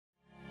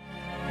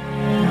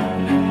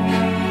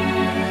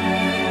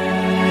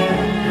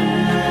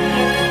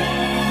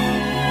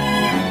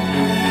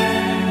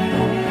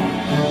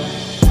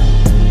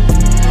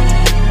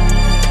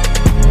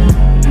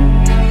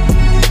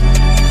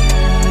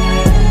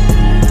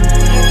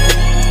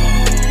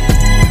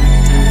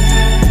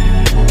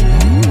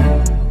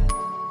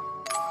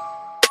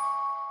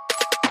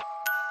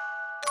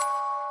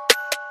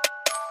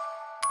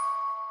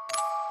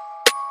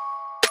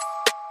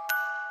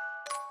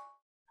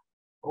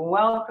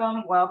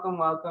Welcome, welcome,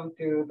 welcome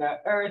to the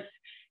Earth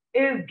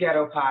is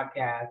Ghetto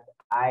podcast.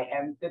 I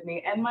am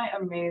Sydney and my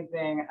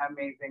amazing,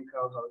 amazing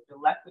co-host,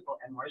 delectable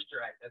and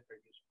moisturized as per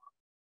usual.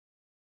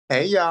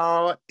 Hey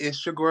y'all,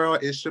 it's your girl,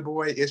 it's your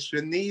boy, it's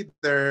your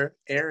neither,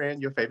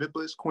 Erin, your favorite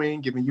Bush queen,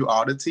 giving you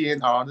all the tea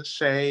and all the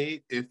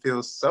shade. It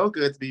feels so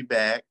good to be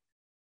back.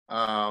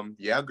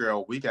 Yeah,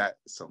 girl, we got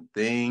some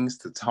things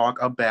to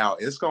talk about.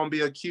 It's gonna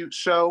be a cute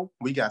show.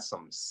 We got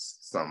some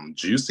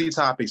juicy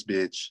topics,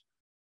 bitch.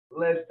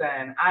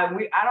 Listen, I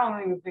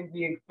don't even think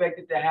we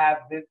expected to have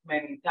this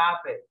many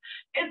topics.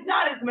 It's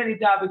not as many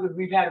topics as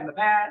we've had in the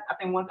past. I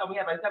think one time we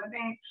had like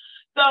 17.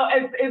 So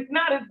it's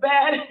not as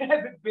bad as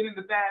it's been in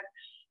the past.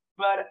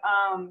 But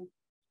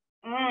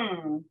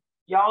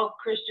y'all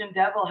Christian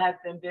devil has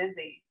been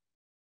busy.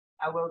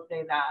 I will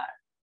say that.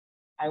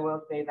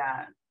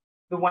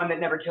 The one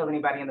that never killed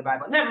anybody in the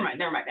Bible. Never mind.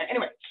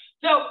 Anyway,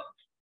 so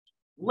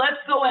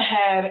let's go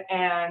ahead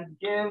and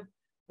give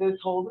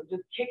just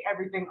kick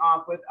everything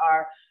off with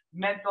our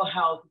mental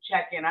health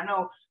check-in. I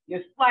know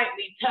you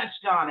slightly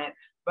touched on it,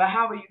 but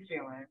how are you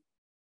feeling?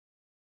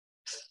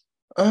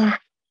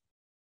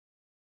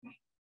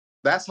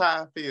 That's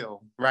how I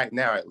feel right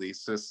now, at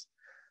least. Every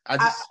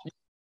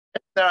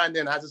now and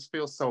then I just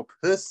feel so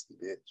pussy,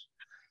 bitch.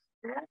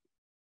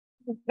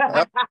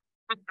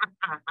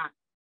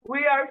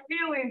 We are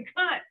feeling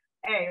cunt.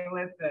 Hey,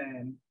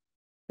 listen.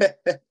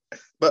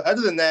 But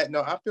other than that,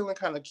 no, I'm feeling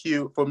kind of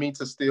cute for me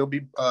to still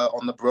be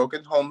on the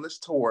Broken Homeless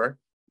tour.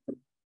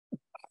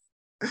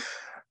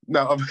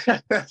 No,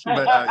 but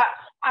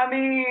I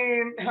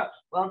mean,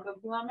 welcome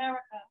to America.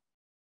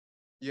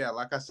 Yeah,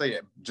 like I say,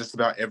 just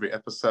about every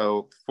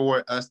episode,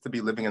 for us to be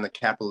living in a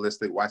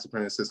capitalistic, white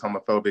supremacist,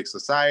 homophobic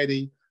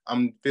society,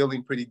 I'm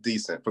feeling pretty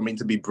decent. For me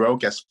to be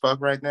broke as fuck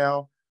right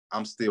now,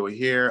 I'm still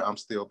here. I'm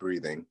still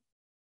breathing.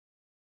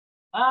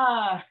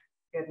 Ah,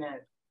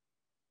 goodness.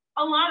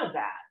 A lot of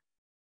that.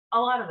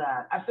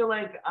 I feel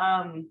like,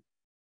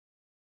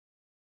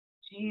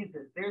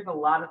 Jesus, there's a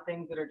lot of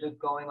things that are just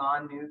going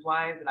on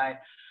news-wise that I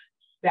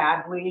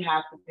sadly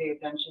have to pay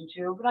attention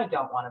to, but I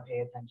don't want to pay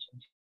attention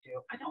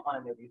to. I don't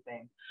want to know these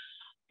things.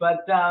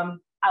 But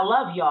I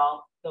love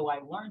y'all, so I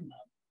learn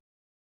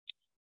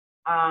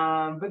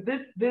them. But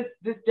this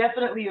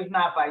definitely is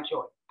not by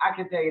choice. I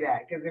can tell you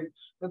that.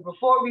 Because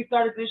before we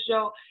started this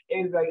show,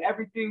 it was like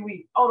every 2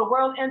 weeks, oh, the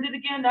world ended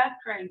again? That's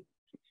crazy.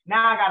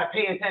 Now I got to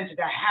pay attention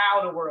to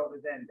how the world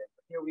is ending.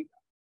 Here we go.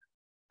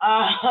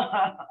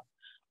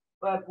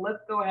 But let's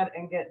go ahead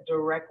and get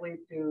directly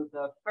to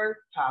the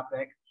first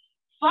topic.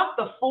 Fuck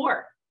the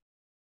fourth.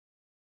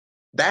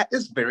 That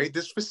is very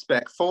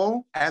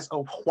disrespectful. As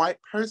a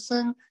white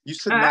person, you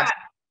should not,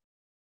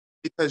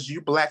 because you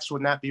blacks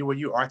would not be where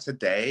you are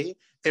today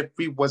if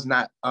we was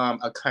not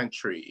a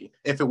country,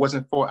 if it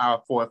wasn't for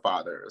our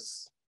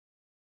forefathers.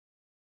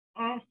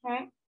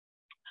 Mm-hmm.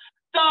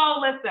 So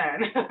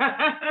listen,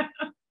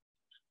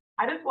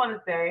 I just want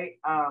to say,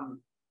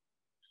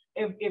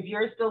 if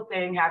you're still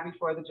saying Happy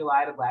 4th of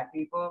July to Black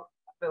people,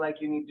 I feel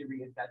like you need to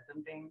reassess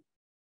some things.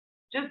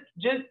 Just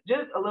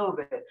a little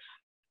bit.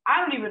 I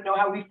don't even know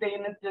how we say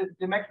this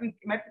to Mexicans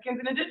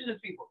and indigenous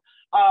people,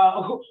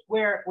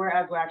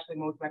 whereas actually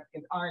most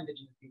Mexicans are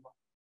indigenous people.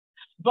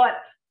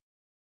 But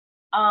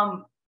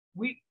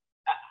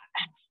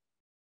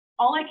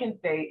all I can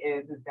say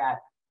is that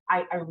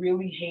I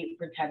really hate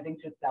pretending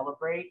to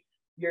celebrate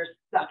your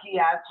sucky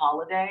ass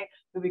holiday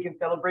so we can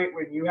celebrate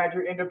when you had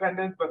your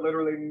independence, but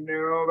literally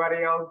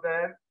nobody else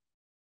did.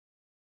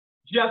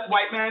 Just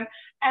white men,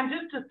 and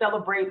just to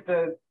celebrate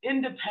the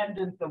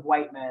independence of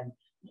white men.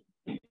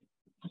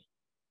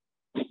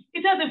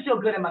 It doesn't feel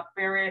good in my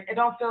spirit. It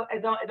don't feel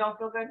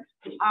good.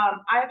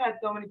 I've had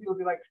so many people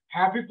be like,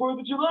 Happy 4th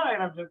of July.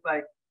 And I'm just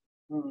like,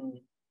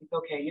 it's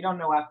okay. You don't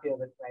know I feel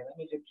this way. Let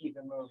me just keep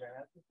it moving.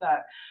 That's just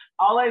that.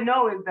 All I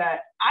know is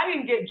that I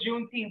didn't get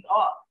Juneteenth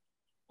off.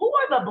 Who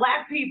are the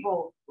Black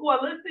people who are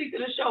listening to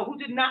the show who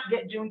did not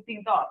get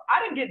Juneteenth off?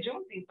 I didn't get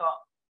Juneteenth off.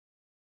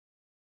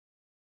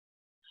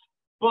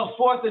 But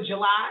 4th of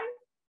July?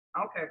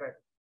 Okay, baby.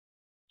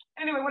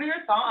 Anyway, what are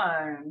your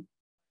thoughts?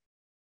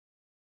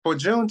 For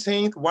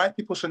Juneteenth, white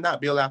people should not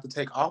be allowed to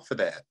take off for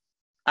that.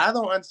 I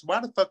don't understand.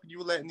 Why the fuck are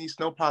you letting these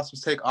snow possums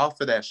take off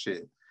for that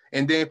shit?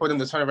 And then for them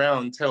to turn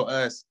around and tell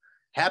us,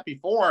 Happy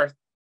 4th?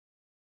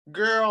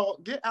 Girl,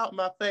 get out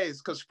my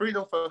face, because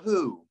freedom for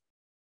who?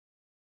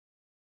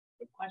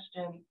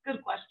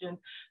 Good question.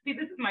 See,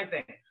 this is my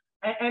thing.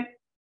 And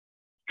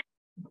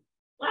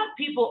Black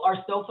people are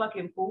so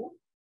fucking cool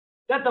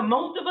that the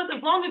most of us,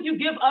 as long as you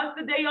give us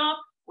the day off,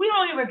 we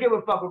don't even give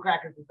a fuck what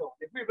crackers is doing,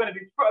 if we're going to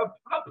be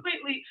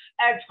completely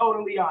and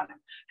totally honest.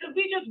 Because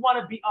we just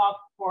want to be off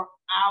for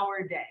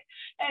our day.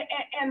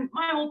 And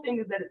my whole thing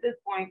is that at this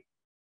point,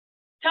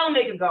 tell them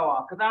they can go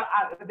off, because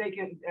they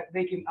can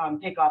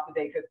take off the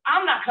day, because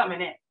I'm not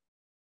coming in.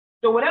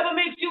 So whatever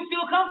makes you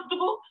feel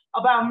comfortable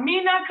about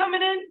me not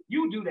coming in,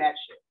 you do that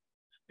shit.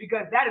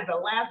 Because that is the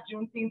last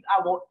Juneteenth I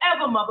will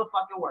ever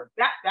motherfucking work.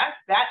 That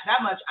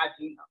much I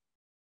do know.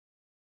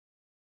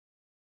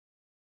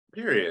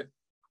 Period.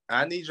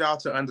 I need y'all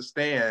to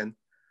understand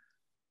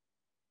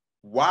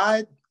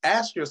why,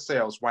 ask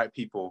yourselves, white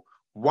people,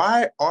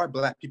 why are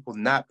Black people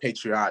not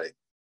patriotic?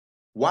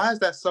 Why is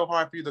that so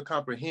hard for you to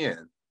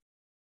comprehend?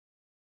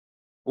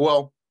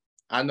 Well,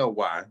 I know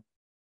why.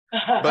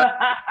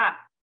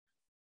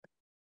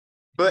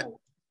 But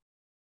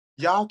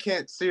y'all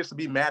can't seriously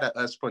be mad at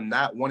us for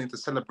not wanting to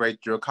celebrate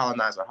your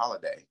colonizer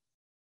holiday.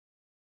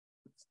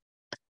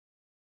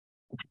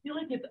 I feel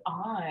like it's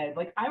odd.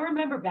 Like I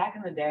remember back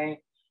in the day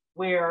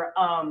where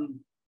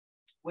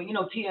when you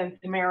know Tia and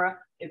Tamara,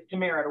 it's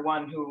Tamara the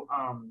one who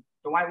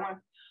the white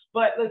one.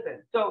 But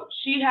listen, so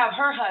she have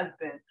her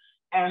husband,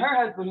 and her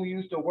husband who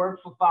used to work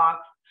for Fox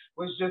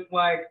was just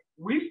like,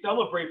 we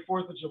celebrate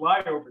 4th of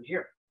July over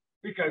here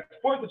because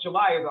 4th of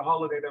July is a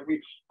holiday that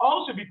we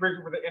all should be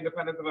grateful for the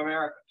independence of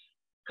America.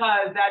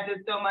 Because that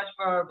did so much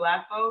for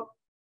Black folks,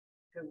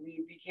 because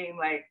we became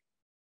like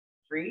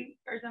free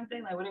or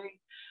something. Like, what do we,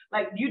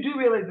 like, you do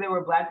realize there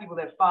were Black people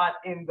that fought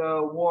in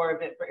the war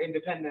for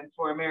independence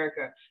for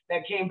America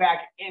that came back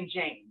in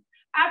chains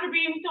after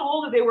being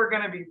told that they were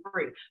going to be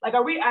free. Like,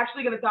 are we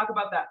actually going to talk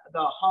about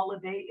the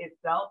holiday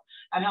itself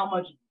and how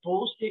much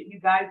bullshit you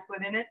guys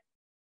put in it?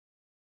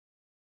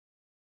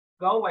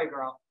 Go away,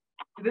 girl.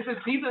 These are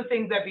the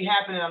things that be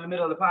happening on the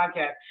middle of the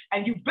podcast,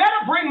 and you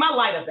better bring my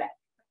lighter back.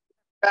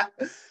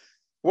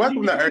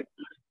 Welcome to Earth.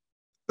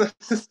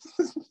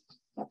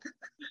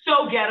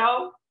 So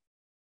ghetto.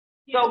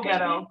 So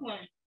ghetto.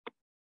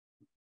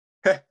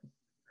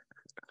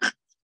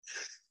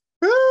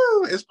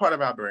 Woo, it's part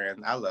of our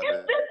brand. I love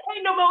it. This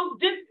ain't the most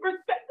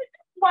disrespect.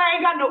 That's why I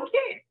ain't got no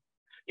kids.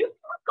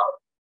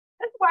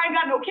 That's why I ain't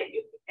got no kids.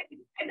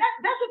 And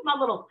that's just my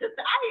little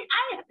sister.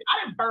 I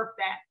didn't birth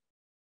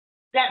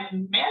that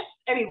mess.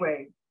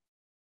 Anyway,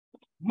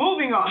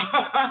 moving on.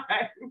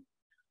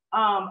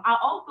 I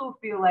also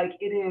feel like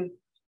it is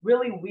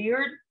really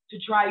weird to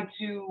try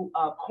to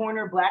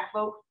corner Black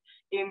folks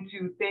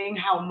into saying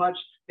how much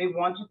they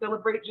want to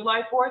celebrate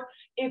July 4th.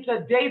 It's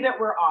a day that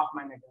we're off,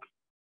 my nigga.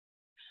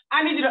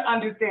 I need you to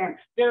understand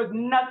there's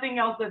nothing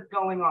else that's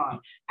going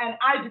on. And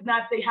I did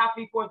not say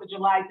happy 4th of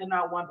July to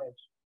not one bitch.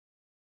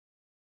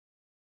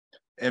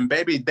 And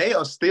baby, they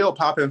are still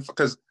popping,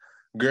 because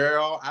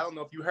girl, I don't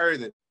know if you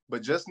heard it,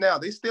 but just now,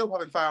 they still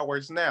popping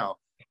fireworks now.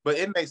 But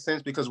it makes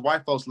sense because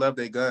white folks love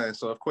their guns.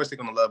 So of course they're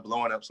gonna love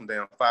blowing up some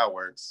damn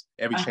fireworks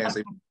every chance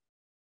they.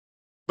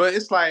 But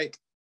it's like,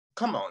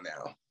 come on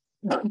now.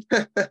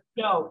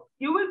 No,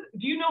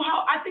 do you know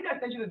how, I think I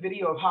sent you the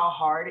video of how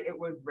hard it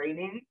was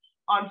raining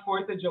on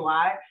 4th of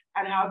July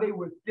and how they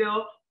were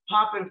still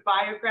popping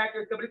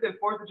firecrackers. Somebody said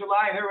 4th of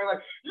July and they were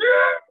like,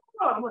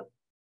 yeah! I'm like,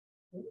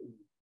 ooh,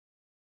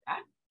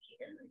 that's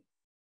scary.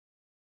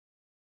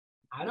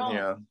 I don't,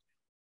 yeah.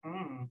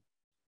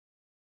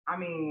 I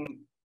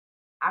mean,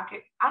 I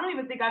don't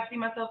even think I see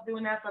myself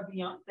doing that for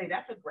Beyonce.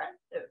 That's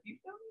aggressive. You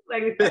feel me?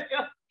 Like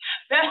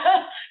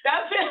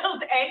that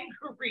feels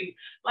angry.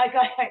 Like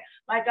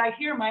I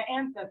hear my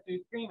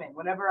ancestors screaming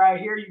whenever I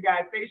hear you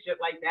guys say shit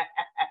like that.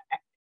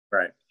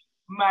 Right.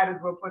 Might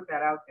as well put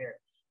that out there.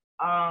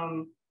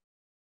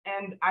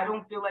 And I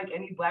don't feel like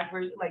any Black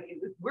person, like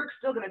we're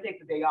still gonna take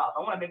the day off.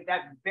 I want to make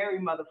that very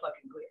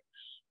motherfucking clear.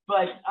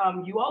 But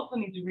you also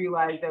need to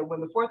realize that when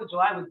the 4th of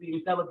July was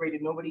being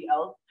celebrated, nobody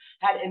else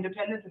had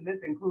independence, and this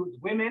includes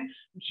women,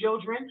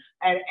 children,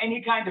 and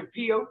any kind of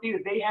POC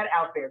that they had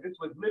out there. This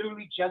was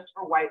literally just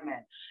for white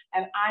men.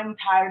 And I'm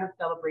tired of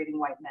celebrating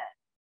white men.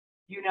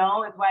 You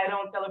know, it's why I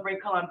don't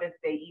celebrate Columbus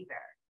Day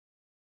either.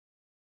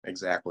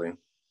 Exactly.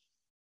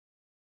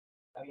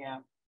 So yeah.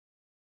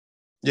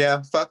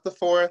 Yeah, fuck the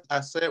 4th. I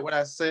said what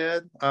I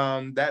said.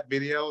 That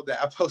video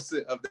that I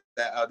posted of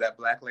that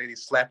Black lady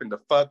slapping the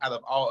fuck out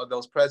of all of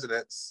those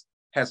presidents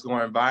has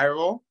gone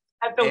viral.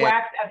 At the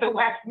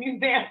wax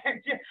museum.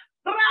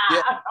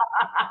 Yeah.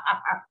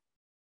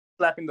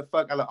 Slapping the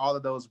fuck out of all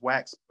of those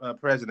wax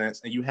presidents,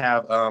 and you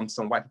have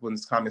some white people in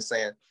this comment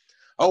saying,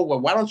 "Oh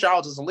well, why don't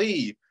y'all just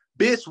leave,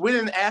 bitch? We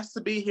didn't ask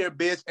to be here,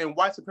 bitch. And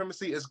white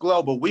supremacy is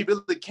global. We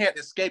really can't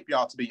escape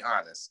y'all, to be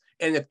honest.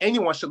 And if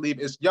anyone should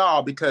leave, it's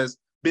y'all because."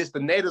 Bitch,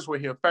 the natives were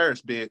here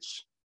first,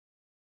 bitch.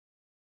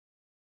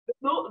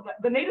 No,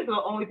 the natives are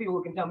the only people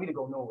who can tell me to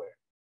go nowhere.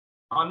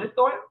 On this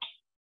soil,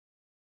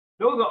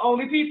 those are the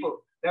only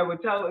people that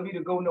would tell me to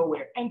go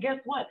nowhere. And guess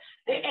what?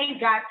 They ain't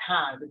got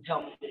time to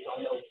tell me to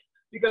go nowhere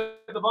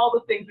because of all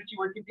the things that you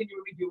were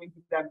continually doing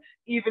to them,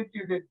 even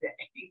to this day.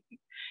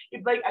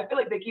 It's like, I feel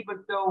like they keep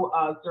us so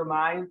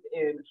surmised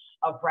in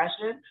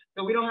oppression,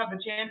 so we don't have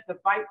the chance to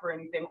fight for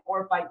anything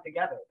or fight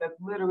together. That's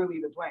literally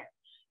the plan.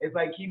 It's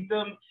like keep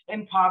them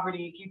in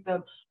poverty, keep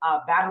them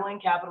battling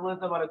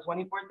capitalism on a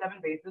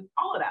 24/7 basis,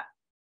 all of that.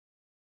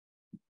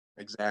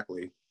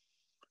 Exactly.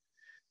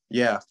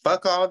 Yeah,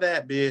 fuck all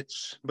that,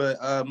 bitch.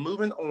 But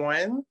moving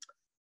on,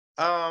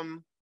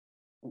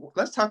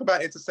 let's talk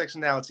about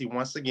intersectionality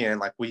once again,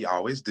 like we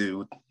always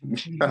do.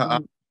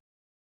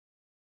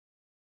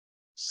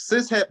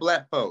 Cishet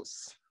Black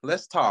folks,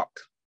 let's talk.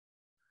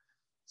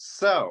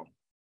 So,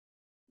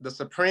 the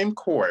Supreme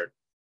Court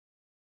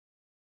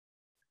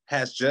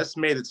has just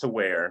made it to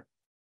where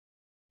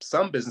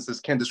some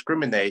businesses can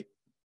discriminate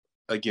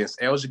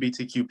against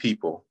LGBTQ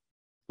people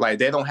Like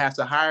they don't have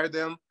to hire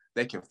them.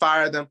 They can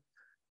fire them.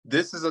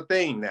 This is a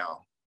thing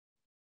now.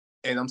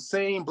 And I'm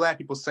seeing Black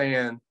people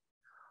saying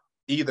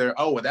either,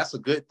 oh, well, that's a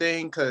good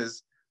thing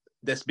because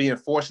that's being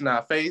forced in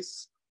our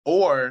face,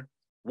 or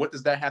what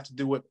does that have to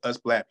do with us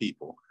Black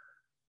people?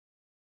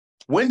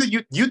 When do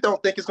you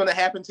don't think it's going to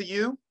happen to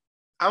you?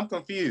 I'm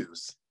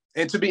confused.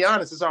 And to be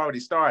honest, it's already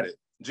started.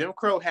 Jim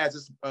Crow has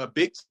this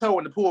big toe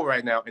in the pool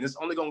right now, and it's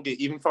only going to get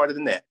even farther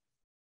than that.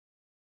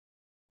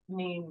 I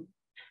mean,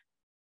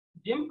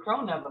 Jim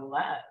Crow never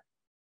left.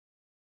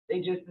 They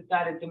just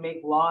decided to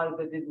make laws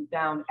that didn't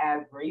sound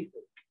as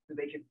racist so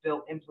they could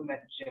still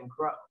implement Jim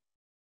Crow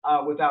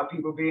without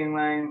people being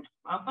like,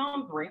 that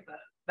sounds racist.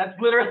 That's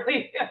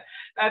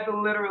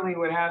literally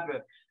what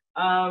happened.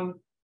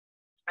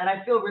 And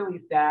I feel really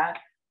sad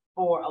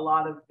for a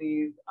lot of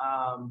these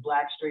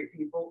Black straight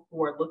people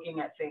who are looking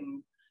at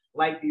things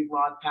like these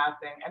laws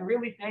passing and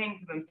really saying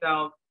to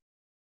themselves,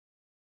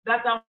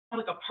 that sounds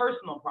like a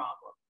personal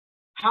problem.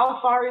 How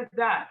far is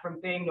that from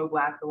saying no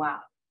Blacks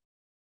allowed?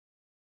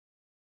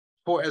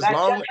 For as that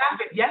long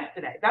happened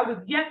yesterday. That was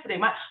yesterday.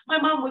 My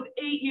mom was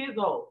 8 years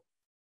old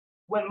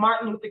when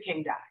Martin Luther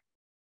King died.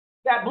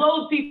 That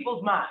blows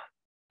people's minds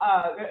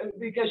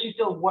because she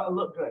still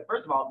looked good.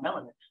 First of all,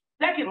 melanin.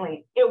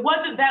 Secondly, it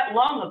wasn't that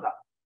long ago.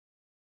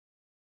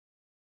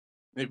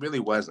 It really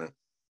wasn't.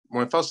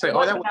 When folks say,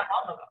 "Oh, that was,"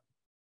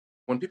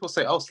 when people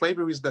say, "Oh,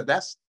 slavery is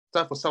that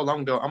stuff was so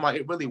long ago," I'm like,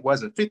 it really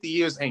wasn't. 50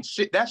 years ain't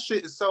shit. That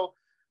shit is so.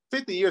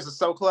 50 years is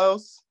so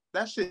close.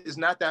 That shit is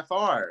not that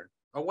far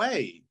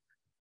away.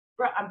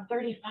 Bro, I'm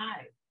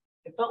 35.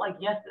 It felt like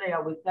yesterday I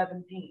was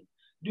 17.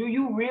 Do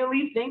you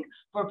really think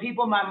for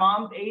people my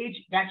mom's age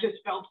that just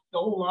felt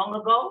so long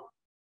ago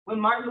when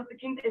Martin Luther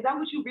King? Is that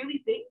what you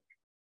really think?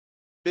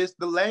 It's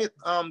the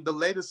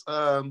latest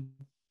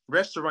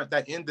restaurant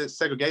that ended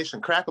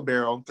segregation, Cracker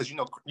Barrel, because you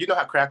know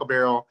how Cracker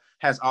Barrel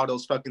has all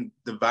those fucking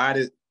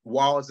divided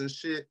walls and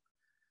shit.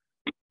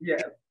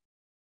 Yeah.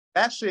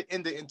 That shit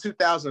ended in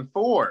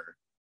 2004.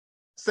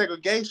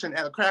 Segregation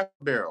at a Cracker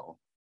Barrel,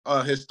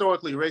 a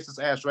historically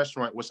racist ass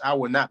restaurant, which I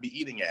would not be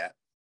eating at.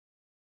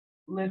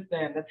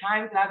 Listen, the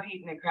times I've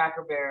eaten at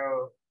Cracker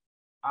Barrel,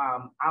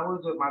 I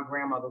was with my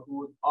grandmother, who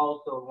was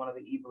also one of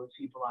the evilest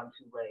people on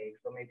two legs.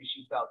 So maybe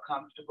she felt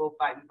comfortable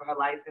fighting for her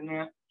life in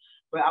there.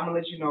 But I'm gonna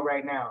let you know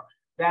right now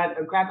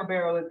that a Cracker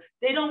Barrel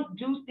they don't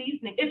do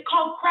seasoning. It's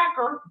called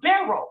Cracker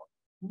Barrel.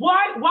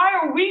 Why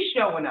are we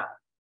showing up?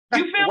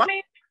 You feel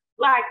me?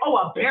 Like, oh,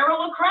 a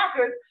barrel of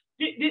crackers.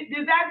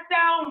 Does that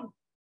sound?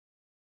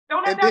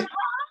 Don't that sound?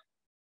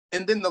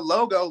 And then the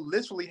logo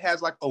literally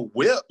has like a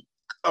whip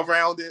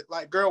around it.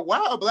 Like, girl, why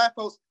are Black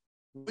folks?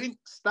 We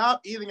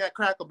stop eating at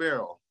Cracker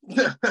Barrel.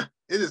 It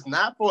is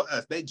not for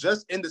us. They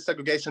just ended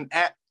segregation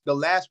at the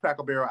last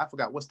Cracker Barrel. I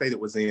forgot what state it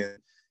was in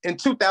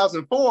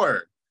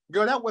 2004.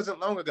 Girl, that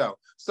wasn't long ago.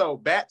 So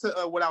back to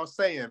what I was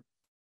saying.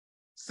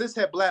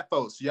 Cishet Black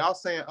folks, y'all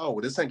saying, oh,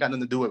 this ain't got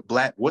nothing to do with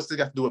Black. What's this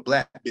got to do with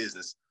Black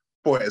business?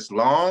 For as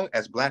long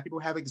as Black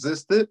people have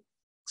existed,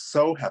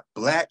 so have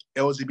Black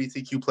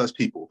LGBTQ plus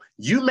people.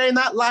 You may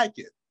not like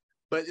it,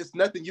 but it's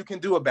nothing you can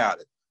do about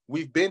it.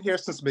 We've been here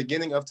since the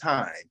beginning of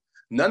time.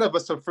 None of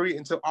us are free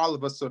until all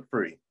of us are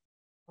free.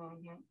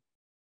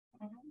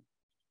 Mm-hmm. Mm-hmm.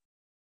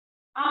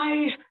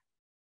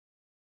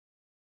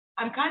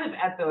 I'm kind of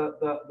at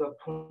the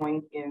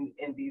point in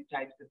these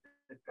types of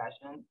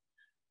discussions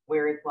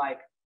where it's like,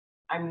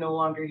 I'm no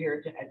longer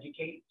here to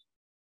educate.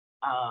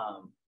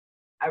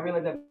 I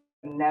realize I've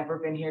never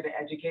been here to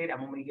educate.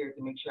 I'm only here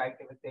to make sure I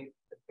give a safe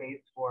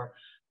space for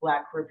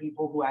Black queer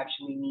people who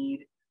actually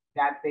need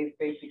that safe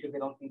space because they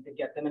don't seem to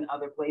get them in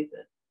other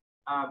places.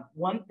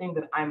 One thing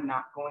that I'm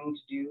not going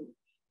to do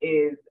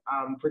is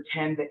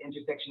pretend that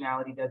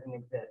intersectionality doesn't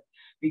exist.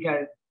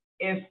 Because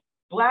if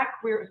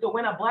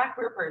when a Black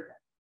queer person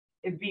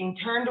is being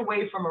turned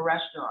away from a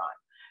restaurant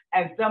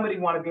and somebody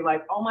want to be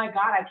like, oh my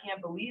God, I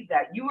can't believe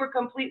that. You were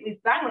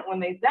completely silent when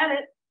they said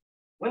it.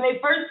 When they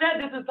first said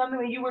this is something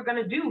that you were going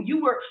to do,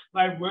 you were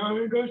like, well,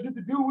 it got shit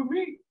to do with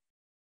me.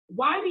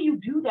 Why do you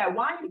do that?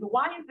 Why is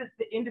this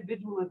the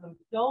individualism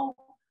so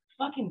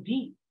fucking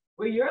deep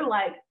where you're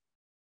like,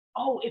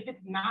 oh, if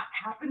it's not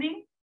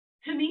happening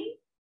to me,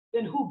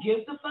 then who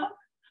gives a fuck?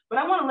 But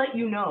I want to let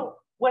you know,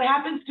 what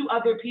happens to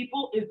other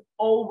people is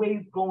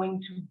always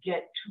going to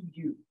get to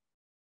you.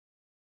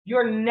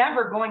 You're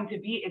never going to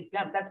be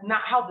exempt. That's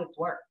not how this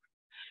works.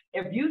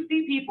 If you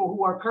see people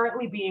who are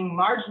currently being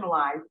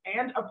marginalized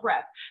and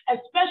oppressed,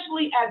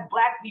 especially as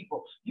Black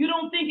people, you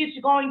don't think it's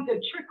going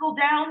to trickle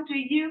down to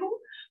you,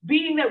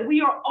 being that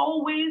we are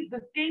always the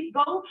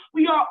scapegoat,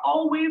 we are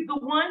always the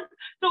ones.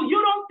 So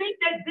you don't think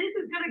that this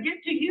is going to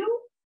get to you?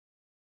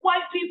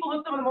 White people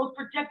are some of the most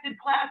protected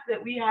class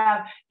that we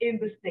have in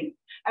the States.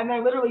 And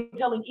they're literally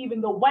telling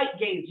even the white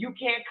gays, you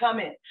can't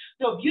come in.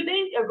 So if you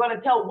think they're going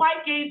to tell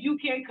white gays you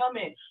can't come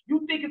in,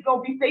 you think it's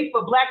going to be safe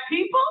for Black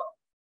people?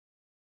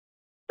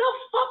 The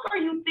fuck are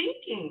you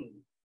thinking?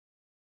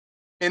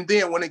 And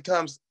then when it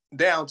comes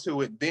down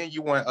to it, then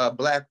you want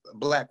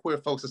black queer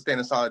folks to stand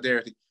in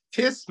solidarity.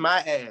 Kiss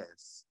my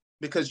ass.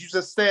 Because you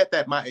just said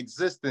that my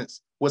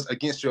existence was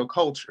against your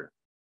culture.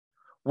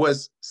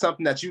 was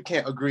something that you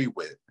can't agree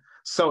with.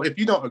 So if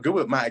you don't agree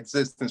with my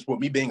existence, with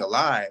me being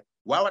alive,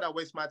 why would I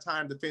waste my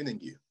time defending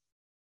you?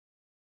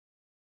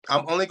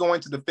 I'm only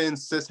going to defend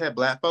cishet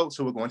Black folks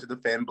who are going to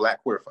defend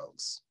Black queer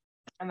folks.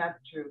 And that's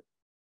the truth.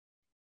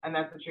 And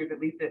that's the truth, at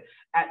least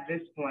at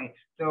this point.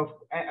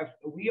 So if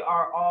we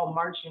are all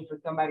marching for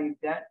somebody's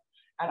death,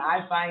 and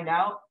I find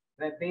out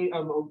that they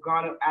have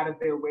gone out of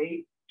their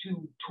way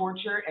to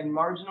torture and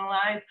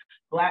marginalize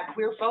Black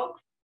queer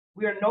folks,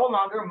 we are no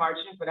longer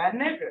marching for that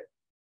nigga.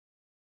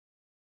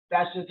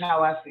 That's just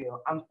how I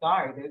feel. I'm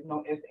sorry. There's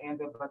no ifs,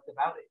 ands, or buts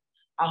about it.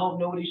 I hope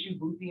nobody shoot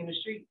Boosie in the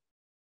street.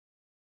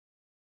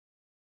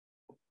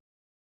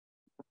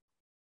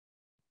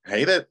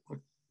 Hate it.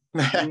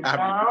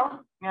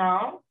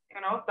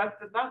 Sucks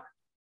to suck.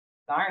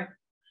 Sorry.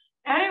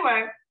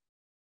 Anyway,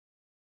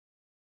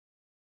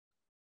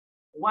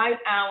 white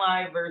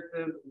ally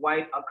versus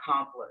white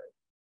accomplice.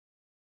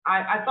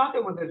 I thought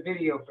there was a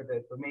video for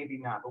this, but maybe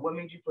not. But what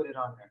made you put it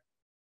on there?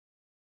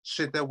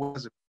 Shit, there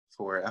was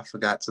for it. I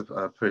forgot to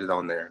put it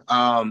on there.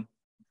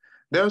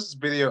 There was this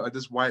video of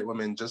this white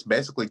woman just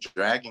basically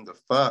dragging the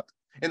fuck.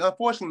 And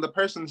unfortunately, the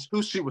person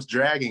who she was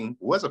dragging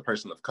was a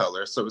person of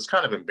color. So it's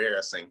kind of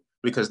embarrassing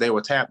because they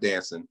were tap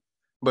dancing.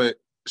 But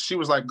she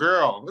was like,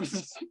 girl,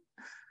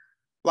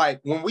 like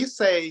when we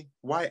say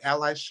white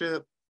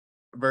allyship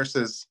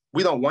versus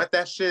we don't want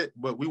that shit,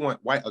 but we want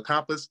white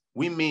accomplice,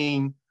 we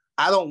mean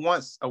I don't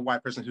want a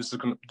white person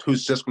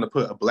who's just going to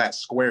put a black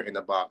square in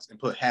the box and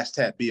put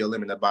hashtag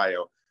BLM in the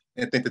bio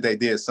and think that they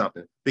did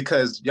something.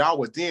 Because y'all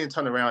would then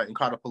turn around and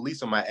call the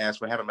police on my ass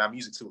for having my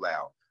music too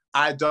loud.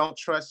 I don't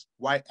trust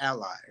white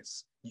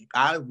allies.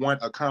 I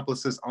want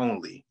accomplices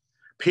only.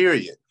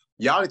 Period.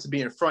 Y'all need to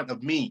be in front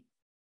of me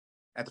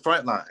at the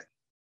front line.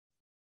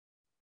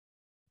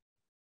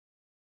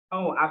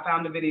 Oh, I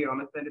found the video. I'm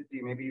going to send it to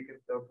you. Maybe you can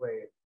still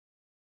play it.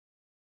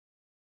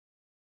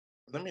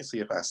 Let me see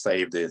if I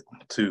saved it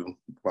too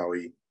while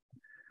we...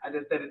 I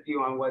just sent it to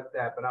you on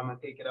WhatsApp, but I'm going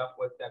to take it off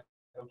WhatsApp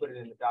and put it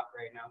in the doc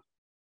right now.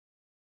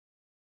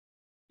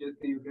 Just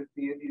so you can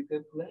see if you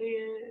can play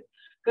it.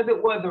 Because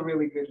it was a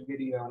really good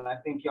video, and I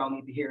think y'all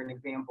need to hear an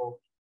example.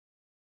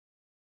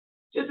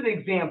 Just an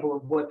example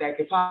of what that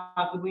could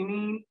possibly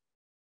mean.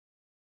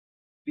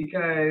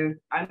 Because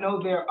I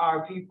know there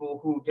are people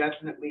who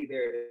definitely,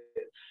 there it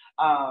is.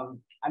 I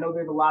know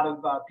there's a lot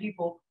of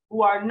people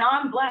who are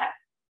non-Black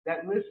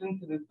that listen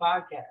to this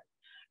podcast.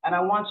 And I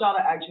want y'all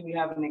to actually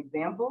have an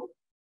example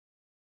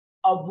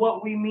of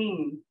what we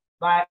mean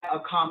by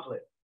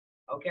accomplice,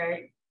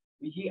 okay?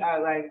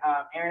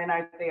 Aaron and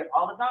I say it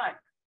all the time.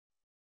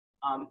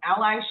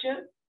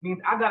 Allyship means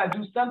I gotta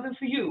do something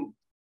for you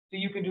so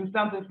you can do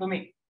something for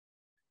me.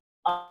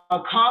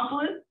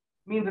 Accomplice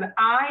means that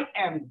I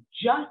am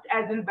just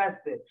as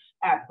invested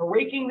at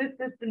breaking this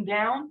system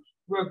down,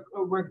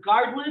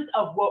 regardless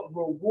of what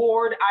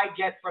reward I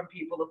get from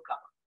people of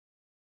color,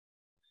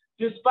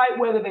 despite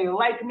whether they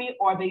like me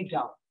or they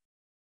don't.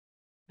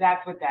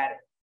 That's what that is.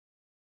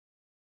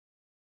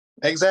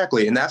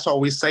 Exactly. And that's why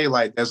we say,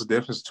 like, there's a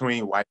difference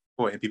between white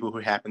people and people who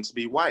happen to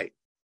be white.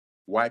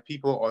 White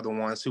people are the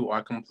ones who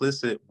are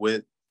complicit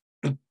with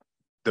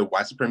the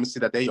white supremacy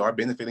that they are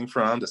benefiting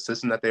from, the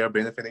system that they are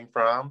benefiting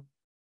from.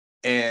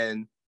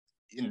 And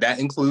that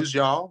includes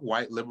y'all,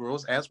 white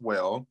liberals as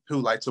well,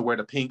 who like to wear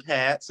the pink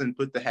hats and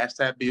put the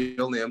hashtag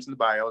BLMs in the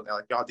bio, and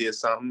like y'all did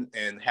something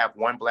and have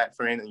one Black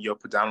friend in your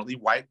predominantly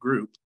white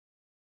group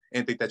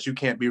and think that you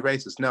can't be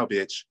racist. No,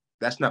 bitch.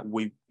 That's not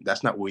what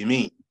we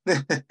mean. No,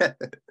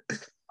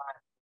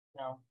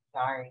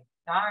 sorry.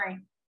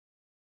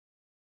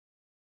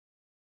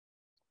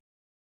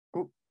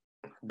 Ooh,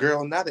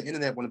 girl, now the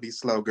internet want to be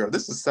slow, girl.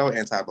 This is so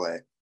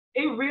anti-Black.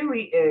 It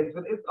really is,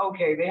 but it's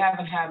okay. They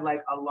haven't had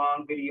like a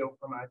long video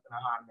from us in a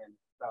hot minute,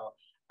 so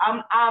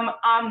I'm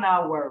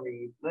not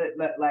worried. I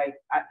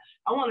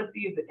want to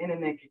see if the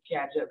internet could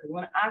catch up, because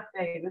when I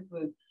say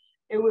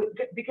it was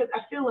because I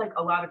feel like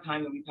a lot of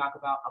times when we talk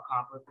about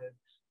accomplices,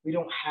 we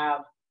don't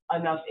have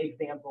enough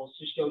examples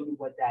to show you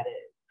what that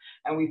is.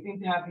 And we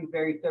seem to have these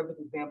very surface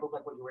examples,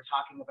 like what you were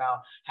talking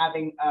about,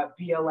 having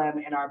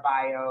BLM in our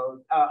bios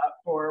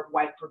for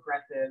white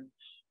progressives,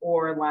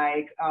 or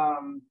like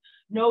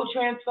no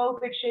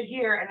transphobic shit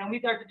here. And then we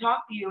start to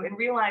talk to you and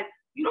realize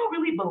you don't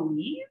really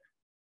believe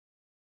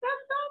that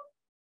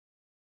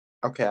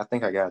stuff. Okay, I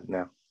think I got it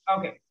now.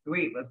 Okay,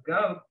 sweet, let's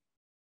go.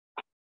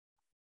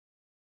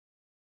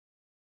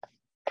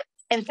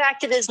 In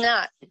fact, it is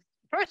not.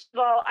 First of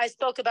all, I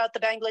spoke about the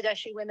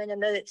Bangladeshi women in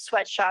the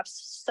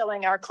sweatshops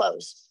sewing our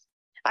clothes.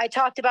 I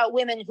talked about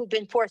women who've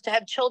been forced to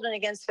have children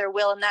against their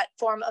will in that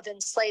form of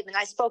enslavement.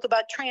 I spoke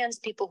about trans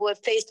people who have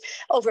faced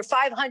over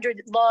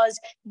 500 laws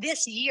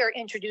this year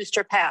introduced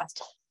or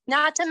passed,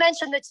 not to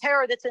mention the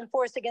terror that's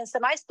enforced against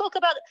them. I spoke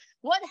about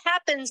what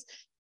happens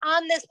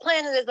on this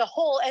planet as a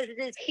whole as it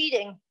is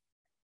heating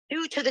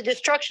due to the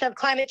destruction of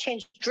climate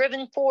change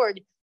driven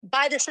forward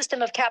by the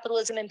system of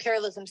capitalism and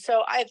imperialism.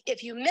 So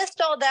if you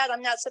missed all that,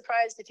 I'm not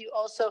surprised if you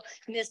also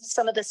missed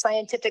some of the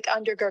scientific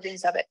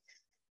undergirdings of it.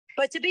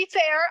 But to be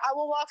fair, I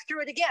will walk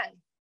through it again.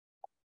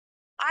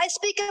 I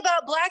speak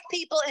about Black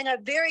people in a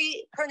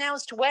very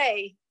pronounced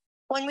way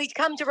when we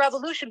come to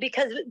revolution,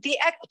 because the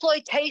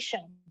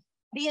exploitation,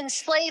 the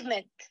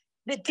enslavement,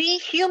 the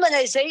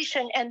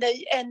dehumanization, and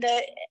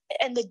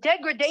the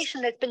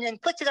degradation that's been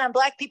inflicted on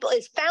Black people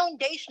is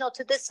foundational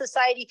to this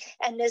society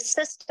and this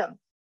system.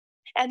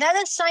 And that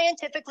is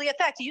scientifically a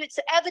fact. It's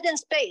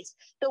evidence-based.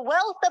 The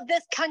wealth of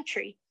this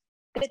country,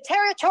 the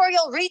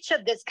territorial reach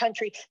of this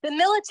country, the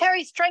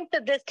military strength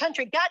of this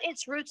country got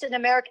its roots in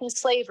American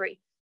slavery,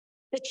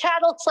 the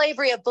chattel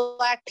slavery of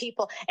Black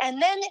people.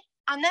 And then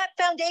on that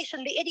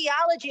foundation, the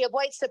ideology of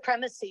white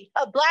supremacy,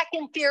 of Black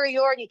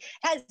inferiority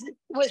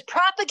was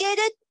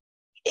propagated.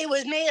 It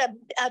was made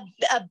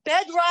a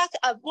bedrock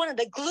of one of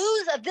the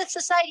glues of this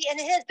society, and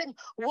it has been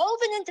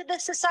woven into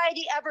this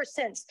society ever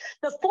since.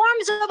 The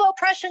forms of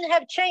oppression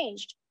have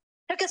changed.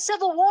 It took a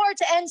civil war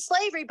to end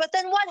slavery, but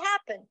then what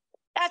happened?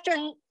 After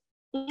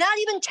not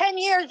even 10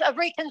 years of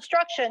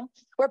Reconstruction,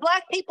 where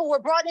Black people were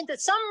brought into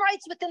some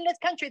rights within this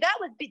country, that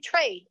was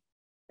betrayed.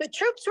 The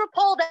troops were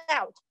pulled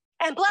out,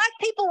 and Black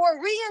people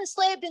were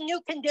re-enslaved in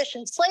new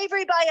conditions,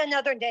 slavery by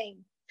another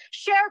name,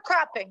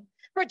 sharecropping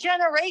for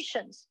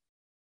generations,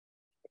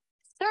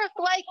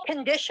 serf-like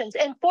conditions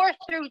enforced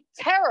through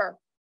terror,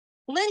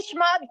 lynch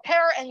mob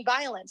terror and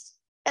violence.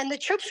 And the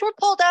troops were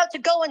pulled out to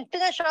go and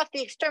finish off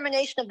the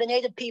extermination of the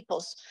native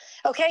peoples.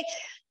 Okay,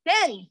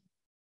 then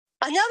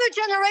another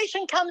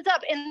generation comes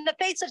up in the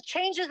face of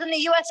changes in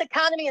the US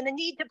economy and the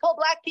need to pull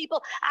Black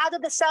people out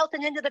of the South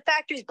and into the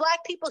factories.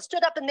 Black people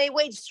stood up and they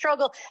waged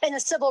struggle in the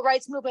civil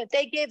rights movement.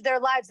 They gave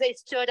their lives, they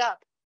stood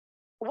up.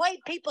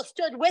 White people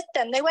stood with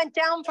them. They went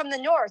down from the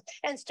North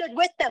and stood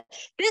with them.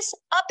 This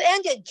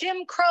upended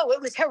Jim Crow. It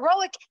was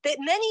heroic that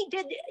many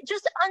did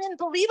just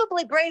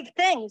unbelievably brave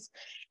things.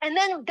 And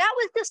then that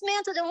was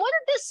dismantled. And what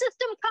did this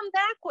system come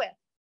back with?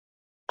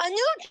 A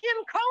new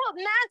Jim Crow of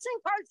mass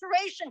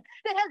incarceration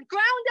that has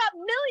ground up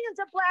millions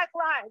of Black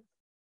lives.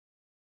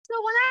 So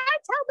when I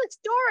tell the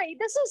story,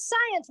 this is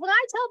science. When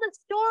I tell the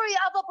story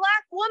of a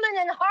Black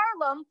woman in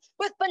Harlem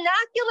with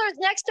binoculars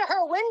next to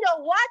her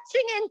window,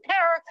 watching in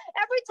terror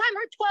every time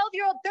her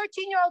 12-year-old,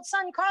 13-year-old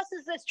son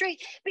crosses the street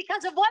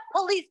because of what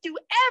police do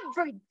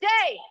every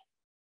day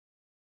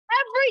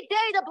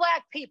to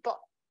Black people,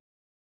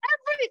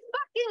 every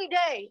fucking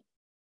day.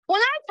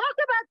 When I talk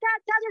about that,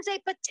 that is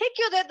a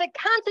particular that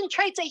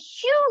concentrates a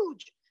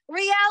huge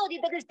reality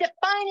that is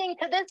defining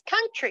to this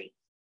country.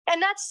 And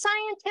that's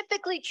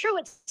scientifically true.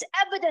 It's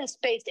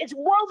evidence-based. It's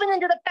woven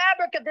into the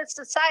fabric of this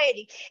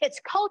society. It's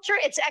culture,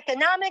 it's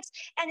economics,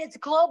 and it's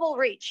global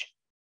reach.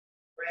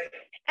 Right.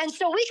 And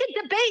so we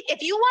could debate.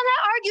 If you want to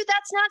argue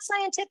that's not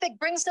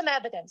scientific, bring some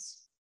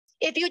evidence.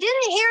 If you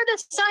didn't hear the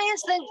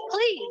science, then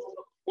please.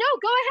 No,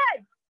 go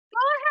ahead.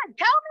 Go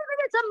ahead. Tell me that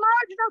it's a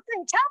marginal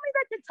thing. Tell me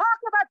that to talk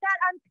about that,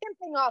 I'm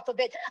pimping off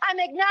of it. I'm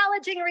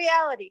acknowledging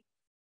reality.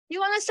 You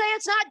want to say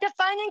it's not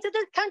defining to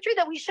this country,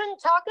 that we shouldn't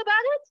talk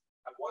about it?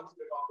 I wanted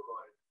to talk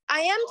about it.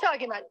 I am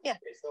talking about it, yeah.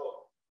 Okay,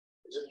 so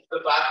just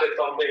the fact that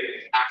something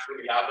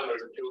actually happened or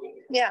true,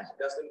 yeah,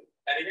 doesn't,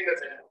 anything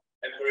that's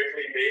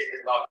empirically based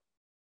is not.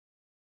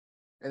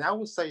 And I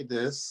would say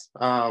this,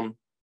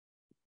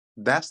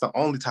 that's the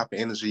only type of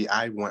energy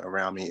I want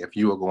around me if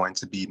you are going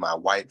to be my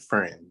white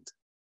friend.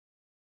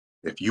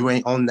 If you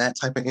ain't on that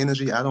type of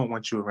energy, I don't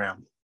want you around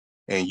me.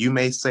 And you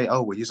may say,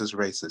 oh, well, you're just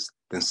racist.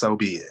 Then so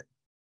be it.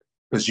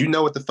 Because you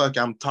know what the fuck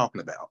I'm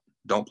talking about.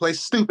 Don't play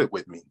stupid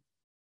with me.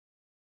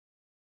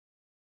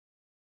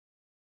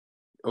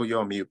 Oh,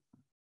 you're on mute.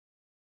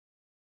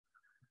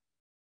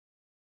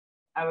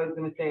 I was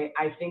going to say,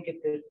 I think at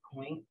this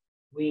point,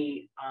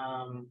 we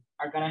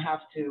are going to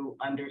have to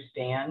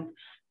understand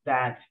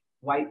that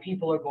white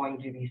people are going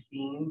to be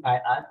seen by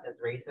us as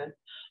racist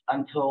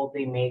until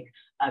they make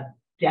a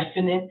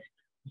definite,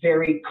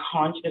 very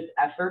conscious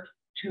effort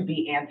to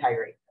be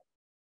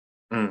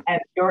anti-racist. And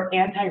your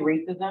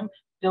anti-racism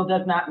still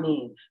does not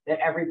mean that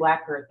every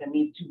Black person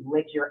needs to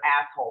lick your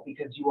asshole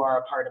because you are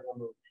a part of the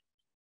movement.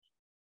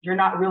 You're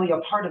not really a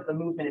part of the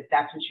movement if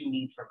that's what you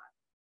need from us.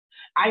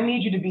 I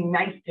need you to be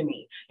nice to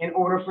me in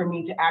order for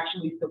me to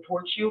actually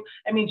support you.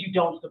 That means you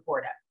don't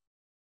support us.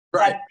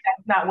 Right.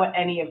 That's not what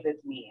any of this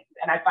means.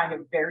 And I find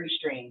it very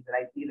strange that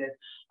I see this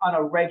on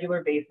a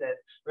regular basis.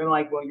 We're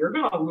like, well, you're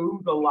going to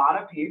lose a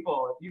lot of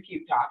people if you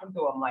keep talking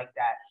to them like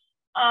that.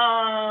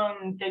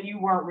 Then you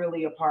weren't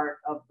really a part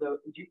of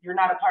you're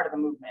not a part of the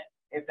movement,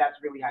 if that's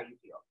really how you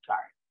feel. Sorry.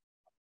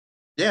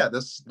 Yeah,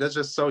 they're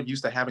just so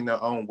used to having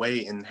their own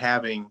way and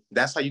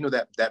that's how you know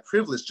that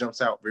privilege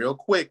jumps out real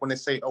quick when they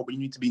say, oh, but you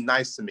need to be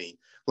nice to me.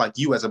 Like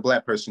you as a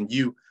Black person,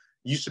 you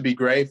should be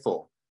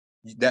grateful.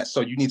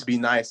 So you need to be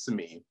nice to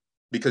me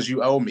because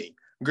you owe me.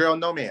 Girl,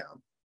 no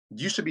ma'am.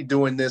 You should be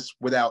doing this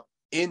without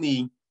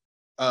any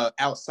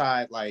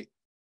outside like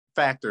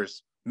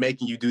factors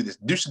making you do this.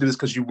 You should do this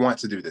because you want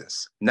to do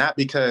this, not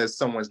because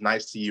someone's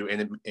nice to you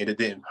and it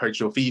didn't hurt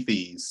your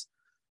fee-fees.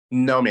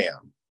 No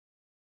ma'am.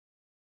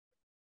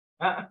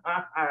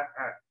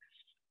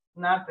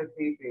 Not the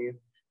fee-fees.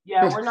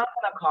 Yeah, we're not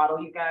gonna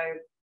coddle you guys,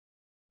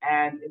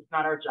 and it's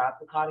not our job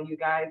to coddle you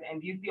guys.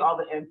 And do you see all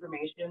the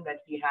information that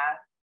she has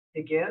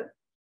to give?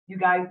 You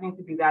guys need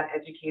to be that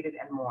educated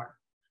and more.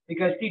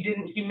 Because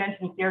she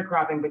mentioned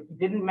sharecropping, but she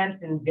didn't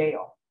mention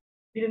jail.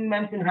 She didn't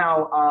mention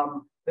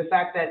how the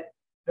fact that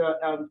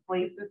the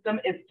slave system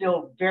is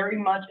still very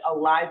much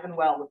alive and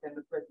well within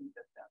the prison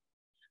system.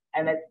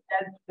 And it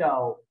says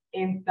so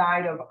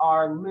inside of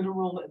our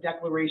literal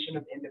Declaration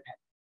of Independence.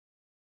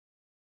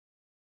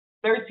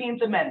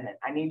 13th Amendment,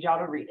 I need y'all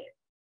to read it.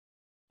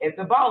 It's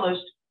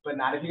abolished, but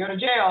not if you go to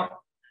jail,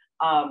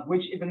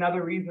 which is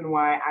another reason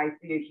why I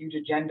see a huge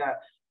agenda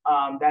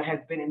that has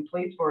been in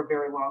place for a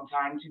very long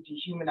time to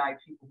dehumanize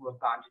people who have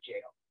gone to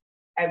jail.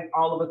 And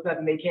all of a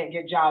sudden they can't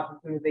get jobs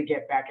as soon as they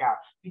get back out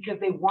because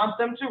they want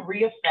them to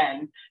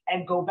reoffend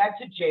and go back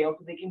to jail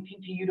so they can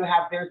continue to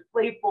have their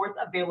slave force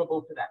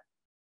available to them.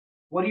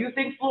 What do you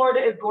think Florida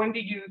is going to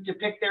use to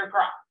pick their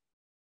crop?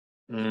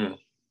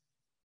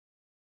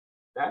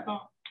 That's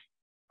all.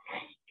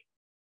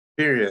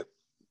 Period.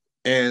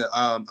 And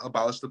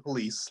abolish the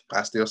police.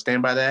 I still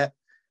stand by that.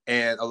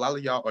 And a lot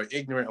of y'all are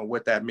ignorant on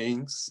what that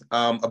means.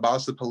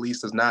 Abolish the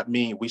police does not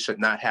mean we should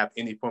not have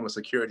any form of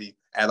security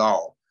at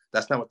all.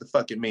 That's not what the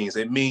fuck it means.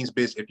 It means,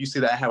 bitch, if you see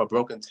that I have a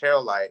broken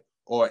tail light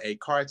or a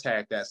car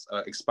tag that's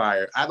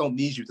expired, I don't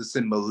need you to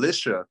send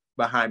militia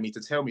behind me to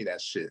tell me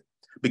that shit.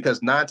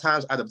 Because 9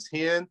 times out of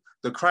 10,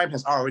 the crime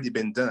has already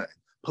been done.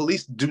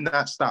 Police do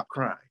not stop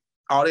crime.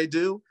 All they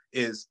do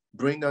is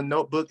bring their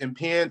notebook and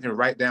pen and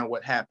write down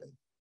what happened.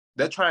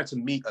 They're trying to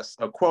meet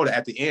a quota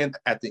at the end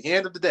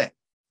of the day.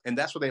 And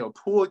that's what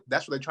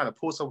they're trying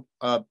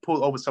to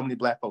pull over so many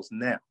Black folks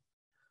now.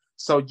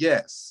 So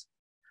yes.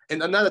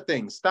 And another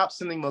thing, stop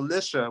sending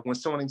militia when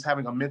someone is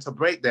having a mental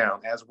breakdown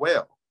as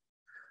well.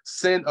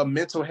 Send a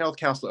mental health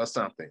counselor or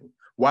something.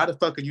 Why the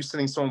fuck are you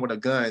sending someone with a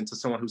gun to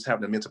someone who's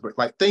having a mental break?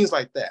 Like things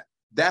like that.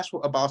 That's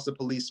what abolish the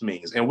police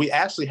means. And we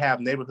actually have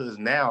neighborhoods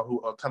now who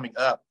are coming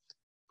up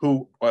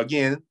who,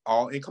 again,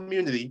 all in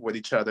community with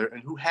each other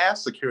and who have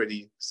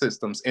security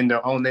systems in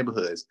their own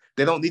neighborhoods.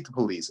 They don't need the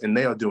police and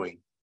they are doing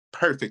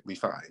perfectly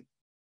fine.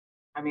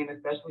 I mean,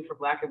 especially for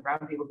Black and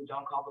brown people who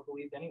don't call the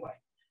police anyway.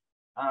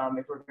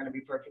 If we're going to be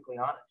perfectly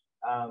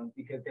honest,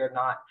 because they're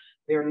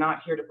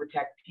not here to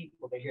protect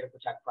people, they're here to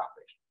protect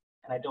property.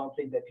 And I don't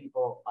think that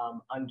people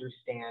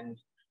understand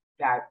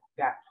that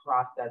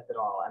process at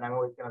all. And I'm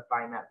always going to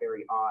find that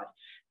very odd.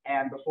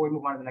 And before we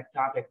move on to the next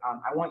topic,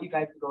 I want you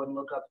guys to go and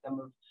look up some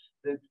of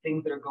the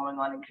things that are going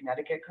on in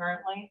Connecticut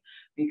currently,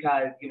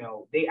 because, you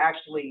know, they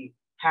actually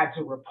had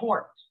to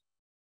report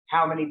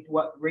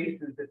what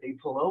races that they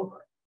pull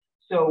over.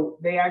 So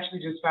they actually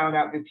just found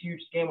out this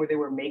huge scam where they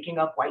were making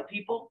up white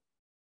people,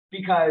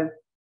 because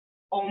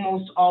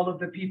almost all of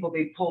the people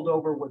they pulled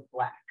over was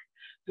Black.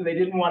 So they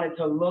didn't want it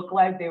to look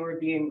like they were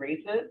being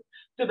racist.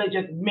 So they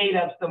just made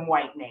up some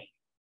white name.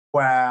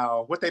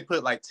 Wow. What they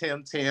put, like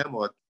Tim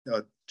or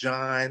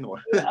John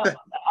or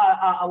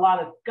a lot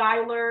of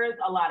Skylers,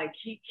 a lot of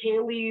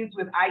Kayleys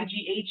with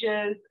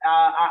IGHs.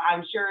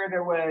 I'm sure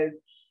there was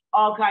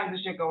all kinds of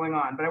shit going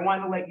on, but I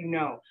wanted to let you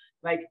know,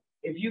 like,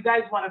 if you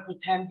guys want to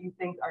pretend these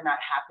things are not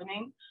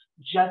happening,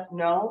 just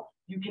know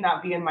you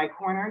cannot be in my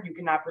corner. You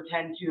cannot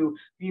pretend to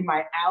be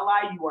my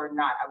ally. You are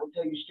not. I will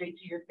tell you straight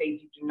to your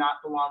face, you do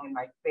not belong in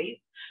my space,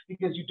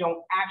 because you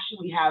don't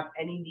actually have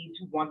any need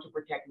to want to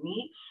protect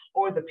me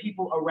or the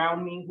people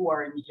around me who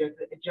are in just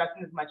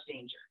in as much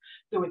danger.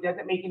 So it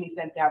doesn't make any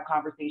sense to have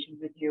conversations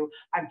with you.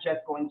 I'm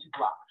just going to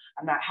block.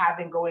 I'm not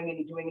doing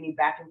any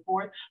back and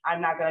forth. I'm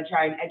not going to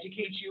try and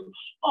educate you.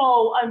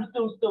 Oh, I'm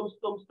so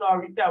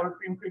sorry, sour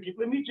cream cricket.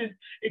 Let me just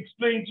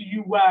explain to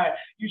you why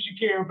you should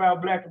care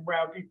about Black and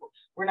brown people.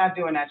 We're not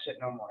doing that shit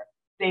no more.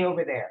 Stay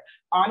over there.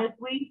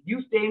 Honestly,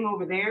 you staying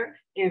over there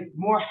is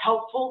more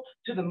helpful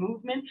to the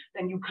movement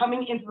than you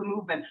coming into the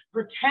movement,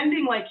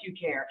 pretending like you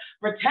care,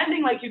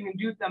 pretending like you can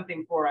do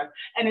something for us.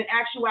 And in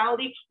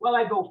actuality, while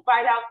I go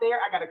fight out there,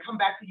 I got to come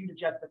back to you to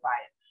justify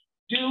it.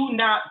 Do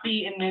not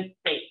be in this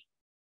space.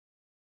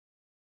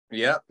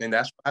 Yep, and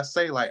that's what I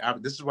say. Like,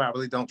 this is why I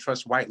really don't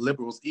trust white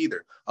liberals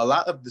either. A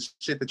lot of the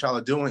shit that y'all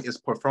are doing is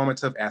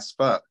performative as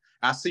fuck.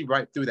 I see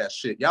right through that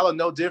shit. Y'all are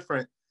no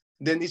different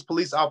than these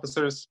police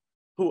officers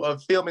who are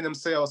filming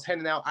themselves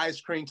handing out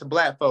ice cream to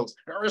Black folks.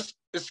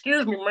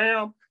 Excuse me,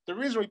 ma'am. The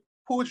reason we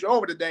pulled you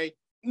over today,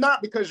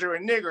 not because you're a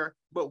nigger,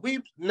 but we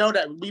know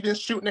that we've been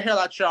shooting the hell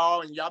out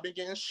y'all and y'all been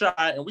getting shot,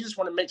 and we just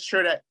want to make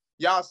sure that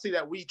y'all see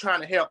that we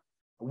trying to help.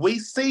 We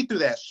see through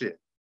that shit.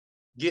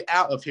 Get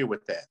out of here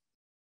with that.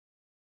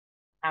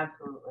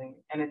 Absolutely.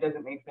 And it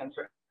doesn't make sense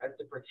for us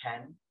to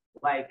pretend.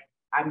 Like,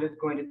 I'm just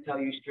going to tell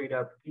you straight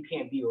up, you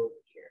can't be over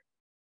here.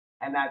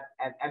 And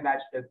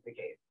that's just the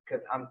case,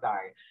 because I'm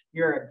sorry,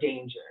 you're a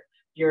danger.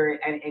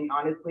 And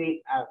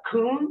honestly,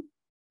 coons,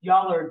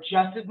 y'all are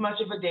just as much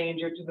of a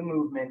danger to the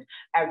movement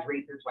as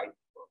racist white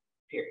people,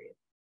 period.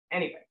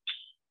 Anyway.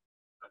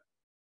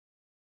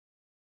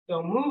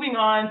 So moving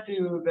on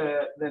to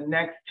the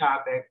next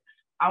topic,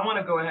 I want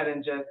to go ahead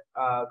and just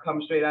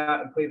come straight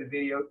out and play the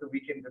video so we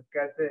can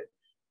discuss it.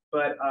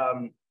 But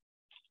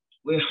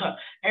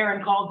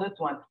Aaron called this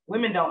one,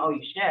 "Women Don't Owe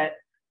You Shit,"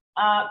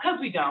 because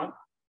we don't.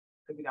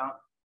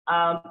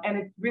 And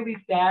it's really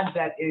sad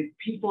that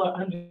people are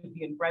under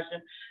the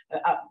impression,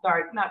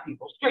 not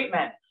people, straight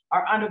men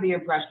are under the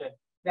impression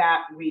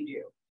that we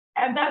do.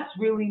 And that's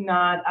really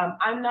not,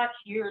 I'm not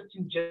here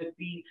to just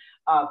be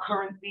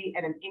currency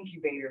and an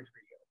incubator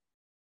for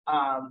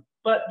you.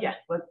 But yes,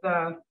 let's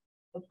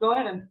go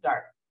ahead and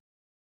start.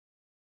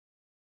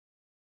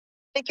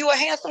 I think you're a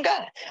handsome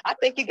guy. I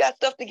think you got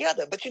stuff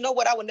together. But you know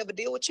what? I would never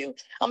deal with you.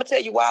 I'm going to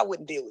tell you why I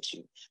wouldn't deal with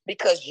you.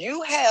 Because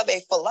you have a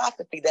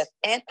philosophy that's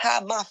anti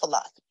my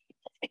philosophy.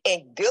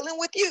 And dealing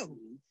with you,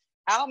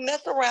 I'll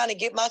mess around and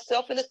get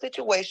myself in a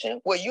situation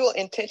where you'll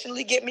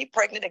intentionally get me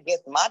pregnant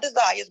against my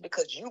desires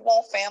because you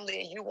want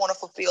family and you want to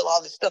fulfill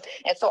all this stuff.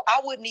 And so I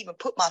wouldn't even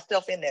put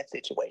myself in that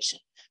situation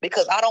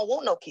because I don't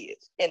want no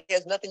kids. And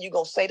there's nothing you're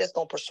going to say that's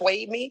going to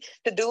persuade me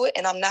to do it.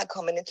 And I'm not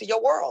coming into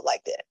your world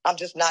like that. I'm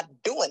just not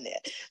doing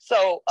that.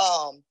 So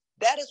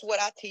that is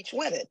what I teach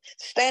women.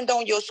 Stand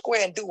on your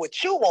square and do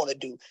what you want to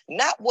do,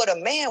 not what a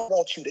man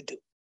wants you to do.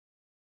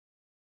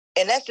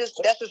 And that's just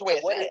where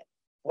it's at.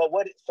 But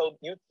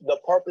the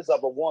purpose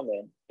of a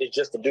woman is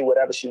just to do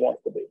whatever she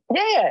wants to do.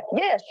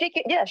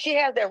 She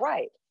has that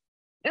right.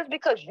 Just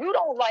because you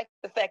don't like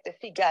the fact that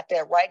she got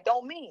that right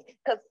don't mean,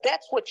 because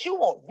that's what you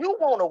want. You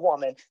want a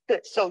woman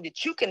so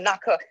that you can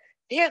knock her.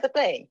 Here's the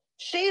thing.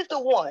 She's the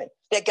one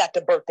that got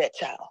to birth that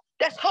child.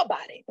 That's her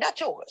body, not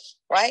yours,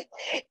 right?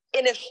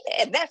 And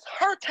that's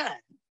her time.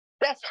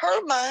 That's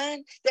her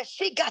mind that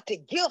she got to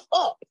give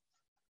up.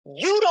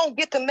 You don't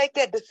get to make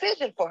that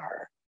decision for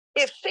her.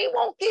 If she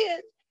wants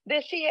kids,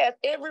 then she has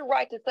every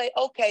right to say,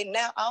 okay,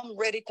 now I'm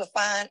ready to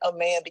find a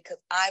man because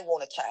I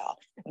want a child.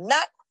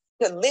 Not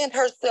to lend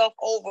herself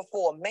over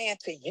for a man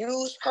to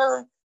use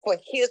her for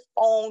his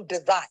own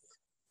desire,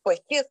 for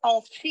his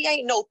own. She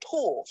ain't no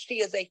tool. She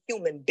is a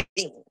human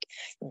being.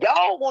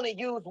 Y'all want to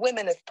use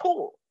women as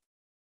tools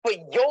for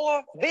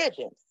your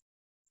visions.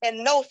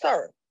 And no,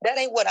 sir, that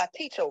ain't what I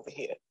teach over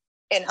here.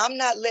 And I'm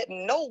not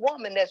letting no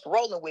woman that's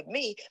rolling with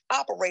me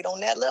operate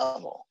on that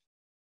level,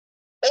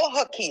 or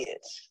her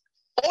kids,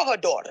 or her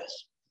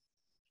daughters.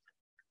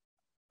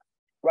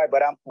 Right,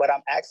 but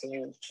I'm asking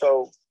you.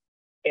 So,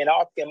 in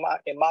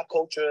my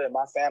culture, in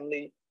my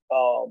family,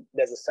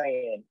 there's a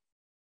saying.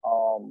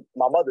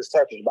 My mother's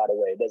Turkish, by the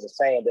way. There's a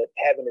saying that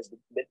heaven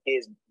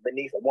is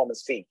beneath a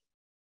woman's feet,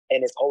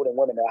 and it's holding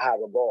women in high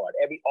regard.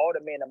 All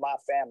the men in my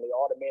family,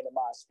 all the men in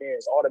my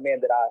experience, all the men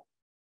that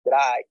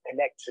I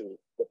connect to,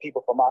 the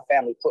people from my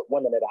family put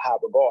women at a high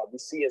regard. We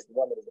see as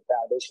women as the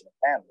foundation of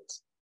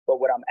families. But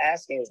what I'm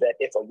asking is that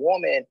if a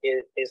woman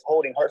is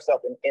holding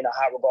herself in a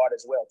high regard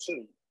as well,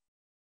 too,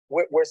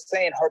 we're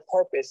saying her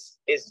purpose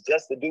is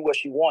just to do what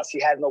she wants.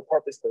 She has no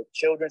purpose for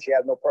children. She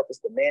has no purpose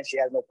for men. She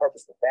has no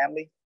purpose for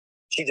family.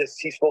 She's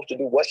supposed to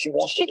do what she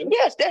wants to do.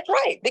 Yes, that's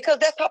right. Because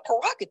that's her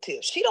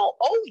prerogative. She don't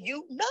owe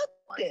you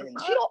nothing.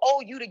 She don't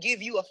owe you to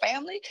give you a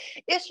family.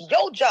 It's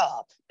your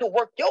job to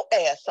work your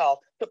ass off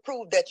to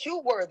prove that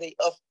you're worthy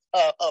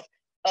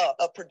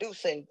of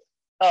producing,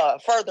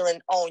 furthering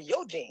on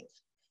your genes.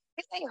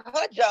 It ain't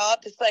her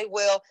job to say,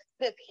 well,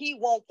 since he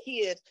want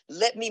kids,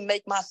 let me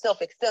make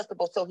myself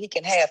accessible so he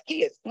can have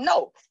kids.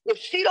 No, if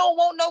she don't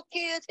want no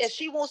kids and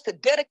she wants to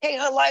dedicate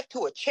her life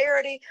to a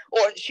charity,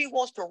 or she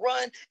wants to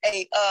run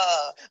a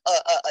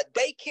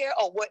daycare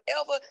or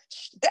whatever,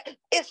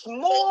 it's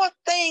more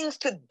things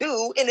to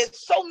do. And there's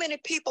so many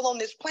people on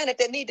this planet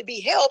that need to be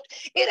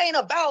helped. It ain't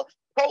about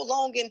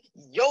prolonging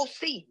your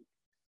seed.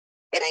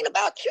 It ain't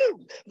about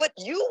you, but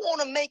you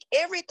want to make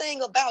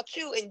everything about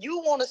you, and you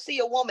want to see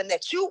a woman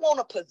that you want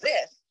to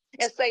possess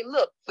and say,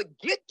 look,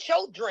 forget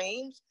your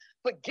dreams,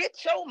 forget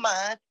your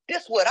mind.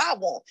 This is what I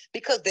want,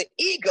 because the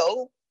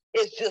ego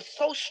is just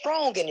so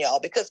strong in y'all.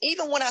 Because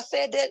even when I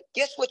said that,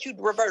 guess what you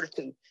reverted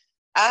to?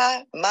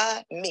 I,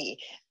 my, me.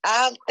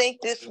 I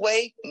think this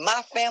way.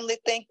 My family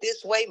think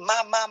this way. My.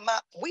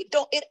 We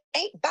don't, it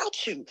ain't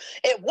about you.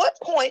 At what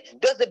point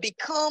does it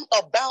become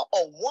about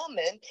a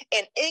woman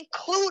and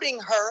including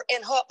her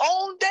in her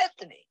own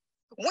destiny?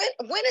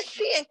 When is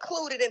she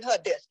included in her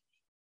destiny?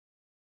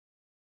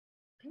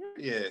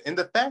 Yeah, and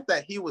the fact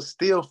that he was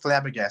still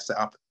flabbergasted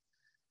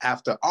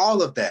after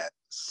all of that,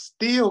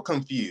 still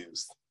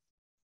confused.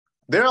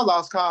 They're a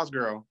lost cause,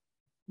 girl.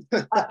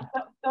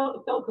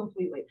 So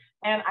completely.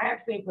 And I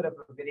actually put up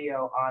a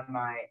video on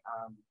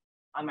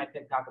my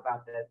TikTok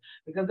about this,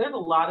 because there's a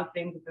lot of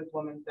things that this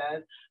woman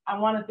says. I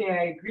want to say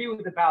I agree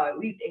with about at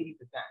least 80%.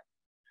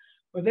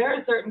 But there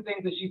are certain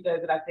things that she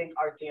says that I think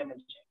are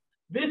damaging.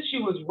 This, she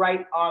was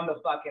right on the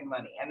fucking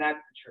money, and that's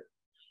the truth.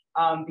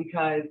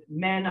 Because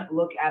men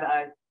look at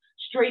us,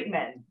 straight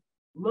men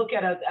look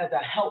at us as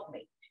a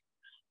helpmate.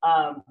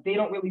 They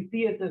don't really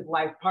see us as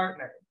life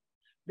partners.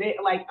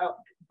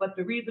 But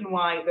the reason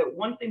why, the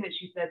one thing that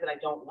she says that I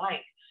don't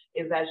like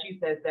is that she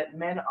says that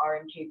men are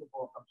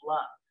incapable of love.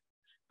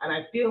 And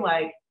I feel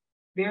like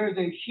there is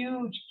a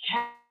huge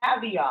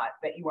caveat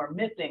that you are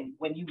missing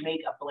when you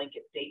make a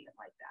blanket statement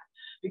like that.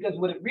 Because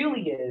what it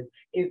really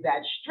is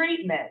that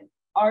straight men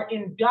are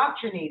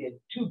indoctrinated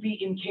to be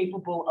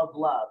incapable of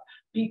love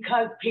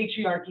because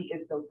patriarchy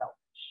is so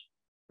selfish.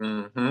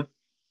 Mm-hmm.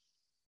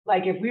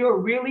 Like, if we were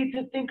really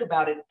to think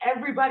about it,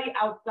 everybody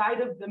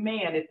outside of the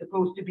man is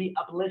supposed to be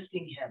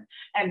uplifting him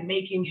and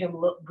making him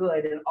look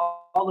good and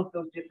all of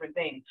those different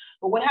things.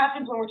 But what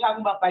happens when we're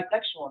talking about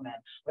bisexual men?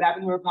 What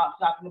happens when we're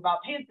talking about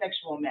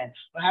pansexual men?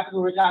 What happens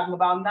when we're talking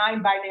about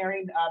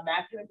non-binary,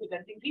 masculine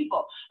presenting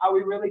people? Are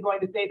we really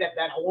going to say that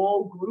that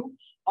whole group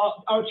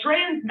are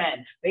trans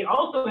men? They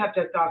also have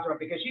testosterone,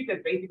 because she says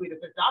basically the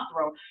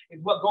testosterone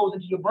is what goes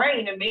into your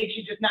brain and makes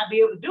you just not be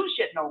able to do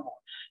shit no more.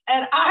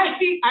 And I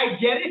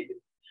get it.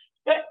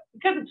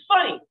 Because it's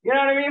funny, you know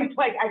what I mean? It's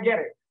like, I get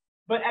it.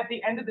 But at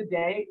the end of the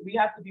day, we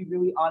have to be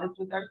really honest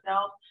with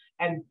ourselves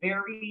and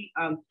very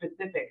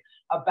specific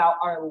about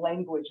our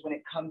language when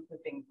it comes to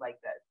things like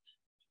this.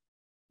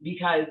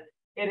 Because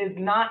it is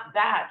not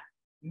that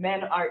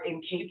men are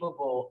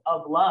incapable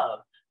of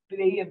love.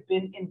 They have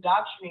been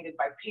indoctrinated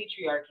by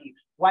patriarchy,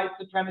 white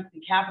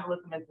supremacy,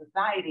 capitalism, and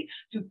society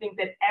to think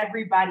that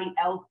everybody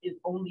else is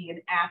only an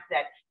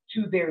asset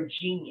to their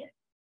genius.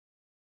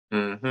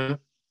 Mm-hmm.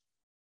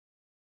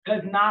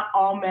 Because not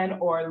all men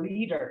are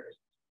leaders.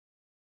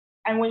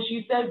 And when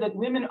she says that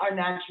women are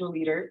natural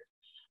leaders,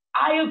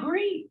 I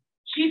agree.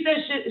 She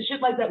says shit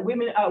like that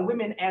women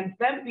and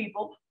femme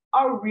people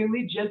are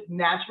really just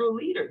natural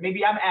leaders.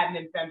 Maybe I'm adding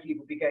in femme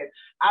people because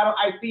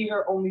I see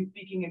her only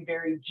speaking in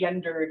very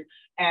gendered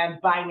and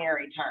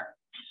binary terms.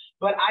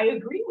 But I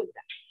agree with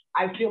that.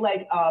 I feel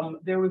like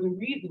there was a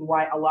reason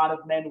why a lot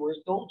of men were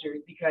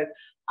soldiers, because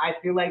I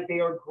feel like they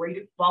are great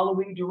at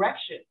following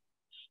directions.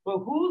 But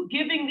who's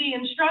giving the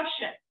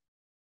instruction?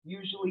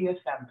 Usually a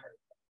femme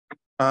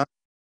person.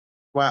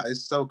 Wow,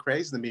 it's so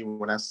crazy to me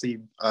when I see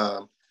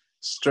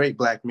straight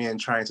Black men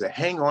trying to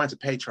hang on to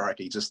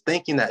patriarchy, just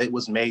thinking that it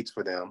was made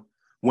for them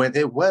when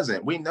it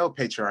wasn't. We know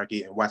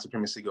patriarchy and white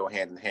supremacy go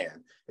hand in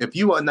hand. If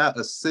you are not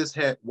a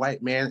cishet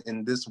white man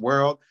in this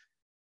world,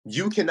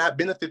 you cannot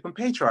benefit from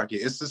patriarchy.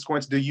 It's just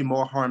going to do you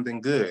more harm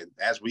than good.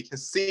 As we can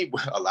see,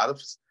 a lot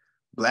of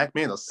Black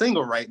men are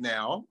single right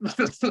now.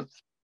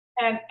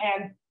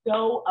 and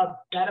so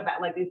upset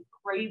about, like, it's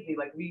crazy.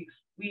 Like, we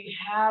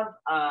have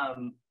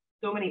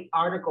so many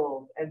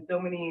articles and so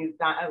many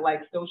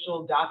like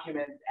social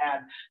documents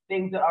and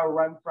things that are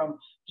run from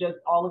just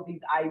all of these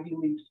Ivy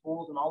League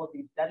schools and all of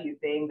these studies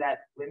saying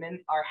that women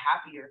are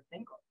happier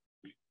single.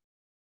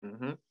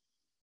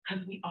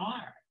 Because we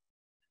are.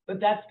 But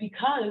that's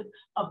because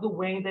of the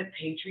way that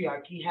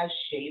patriarchy has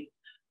shaped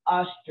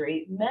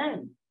straight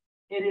men.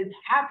 It is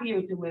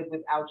happier to live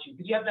without you,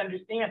 because you have to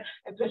understand,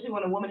 especially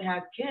when a woman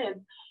has kids,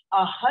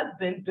 a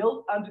husband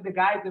built under the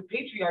guise of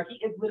patriarchy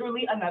is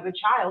literally another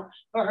child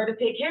for her to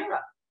take care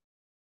of.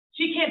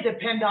 She can't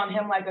depend on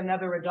him like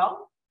another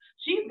adult.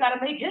 She's got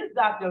to make his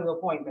doctor's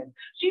appointments.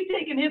 She's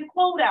taking his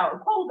clothes out.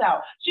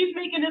 She's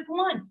making his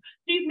lunch.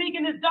 She's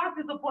making his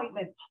doctor's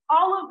appointments.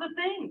 All of the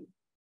things.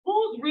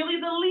 Who's really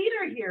the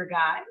leader here,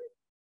 guys?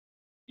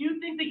 Do you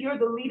think that you're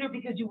the leader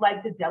because you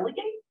like to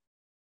delegate?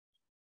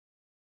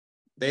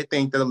 They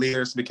think they're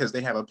leaders because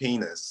they have a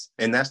penis,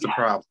 and that's the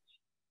problem.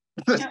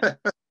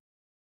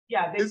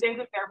 Yeah, they think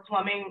that their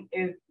plumbing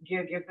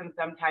gives them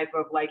some type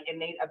of like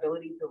innate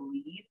ability to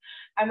lead,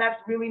 and that's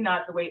really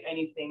not the way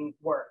anything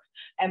works.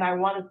 And I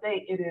want to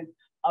say it is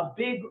a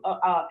big,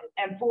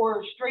 and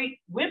for straight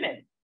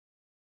women,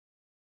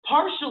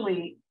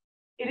 partially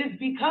it is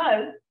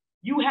because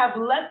you have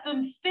let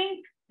them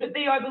think that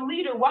they are the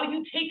leader while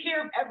you take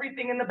care of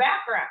everything in the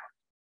background.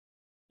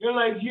 You're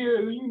like, yeah,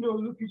 you know,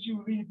 look at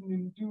you leading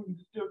and doing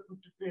stuff with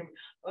the family.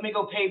 Let me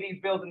go pay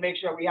these bills and make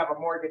sure we have a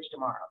mortgage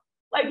tomorrow.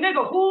 Like,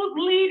 nigga, who's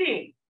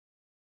leading?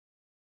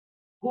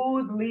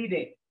 Who's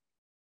leading?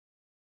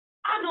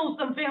 I know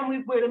some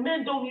families where the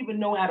men don't even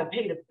know how to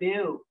pay the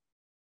bills.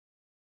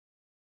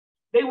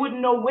 They wouldn't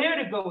know where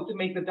to go to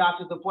make the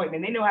doctor's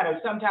appointment. They know how to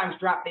sometimes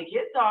drop their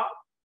kids off.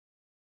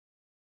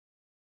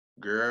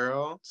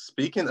 Girl,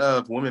 speaking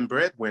of women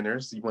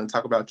breadwinners, you want to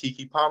talk about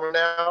Keke Palmer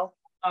now?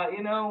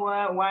 You know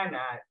what? Why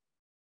not?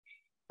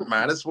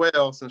 Might as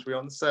well, since we're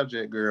on the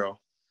subject,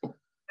 girl.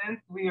 Since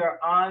we are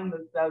on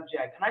the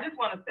subject, and I just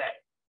want to say,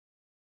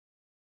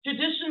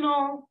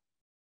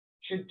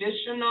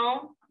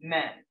 traditional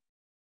men,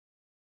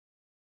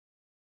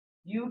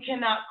 you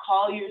cannot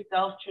call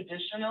yourself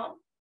traditional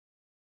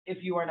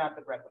if you are not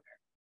the breadwinner.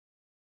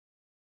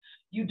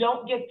 You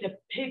don't get to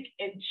pick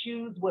and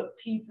choose what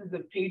pieces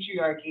of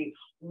patriarchy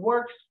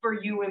works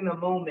for you in the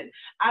moment.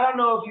 I don't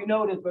know if you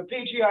noticed, but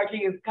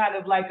patriarchy is kind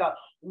of like a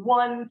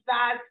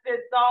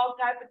one-size-fits-all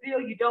type of deal.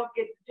 You don't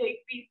get to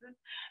take pieces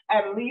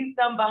and leave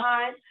some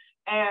behind.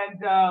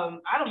 And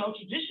I don't know,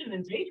 tradition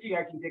and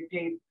patriarchy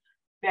dictates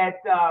that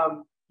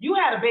you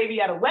had a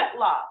baby out of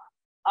wedlock.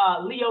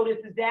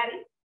 Leotis'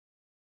 daddy,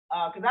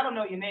 because I don't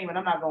know your name and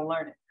I'm not going to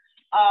learn it.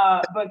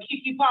 But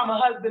Keke Palmer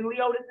husband,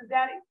 Leotis'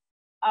 daddy.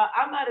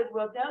 I might as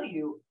well tell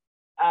you,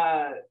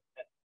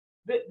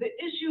 the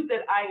issue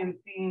that I am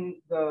seeing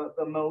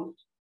the most,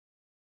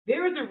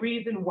 there is a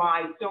reason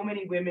why so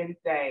many women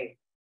say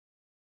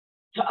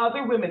to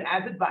other women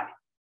as advice,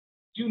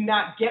 do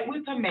not get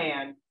with a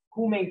man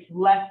who makes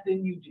less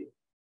than you do.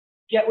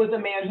 Get with a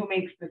man who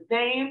makes the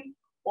same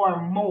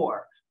or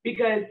more.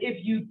 Because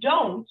if you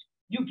don't,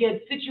 you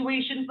get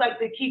situations like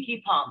the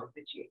Keke Palmer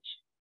situation.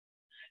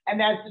 And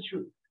that's the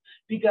truth.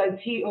 Because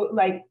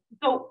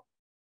so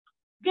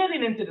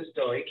getting into the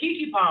story,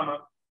 Keke Palmer,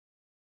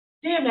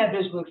 damn, that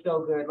bitch looks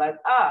so good. Like,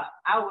 I'd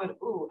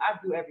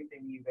do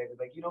everything to you, baby.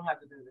 Like, you don't have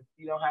to do this.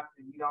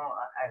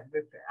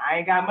 Listen, I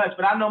ain't got much,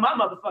 but I know my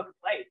motherfucking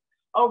place.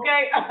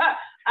 Okay?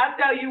 I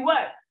tell you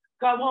what,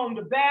 come home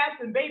to baths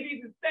and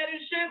babies and fed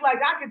and shit.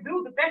 Like, I could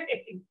do the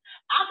thing.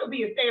 I could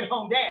be a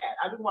stay-at-home dad.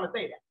 I just want to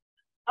say that.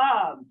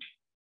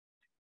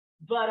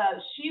 But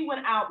she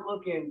went out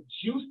looking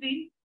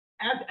juicy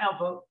as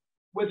ever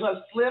with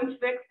her slim,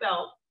 thick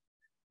self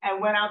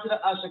and went out to the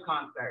Usher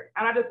concert.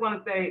 And I just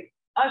want to say,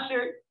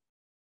 Usher,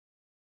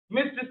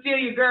 Mr. Steal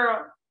Your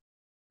Girl,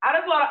 I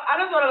just want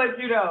to let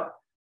you know,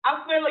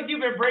 I feel like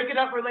you've been breaking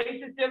up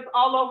relationships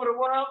all over the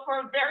world for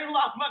a very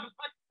long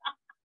motherfucking time.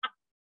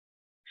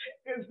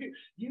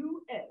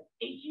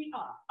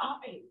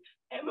 USHERRA.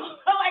 And like,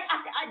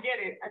 I get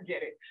it.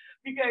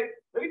 Because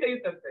let me tell you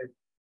something.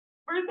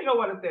 First thing I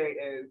want to say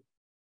is,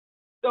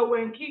 so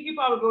when Keke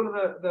Palmer go to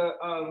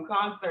the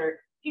concert,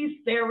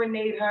 he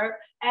serenade her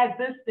as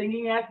this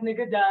singing ass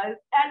nigga does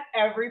at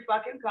every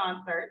fucking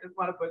concert. Just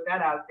want to put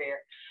that out there.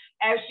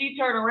 As she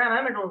turned around,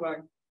 that nigga was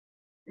like,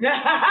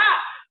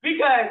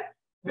 because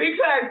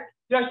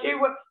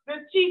the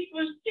cheeks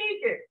was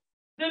cheeking.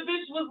 The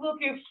bitch was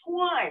looking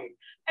swine.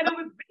 And it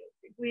was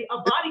basically a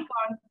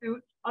bodycon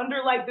suit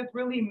under like this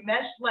really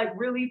mesh, like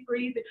really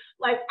pretty thing.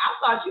 Like, I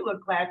thought she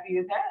looked classy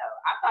as hell.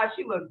 I thought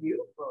she looked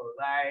beautiful.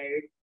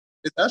 Like,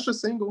 is Usher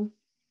single?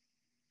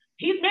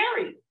 He's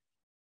married.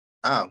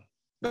 Oh,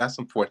 that's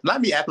unfortunate.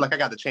 Let me act like I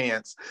got the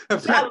chance.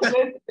 Now,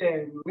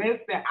 listen.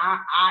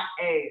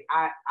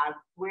 I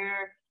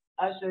swear,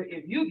 Usher,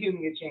 if you give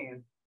me a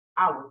chance,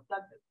 I will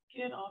suck the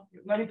skin off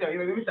you. Let me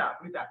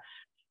stop.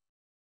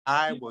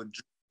 I will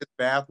drink this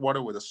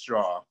bathwater with a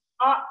straw.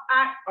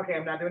 Okay,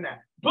 I'm not doing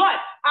that.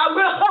 But I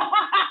will.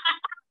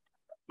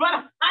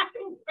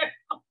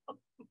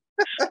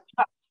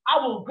 I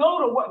will go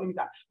to what? Let me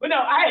stop. But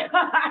no,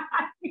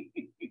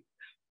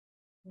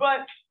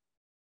 but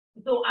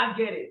so I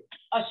get it.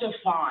 Usher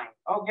fine,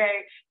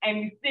 okay? And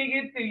you sing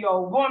it to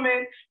your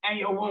woman, and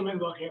your woman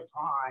looking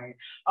fine,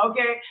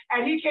 okay?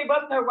 And he came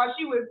up to her while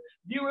she was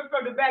viewing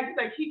from the back. He's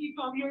like, Keke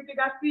Palmer, you think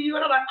I see you?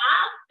 And I'm like,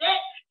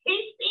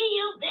 he see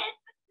you, bitch.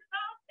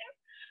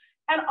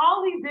 And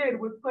all he did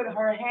was put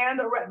her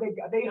hand around,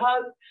 they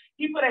hugged.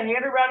 He put a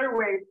hand around her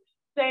waist,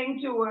 sang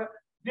to her,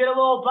 did a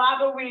little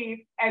bob and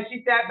weave, and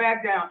she sat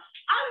back down.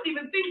 I didn't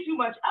even think too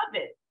much of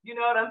it. You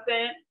know what I'm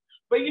saying?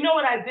 But you know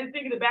what I did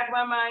think in the back of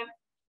my mind?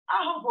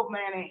 I hope a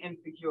man ain't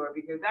insecure,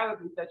 because that would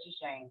be such a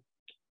shame.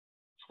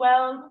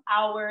 12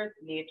 hours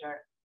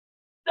later.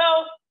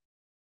 So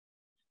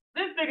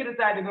this nigga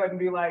decided to go ahead and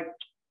be like,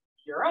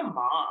 you're a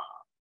mom.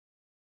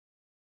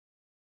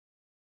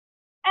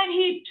 And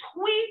he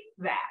tweets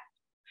that.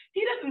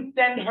 He doesn't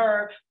send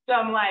her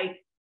some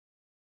like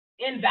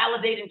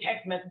invalidating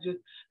text messages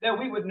that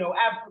we would know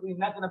absolutely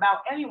nothing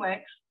about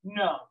anyway.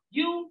 No,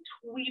 you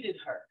tweeted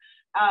her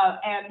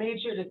and made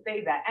sure to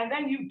say that. And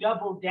then you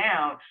doubled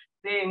down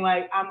saying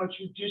like, I'm a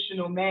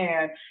traditional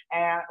man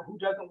and who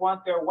doesn't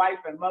want their wife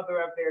and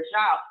mother of their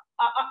child.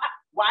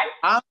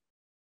 Wife?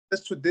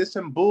 This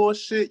tradition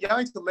bullshit. Y'all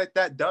need to let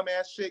that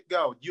dumbass shit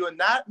go. You are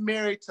not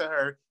married to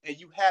her and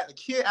you had a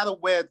kid out of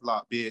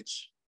wedlock,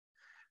 bitch.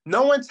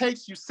 No one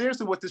takes you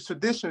seriously with this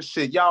tradition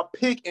shit. Y'all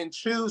pick and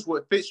choose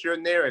what fits your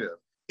narrative.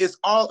 It's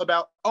all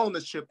about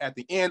ownership at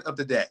the end of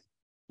the day.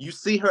 You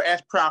see her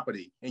as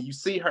property and you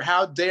see her,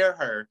 how dare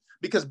her?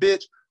 Because,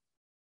 bitch,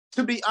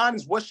 to be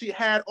honest, what she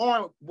had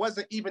on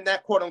wasn't even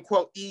that quote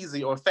unquote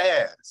easy or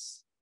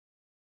fast.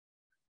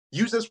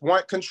 You just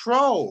want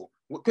control.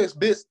 Because,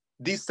 bitch,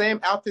 these same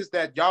outfits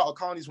that y'all are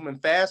calling these women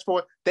fast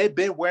for, they've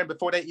been wearing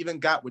before they even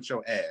got with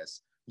your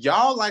ass.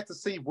 Y'all like to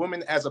see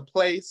women as a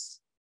place,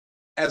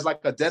 as like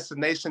a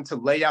destination to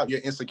lay out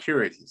your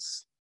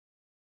insecurities.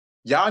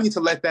 Y'all need to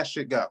let that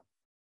shit go.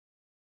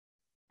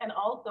 And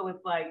also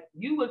it's like,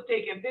 you was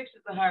taking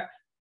pictures of her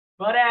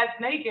butt ass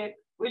naked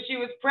when she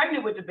was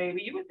pregnant with the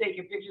baby. You was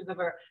taking pictures of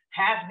her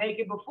half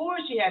naked before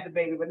she had the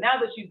baby. But now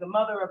that she's the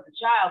mother of the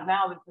child,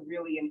 now it's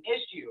really an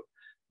issue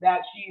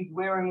that she's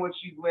wearing what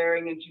she's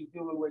wearing and she's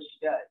doing what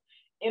she does.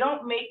 It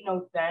don't make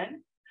no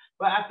sense.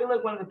 But I feel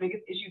like one of the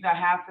biggest issues I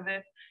have for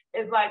this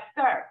is like,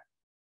 sir,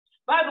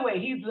 by the way,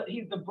 he's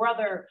the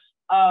brother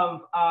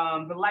of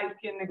the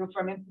light-skinned nigga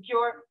from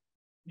Insecure,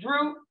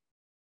 Drew.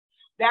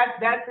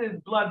 That's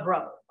his blood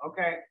brother,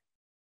 okay?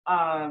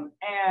 And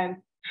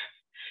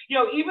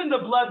even the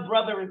blood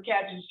brother is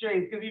catching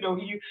strays because he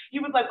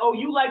was like, oh,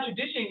 you like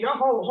tradition, your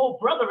whole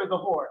brother is a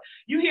whore.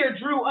 You hear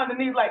Drew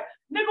underneath like,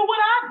 nigga, what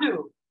I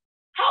do?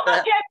 How am I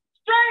catching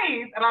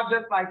strays? And I'm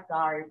just like,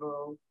 sorry,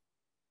 boo.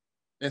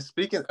 And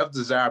speaking of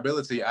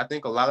desirability, I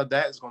think a lot of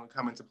that is going to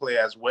come into play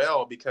as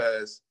well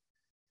because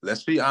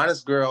let's be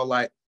honest, girl,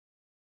 like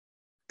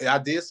I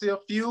did see a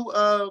few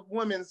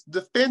women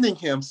defending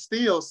him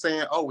still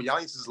saying, oh, well, y'all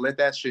need to just let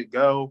that shit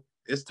go.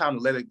 It's time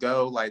to let it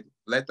go. Like,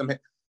 let them.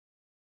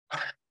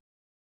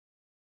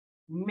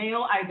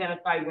 male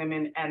identified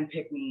women and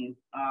pick-me's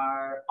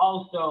are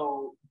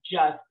also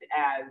just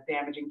as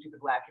damaging to the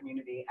Black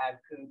community as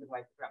coons and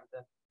white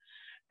supremacists.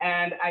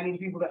 And I need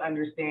people to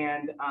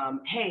understand,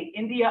 hey,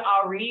 India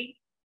Ari,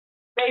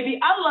 baby,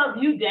 I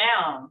love you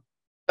down.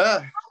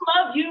 I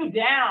love you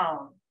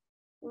down.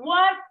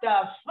 What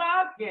the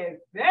fuck is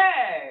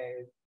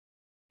this?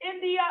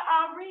 India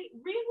Ari,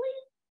 really?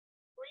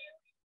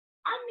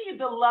 I need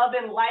the love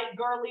and light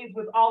girlies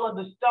with all of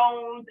the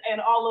stones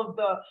and all of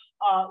the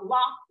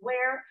lock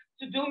wear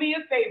to do me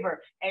a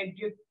favor and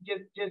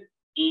just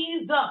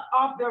ease up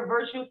off their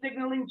virtue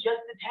signaling just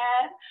a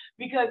tad,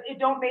 because it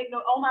don't make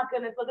no, oh my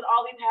goodness, look at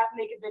all these half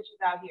naked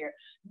bitches out here.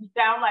 You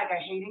sound like a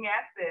hating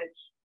ass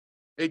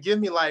bitch. It give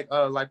me like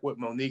what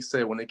Monique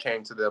said when it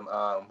came to them,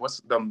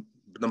 what's them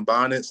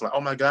bonnets, like,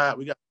 oh my God,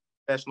 we got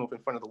professional in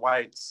front of the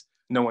whites,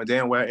 knowing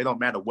damn well it don't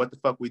matter what the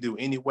fuck we do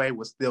anyway,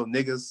 we're still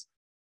niggas.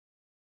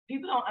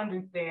 People don't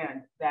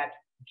understand that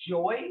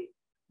joy,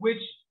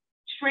 which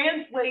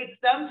translates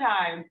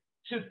sometimes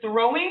to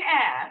throwing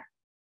ass,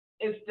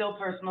 is still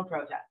personal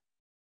protest.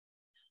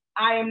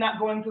 I am not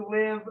going to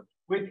live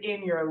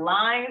within your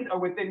lines or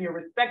within your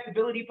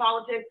respectability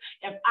politics.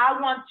 If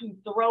I want to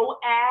throw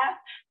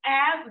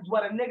ass is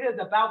what a nigga is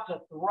about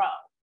to throw.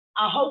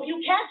 I hope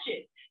you catch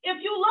it.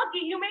 If you're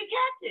lucky, you may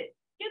catch it.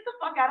 Get the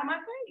fuck out of my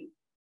face.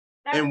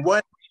 And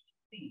what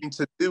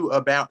to do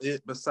about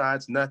it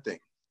besides nothing?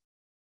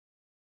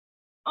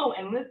 Oh,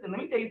 and listen, let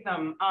me tell you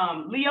something.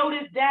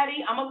 Leota's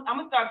daddy, I'm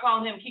gonna start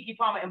calling him Keke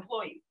Palmer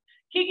employee.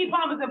 Keke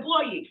Palmer's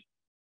employee.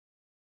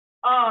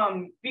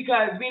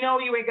 Because we know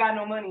you ain't got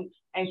no money,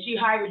 and she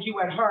hired you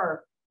at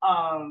her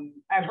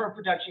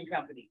production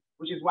company,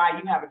 which is why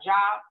you have a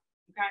job.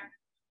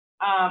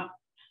 Okay.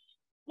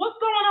 What's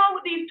going on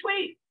with these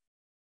tweets?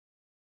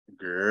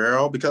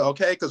 Girl,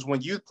 because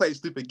when you play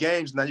stupid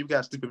games, now you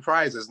got stupid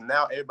prizes.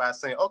 Now everybody's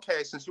saying,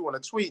 okay, since you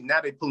want to tweet,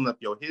 now they pulling up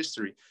your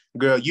history.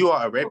 Girl, you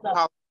are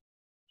a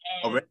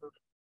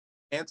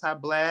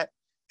anti-Black,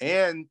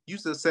 and you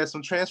just said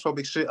some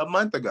transphobic shit a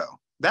month ago.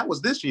 That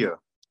was this year.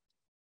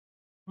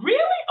 Really?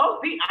 Oh,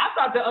 see, I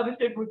thought the other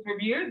shit was from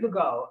years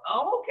ago.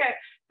 Oh, okay.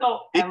 So,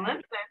 and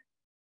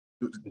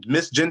listen.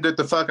 Misgendered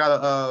the fuck out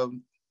of,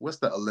 what's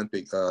the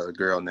Olympic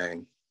girl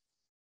name?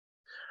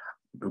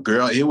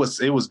 Girl, it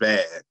was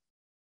bad.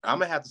 I'm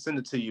gonna have to send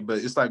it to you, but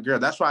it's like, girl,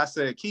 that's why I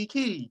said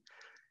Keke.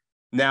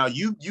 Now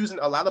you using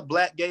a lot of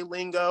Black gay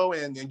lingo,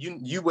 and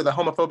you with a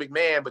homophobic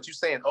man, but you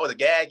saying, oh, the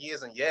gag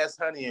is, and yes,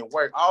 honey, and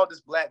work, all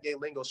this Black gay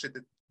lingo shit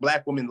that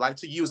Black women like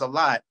to use a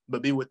lot,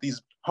 but be with these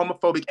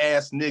homophobic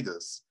ass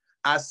niggas.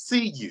 I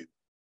see you.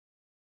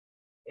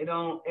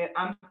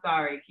 I'm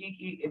sorry,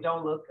 Keke, it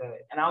don't look good.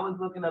 And I was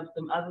looking up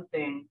some other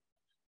things,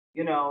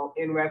 you know,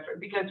 in reference,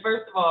 because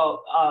first of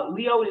all,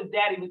 Leo and his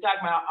daddy was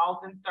talking about how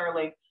Alton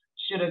Sterling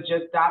should have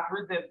just stopped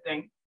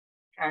resisting.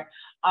 Okay.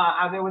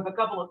 There was a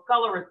couple of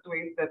colorist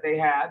tweets that they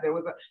had. There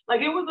was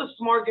it was a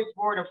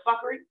smorgasbord of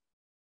fuckery.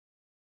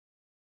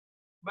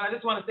 But I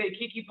just want to say,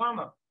 Keke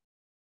Palmer,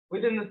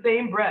 within the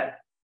same breath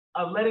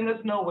of letting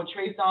us know what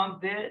Trey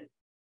Songz did,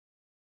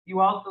 you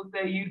also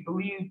said you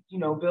believed, you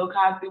know, Bill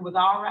Cosby was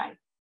all right.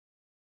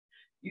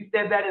 You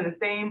said that in the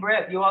same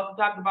breath. You also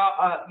talked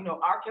about, you know,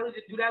 R. Kelly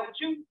didn't do that with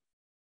you.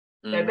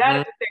 Said that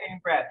in the same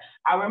breath.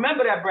 I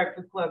remember that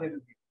Breakfast Club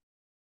interview.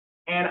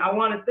 And I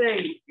want to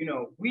say, you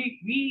know,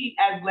 we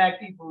as Black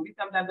people, we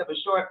sometimes have a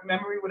short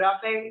memory with our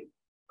faith,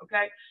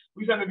 okay?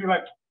 We sometimes be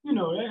like, you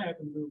know, that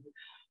happened.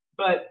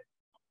 But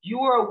you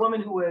were a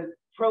woman who was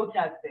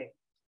protesting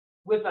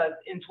with us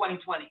in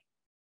 2020.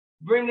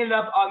 Bringing it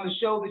up on the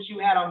show that you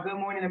had on Good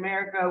Morning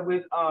America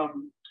with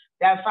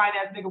that fine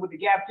ass nigga with the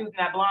gap tooth and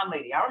that blonde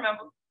lady. I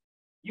remember.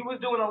 You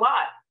was doing a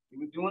lot. You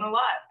was doing a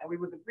lot. And we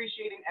was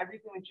appreciating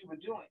everything that you were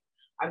doing.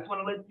 I just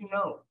want to let you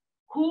know,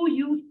 who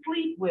you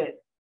sleep with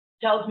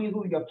tells me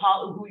who your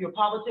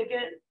politic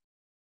is.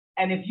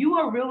 And if you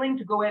are willing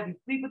to go ahead and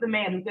sleep with a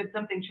man who said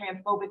something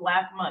transphobic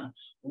last month,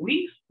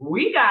 we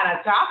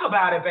gotta talk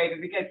about it, baby.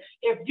 Because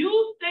if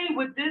you stay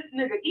with this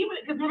nigga, even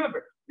because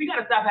remember, we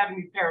gotta stop having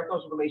these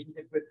parasocial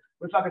relationships with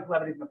fucking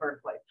celebrities in the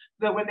first place.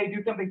 So when they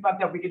do something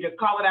fucked up, we can just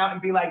call it out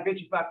and be like, bitch,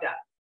 you fucked up.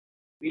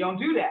 We don't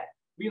do that.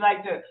 We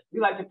like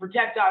to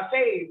protect our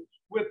faves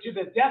to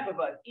the death of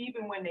us,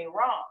 even when they're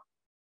wrong.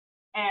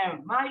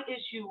 And my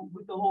issue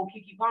with the whole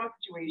Keke Palmer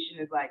situation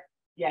is like,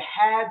 you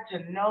had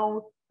to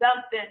know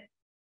something.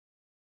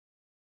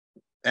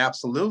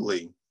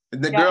 Absolutely.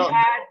 The you girl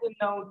had to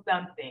know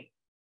something.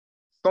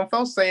 Some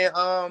folks saying,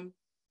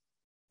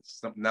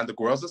 now the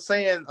girls are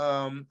saying,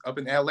 up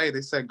in LA,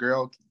 they said,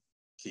 girl,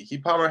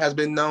 Keke Palmer has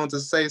been known to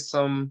say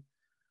some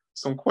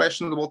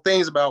questionable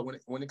things about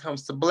when it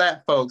comes to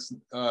Black folks.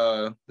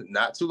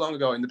 Not too long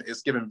ago, and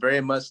it's given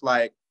very much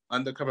like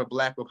undercover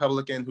Black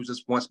Republican who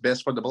just wants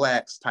best for the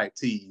Blacks type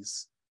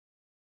tease.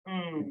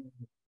 I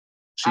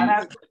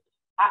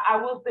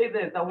will say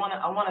this. I want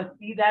to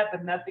see that,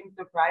 but nothing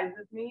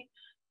surprises me,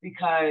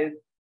 because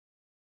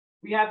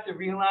we have to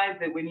realize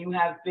that when you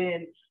have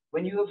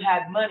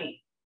had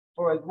money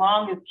for as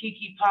long as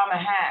Keke Palmer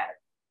has,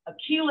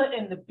 Aquila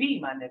and the Bee,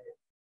 my nigga.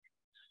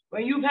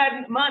 When you've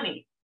had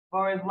money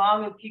for as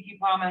long as Keke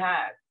Palmer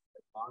has,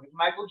 as long as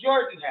Michael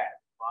Jordan has,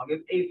 as long as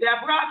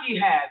A$AP Rocky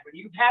has. When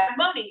you've had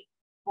money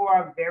for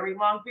a very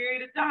long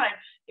period of time,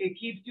 it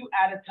keeps you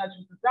out of touch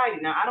with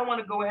society. Now, I don't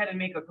want to go ahead and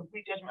make a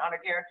complete judgment on her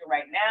character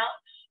right now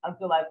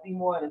until I see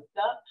more of the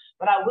stuff,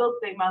 but I will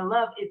say, my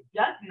love, it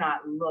does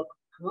not look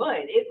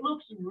good. It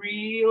looks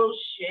real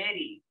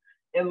shitty.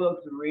 It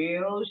looks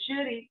real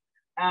shitty.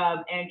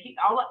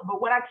 But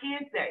what I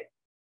can say,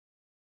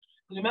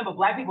 because remember,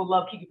 Black people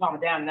love Keke Palmer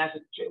down, and that's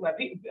just true. Like,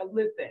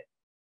 listen,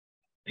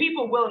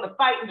 people willing to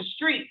fight in the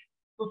street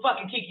for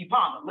fucking Keke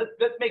Palmer.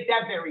 Let's make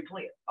that very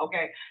clear,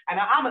 okay? And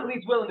I'm at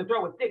least willing to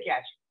throw a stick at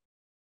you.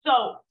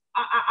 So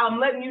I'm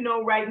letting you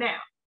know right now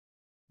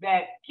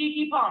that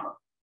Keke Palmer,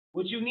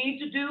 what you need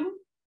to do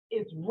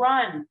is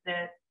run,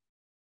 sis.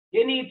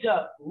 You need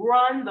to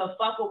run the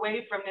fuck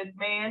away from this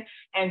man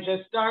and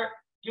just start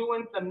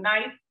doing some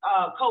nice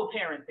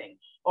co-parenting,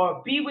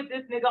 or be with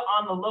this nigga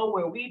on the low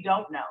where we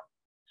don't know.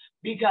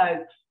 Because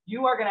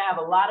you are going to have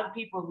a lot of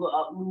people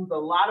lose a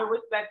lot of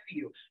respect for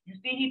you. You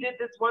see, he did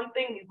this one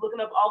thing. He's looking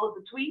up all of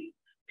the tweets.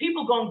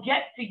 People going to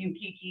get to you,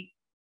 Keke.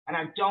 And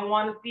I don't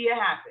want to see it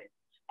happen.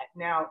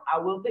 Now, I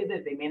will say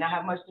this. They may not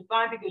have much to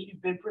find because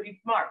you've been pretty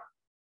smart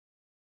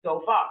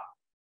so far.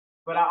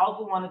 But I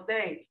also want to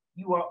say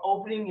you are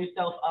opening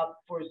yourself up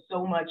for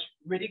so much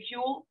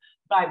ridicule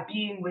by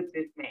being with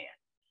this man.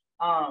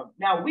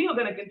 Now, we are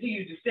going to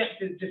continue to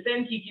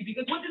defend Keke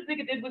because what this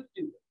nigga did was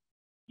stupid.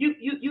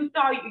 You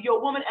saw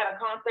your woman at a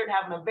concert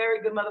having a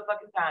very good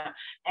motherfucking time.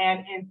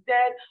 And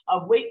instead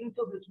of waiting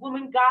until this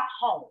woman got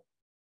home,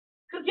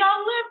 because y'all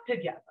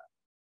lived together,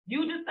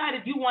 you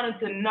decided you wanted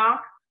to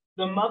knock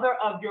the mother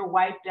of your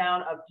wife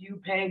down a few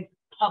pegs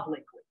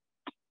publicly.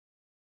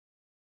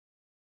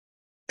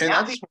 And now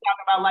I just talk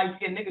about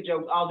light-skinned nigga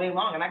jokes all day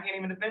long, and I can't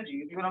even defend you.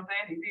 You see what I'm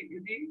saying?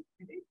 You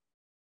see?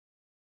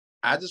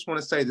 I just want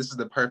to say this is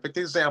the perfect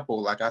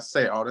example, like I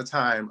say all the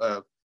time,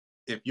 of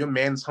if your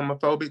man is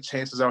homophobic,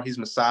 chances are he's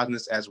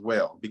misogynist as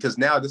well. Because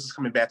now this is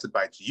coming back to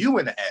bite you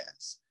in the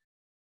ass.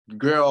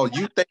 Girl,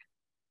 you think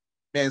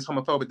man's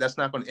homophobic, that's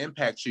not going to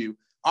impact you.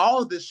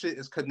 All of this shit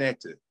is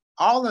connected.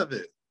 All of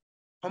it.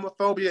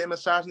 Homophobia and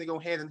misogyny go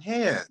hand in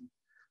hand.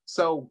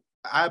 So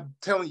I'm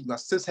telling you, a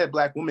cishet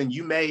Black woman,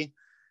 you may,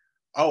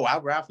 I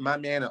ride for my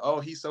man,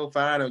 and he's so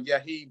fine, or yeah,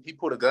 he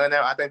pulled a gun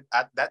out. I think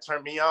that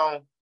turned me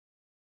on.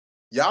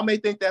 Y'all may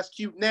think that's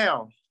cute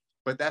now,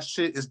 but that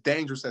shit is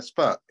dangerous as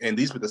fuck. And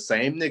these were the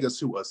same niggas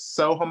who are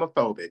so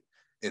homophobic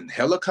and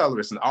hella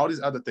colorist and all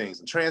these other things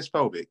and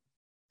transphobic.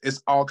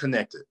 It's all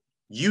connected.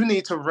 You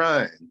need to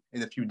run.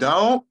 And if you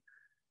don't,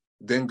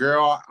 then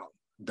girl,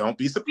 don't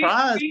be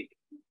surprised.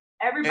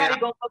 Everybody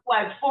gonna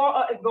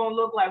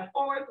look like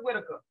Forrest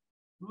Whitaker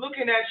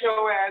looking at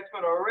your ass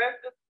for the rest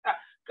of the time.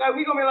 Cause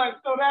we gonna be like,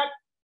 so that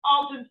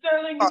Alton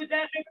Sterling, you with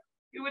that nigga?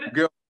 You with it?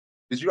 Girl,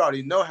 because you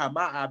already know how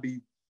my eye be.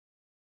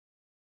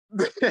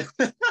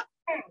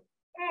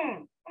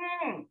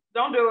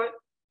 Don't do it.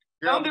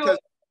 Girl, don't do it.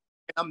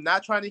 I'm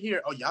not trying to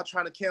hear, y'all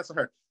trying to cancel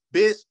her.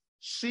 Bitch,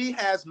 she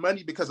has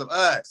money because of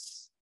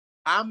us.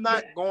 I'm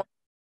not going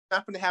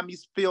to have me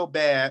feel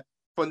bad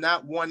for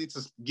not wanting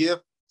to give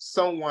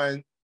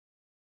someone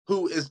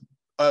who is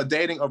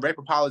dating a rape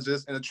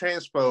apologist and a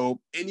transphobe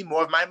any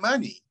more of my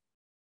money.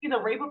 He's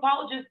a rape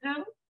apologist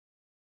too?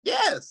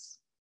 Yes.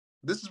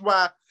 This is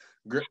why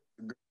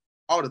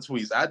all the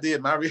tweets, I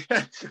did my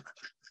reaction.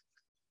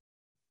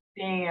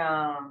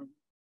 Damn.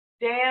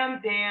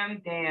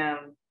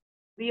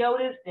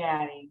 Leota's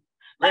daddy.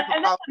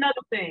 And that's another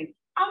thing.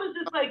 I was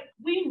just like,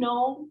 we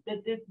know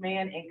that this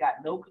man ain't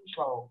got no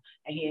control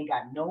and he ain't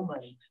got no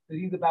money. So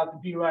he's about to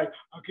be like,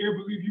 I can't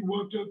believe you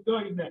walked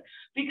outside in that.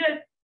 Because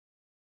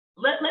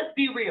let's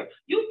be real.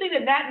 You think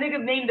that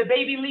nigga named the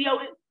baby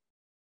Leota?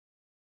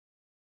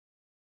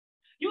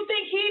 You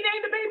think he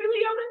named the baby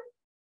Leota?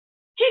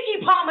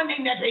 Keke Palmer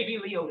named that baby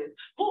Leota.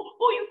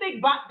 Who you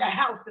think bought the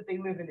house that they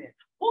living in?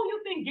 Who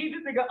you think gave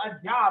this nigga a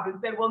job and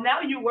said, well,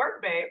 now you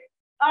work, babe?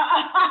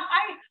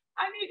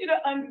 I need you to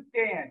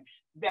understand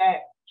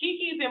that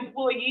Keke's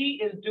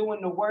employee is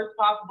doing the worst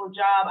possible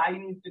job. I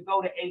need to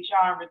go to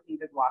HR and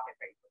receive his walking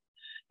papers.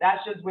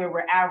 That's just where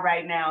we're at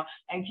right now.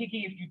 And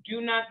Keke, if you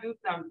do not do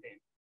something,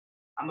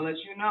 I'm gonna let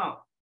you know.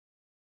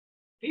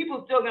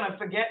 People still gonna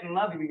forget and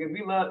love you because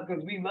we love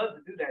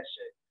to do that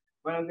shit.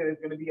 But I'm saying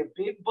there's gonna be a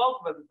big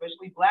bulk of us,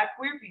 especially Black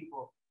queer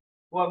people,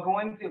 who are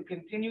going to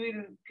continually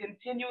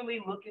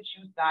look at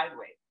you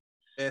sideways.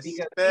 Because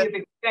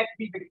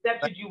we've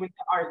accepted you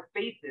into our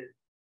spaces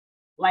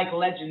like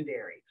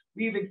legendary.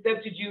 We've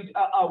accepted you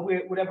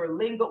with whatever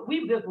lingo.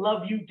 We just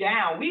love you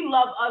down. We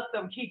love us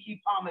some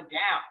Keke Palmer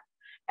down.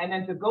 And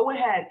then to go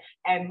ahead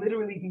and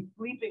literally be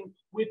sleeping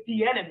with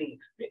the enemy.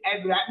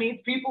 And that means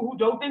people who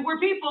don't think we're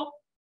people.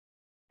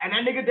 And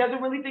that nigga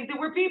doesn't really think that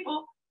we're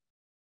people.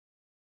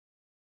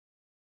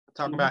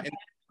 Talking about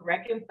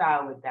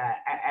reconcile with that.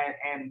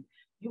 And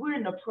you were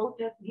in the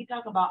protest and he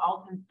talking about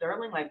Alton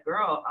Sterling, like,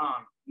 girl,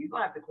 you're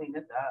gonna have to clean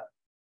this up.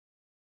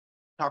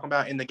 Talking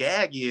about in the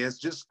gag is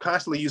just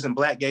constantly using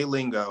Black gay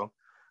lingo.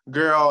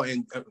 Girl,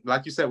 and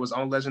like you said, was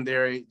on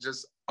Legendary,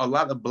 just a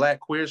lot of Black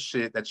queer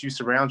shit that you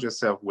surround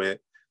yourself with.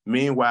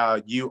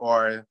 Meanwhile, you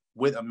are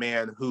with a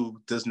man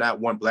who does not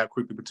want Black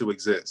queer people to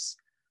exist.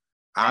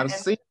 I've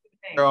seen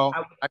girl,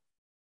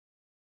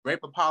 rape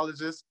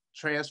apologists,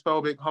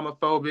 transphobic,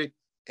 homophobic,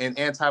 and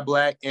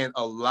anti-Black, and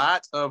a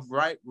lot of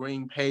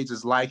right-wing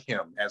pages like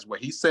him as well.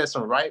 He says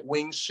some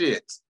right-wing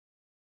shit.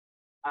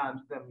 I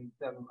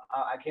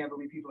can't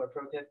believe people are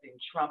protesting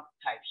Trump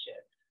type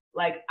shit.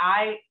 Like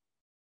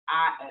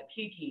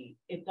Keke,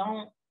 it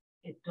don't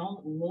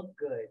look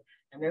good.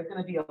 And there's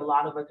gonna be a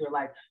lot of us who are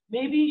like,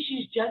 maybe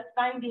she's just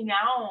finding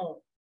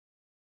out.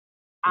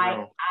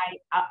 No.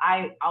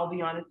 I'll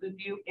be honest with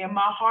you. In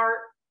my heart,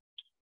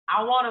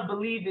 I want to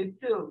believe it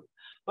too.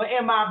 But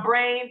in my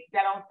brain,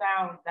 that don't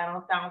sound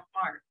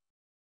smart.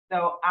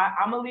 So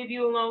I'm gonna leave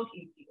you alone,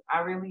 Keke. I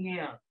really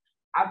am.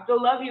 I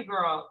still love you,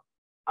 girl.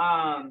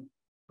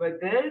 But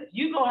this,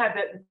 you gonna have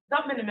that,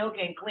 something in the milk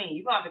ain't clean.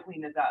 You gonna have to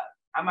clean this up.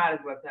 I might as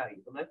well tell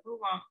you. But let's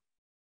move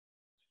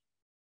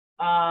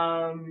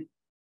on.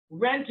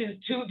 Rent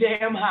is too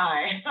damn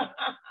high.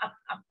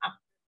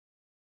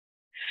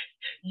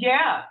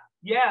 Yeah,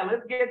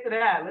 let's get to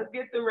that. Let's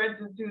get to rent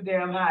is too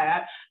damn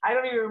high. I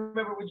don't even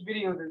remember which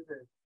video this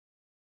is.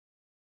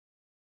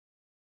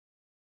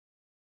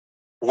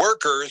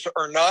 Workers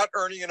are not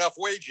earning enough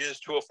wages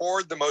to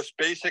afford the most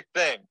basic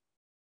thing,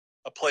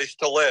 a place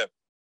to live.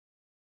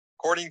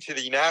 According to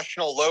the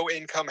National Low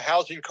Income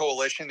Housing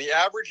Coalition, the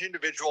average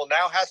individual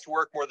now has to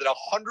work more than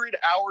 100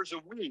 hours a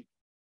week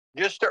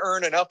just to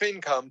earn enough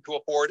income to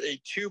afford a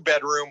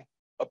 2-bedroom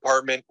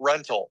apartment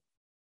rental.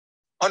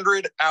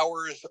 100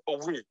 hours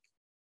a week.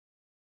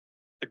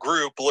 The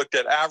group looked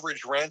at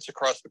average rents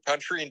across the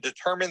country and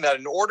determined that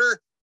in order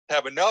to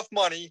have enough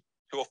money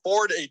to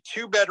afford a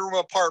 2-bedroom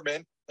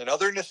apartment and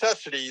other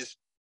necessities,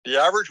 the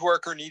average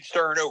worker needs to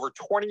earn over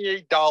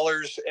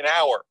 $28 an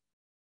hour.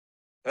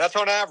 And that's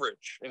on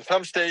average. In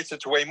some states,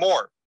 it's way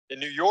more. In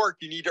New York,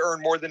 you need to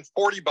earn more than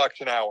 $40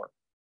 an hour.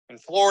 In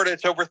Florida,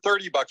 it's over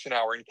 $30 an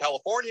hour. In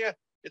California,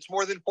 it's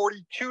more than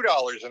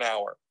 $42 an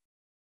hour.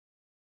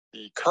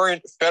 The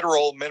current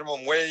federal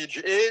minimum wage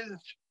is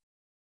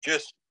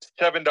just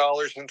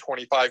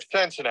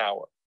 $7.25 an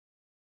hour.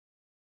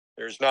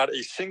 There's not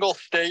a single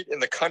state in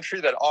the country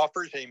that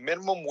offers a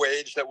minimum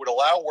wage that would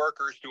allow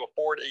workers to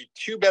afford a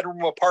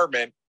 2-bedroom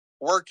apartment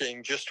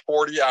working just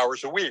 40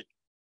 hours a week.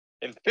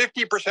 And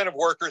 50% of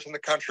workers in the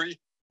country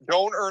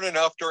don't earn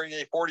enough during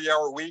a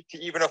 40-hour week to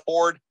even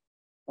afford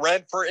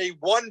rent for a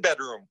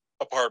 1-bedroom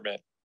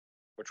apartment,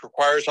 which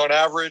requires on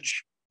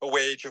average a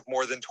wage of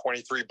more than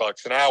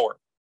 $23 an hour.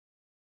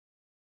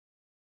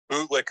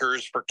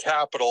 Bootlickers for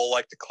capital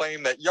like to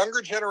claim that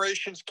younger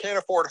generations can't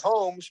afford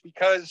homes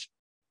because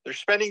they're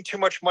spending too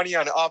much money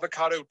on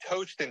avocado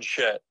toast and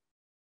shit.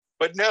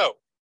 But no,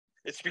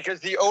 it's because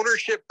the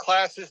ownership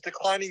class's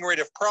declining rate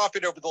of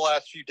profit over the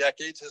last few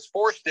decades has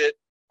forced it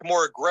to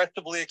more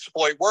aggressively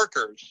exploit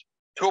workers,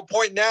 to a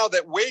point now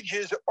that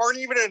wages aren't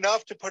even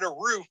enough to put a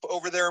roof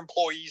over their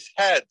employees'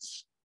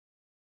 heads.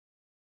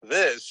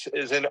 This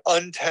is an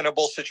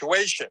untenable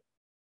situation.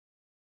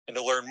 And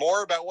to learn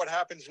more about what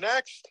happens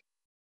next,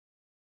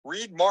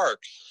 read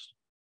Marx.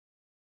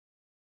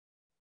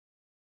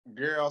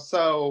 Girl,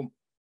 so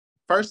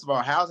first of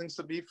all, housing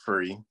should be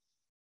free.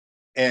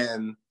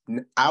 And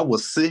I will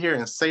sit here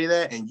and say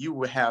that, and you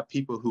will have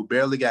people who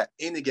barely got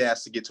any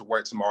gas to get to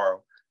work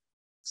tomorrow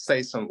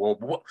say some,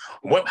 well,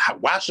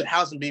 why should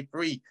housing be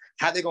free?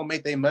 How they gonna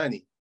make their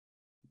money?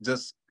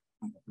 Just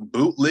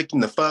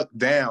bootlicking the fuck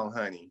down,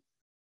 honey.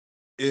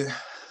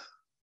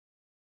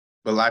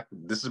 But like,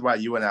 this is why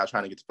you and I are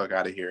trying to get the fuck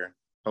out of here,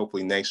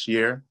 hopefully next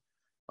year.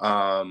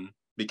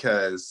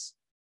 Because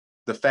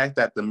the fact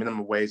that the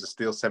minimum wage is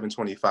still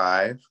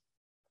 $7.25,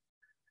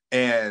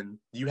 and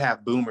you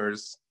have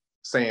boomers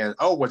saying,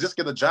 oh, well, just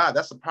get a job.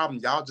 That's the problem.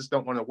 Y'all just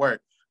don't want to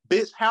work.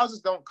 Bitch,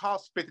 houses don't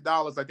cost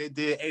 $50 like they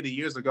did 80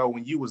 years ago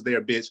when you was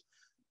there, bitch.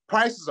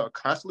 Prices are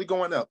constantly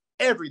going up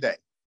every day,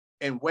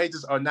 and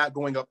wages are not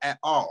going up at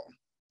all.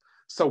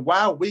 So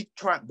why would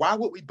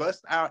we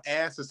bust our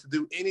asses to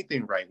do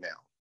anything right now?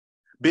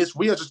 Bitch,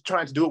 we are just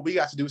trying to do what we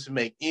got to do to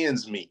make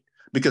ends meet.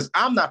 Because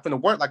I'm not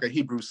finna work like a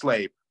Hebrew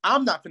slave.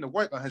 I'm not finna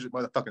work 100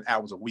 motherfucking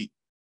hours a week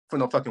for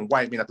no fucking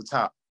white man at the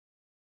top.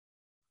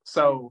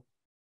 So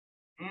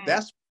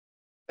that's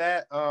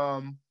that.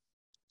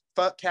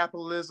 Fuck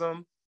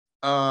capitalism.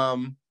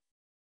 And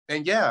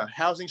yeah,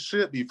 housing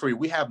should be free.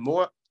 We have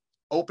more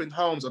open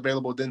homes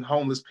available than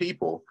homeless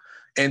people.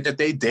 And if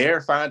they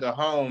dare find a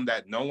home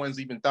that no one's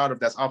even thought of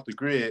that's off the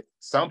grid,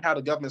 somehow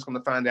the government's going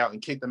to find out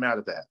and kick them out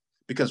of that.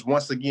 Because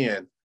once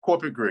again,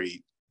 corporate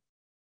greed.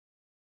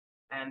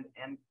 And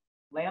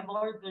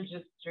landlords are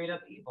just straight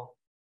up evil.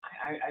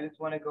 I just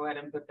want to go ahead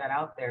and put that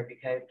out there,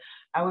 because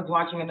I was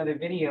watching another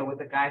video with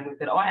a guy who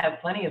said, oh, I have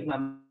plenty of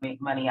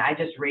money. I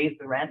just raised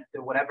the rent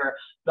to whatever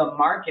the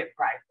market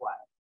price was.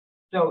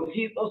 So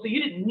so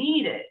you didn't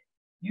need it.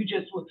 You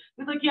just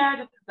he's like, yeah, I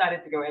just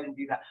decided to go ahead and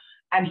do that.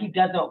 And he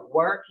doesn't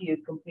work. He is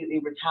completely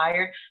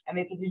retired. And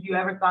they said, have you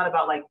ever thought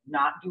about like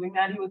not doing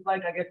that? He was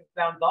like, I guess it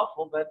sounds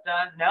awful, but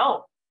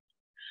no.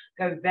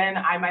 Because then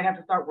I might have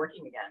to start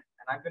working again.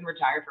 and I've been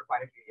retired for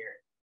quite a few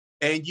years.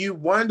 And you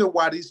wonder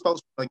why these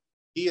folks like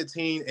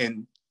guillotine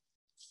and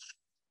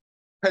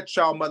cut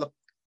y'all motherfuckers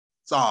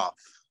off.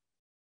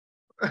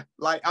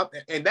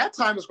 And that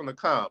time is going to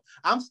come.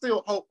 I'm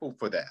still hopeful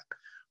for that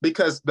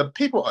because the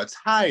people are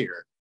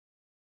tired.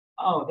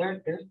 Oh,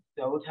 they're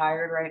so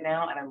tired right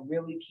now, and I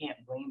really can't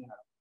blame them.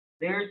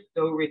 They're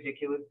so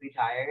ridiculously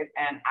tired,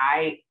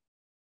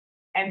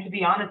 and to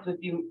be honest with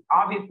you,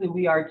 obviously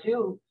we are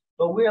too,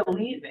 but we're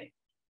leaving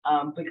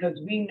because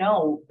we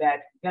know that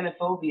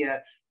xenophobia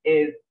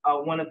is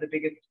one of the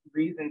biggest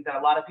reasons that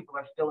a lot of people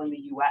are still in the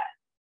U.S.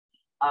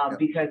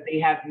 Because they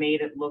have made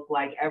it look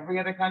like every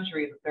other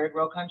country is a third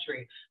world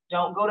country.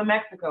 Don't go to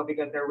Mexico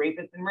because they're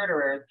rapists and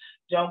murderers.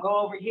 Don't go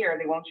over here,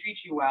 they won't treat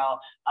you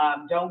well.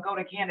 Don't go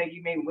to Canada,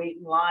 you may wait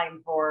in line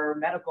for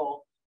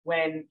medical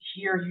when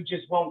here you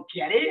just won't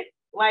get it.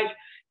 Like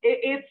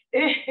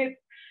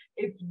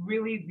it's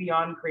really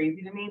beyond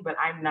crazy to me, but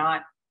I'm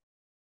not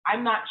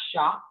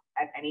shocked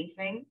at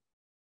anything.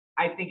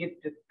 I think it's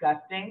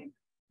disgusting.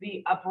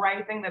 The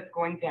uprising that's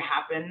going to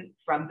happen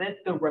from this,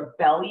 the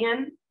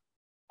rebellion,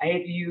 I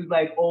hate to use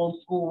like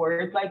old school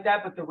words like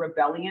that, but the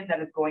rebellion that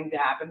is going to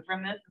happen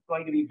from this is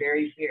going to be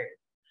very fierce.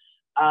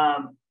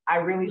 I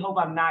really hope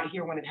I'm not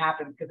here when it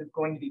happens because it's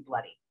going to be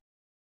bloody.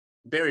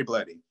 Very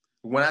bloody.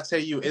 When I tell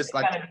you, it's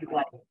like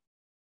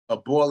a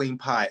boiling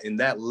pot and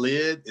that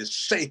lid is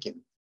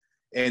shaking.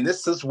 And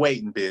this is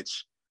waiting,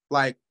 bitch.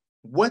 Like,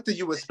 what do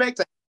you expect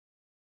to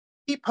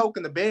keep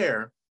poking the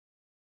bear?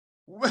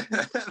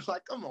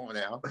 Like, come on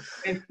now.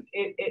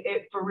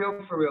 It for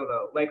real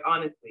though. Like,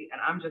 honestly, and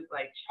I'm just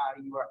like,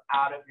 child, you are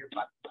out of your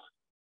fucking mind.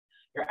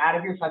 You're out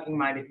of your fucking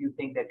mind if you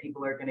think that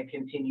people are going to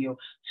continue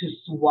to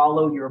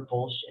swallow your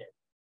bullshit.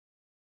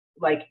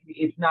 Like,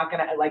 it's not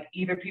gonna, like,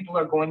 either people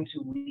are going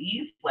to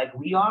leave like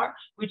we are,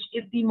 which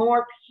is the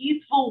more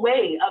peaceful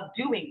way of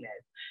doing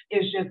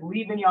this, is just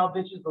leaving y'all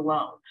bitches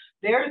alone.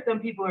 There are some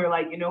people who are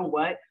like, you know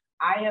what?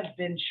 I have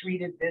been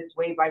treated this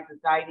way by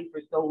society for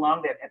so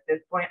long that at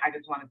this point, I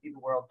just want to see the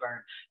world burn,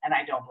 and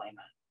I don't blame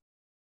us.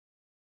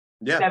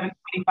 Yeah.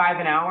 $7.25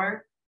 an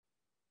hour.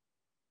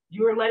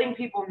 You are letting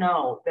people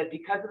know that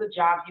because of the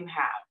job you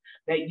have,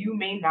 that you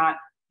may not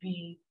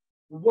be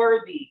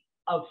worthy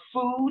of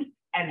food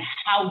and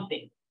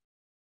housing.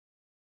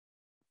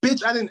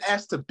 Bitch, I didn't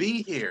ask to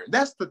be here.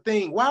 That's the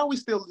thing. Why are we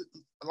still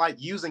like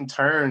using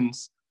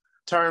terms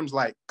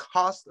like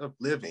cost of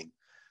living?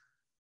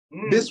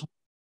 This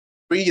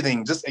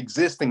breathing, just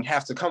existing,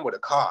 has to come with a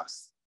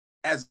cost,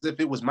 as if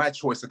it was my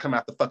choice to come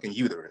out the fucking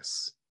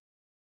uterus.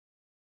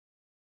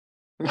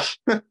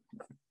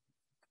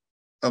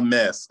 A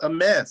mess.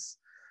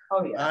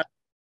 Oh yeah,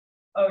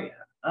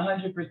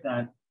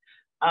 100%.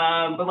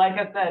 But like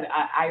I said,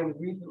 I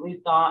recently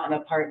saw an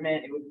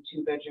apartment. It was a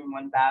 2-bedroom,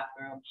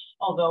 1-bathroom.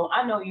 Although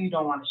I know you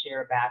don't want to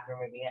share a bathroom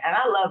with me, and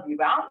I love you,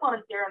 but I don't want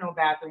to share no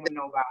bathroom with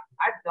nobody.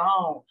 I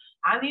don't.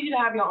 I need you to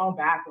have your own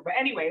bathroom. But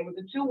anyway, it was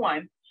a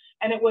 2-1.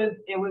 And it was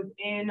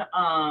in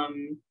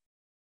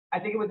I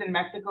think it was in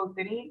Mexico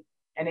City,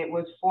 and it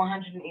was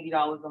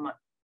 $480 a month.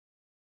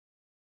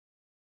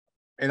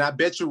 And I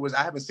bet you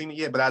I haven't seen it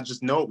yet, but I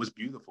just know it was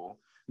beautiful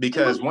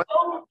because it was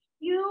so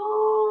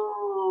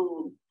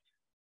cute.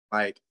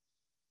 Like,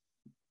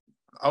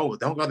 oh,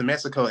 don't go to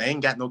Mexico. They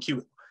ain't got no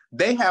cute.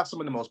 They have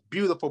some of the most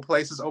beautiful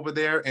places over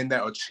there, and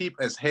that are cheap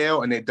as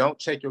hell, and they don't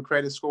check your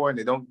credit score, and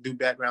they don't do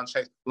background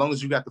checks as long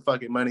as you got the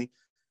fucking money.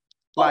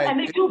 Like, and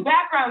they do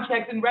background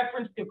checks in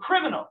reference to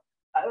criminals.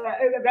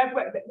 That's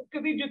what,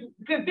 because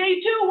they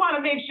too want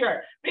to make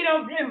sure they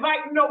don't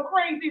invite no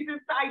crazies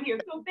inside here.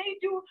 So they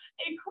do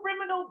a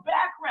criminal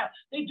background.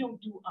 They don't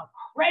do a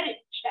credit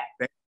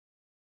check.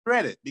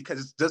 Credit, because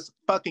it's just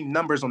fucking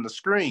numbers on the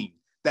screen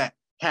that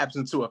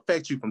happen to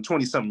affect you from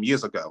 20-something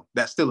years ago.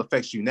 That still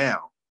affects you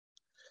now.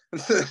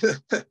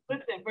 Listen,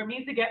 for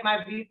me to get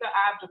my visa,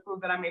 I have to prove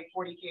that I make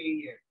 $40K a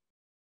year.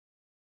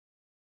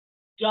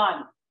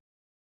 Done.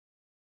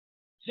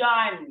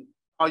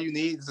 All you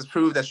need is to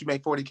prove that you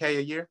make $40K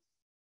a year?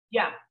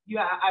 Yeah, you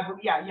have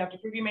to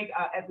prove you make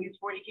at least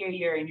 $40K a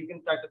year, and you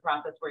can start the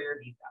process for your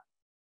visa.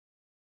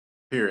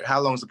 Period.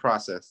 How long is the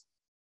process?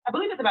 I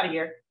believe it's about a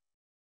year.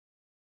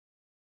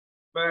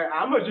 But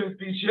I'm gonna just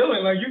be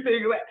chilling, like you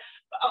think, like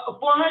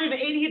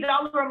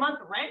 $480 a month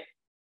rent,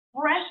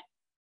 fresh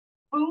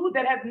food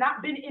that has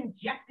not been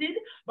injected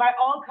by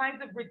all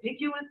kinds of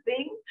ridiculous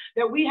things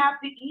that we have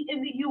to eat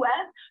in the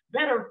U.S.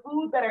 Better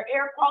food, better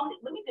air quality.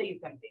 Let me tell you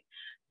something.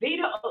 They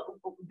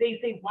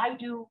say, why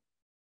do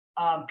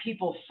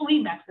people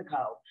flee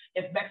Mexico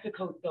if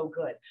Mexico's so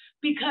good?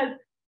 Because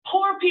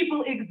poor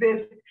people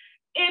exist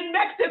in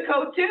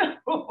Mexico too.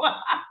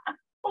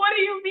 What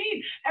do you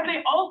mean? And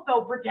they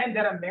also pretend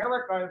that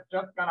America is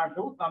just gonna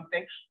do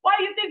something. Why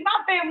do you think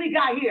my family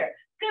got here?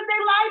 Because they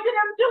lied to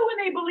them too and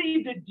they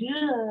believed it.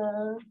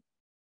 Duh.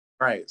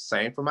 Right,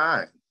 same for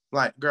mine.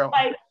 Like, girl.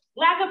 Like,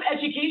 lack of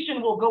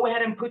education will go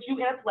ahead and put you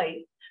in a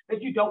place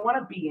that you don't want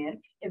to be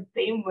in the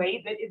same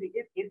way that it is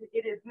in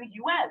the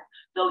U.S.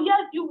 So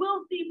yes, you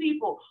will see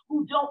people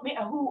who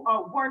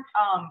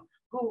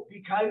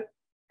because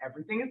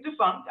Everything is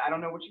defunct. I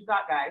don't know what you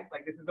thought, guys.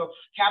 Like, this is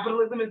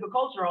capitalism is the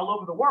culture all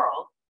over the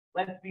world.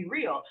 Let's be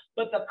real.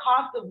 But the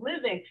cost of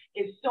living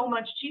is so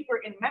much cheaper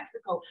in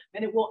Mexico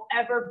than it will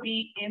ever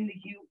be in the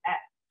U.S.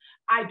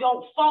 I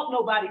don't fault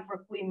nobody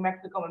for fleeing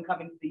Mexico and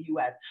coming to the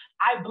U.S.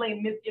 I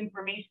blame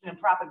misinformation and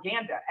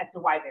propaganda as to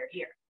why they're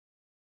here.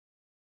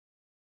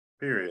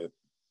 Period.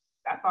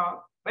 That's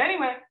all. But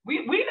anyway,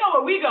 we know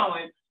where we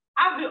going.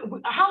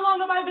 How long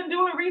have I been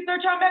doing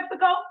research on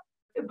Mexico?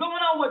 It's going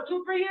on, what,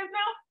 2-3 years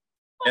now?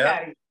 Look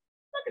at it.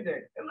 Look at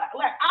this.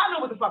 Like, I know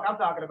what the fuck I'm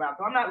talking about.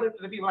 So I'm not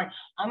listening to people like,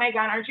 oh my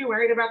God, aren't you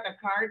worried about the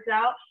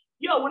cartel?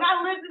 Yo, when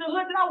I lived in the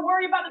hood, did I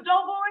worry about the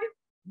dope boys?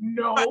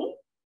 No.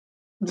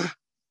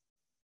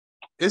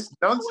 Notice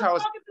how it's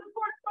talking to the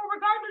court store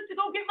regardless to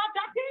go get my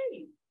top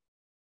days.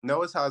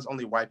 Notice how it's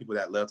only white people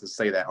that love to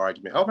say that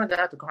argument. Oh my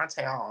God, the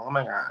cartel. Oh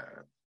my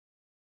God.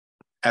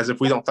 As if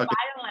we don't fucking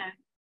violent.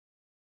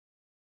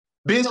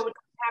 Bitch. You know what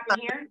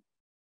happened here?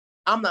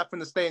 I'm not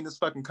finna stay in this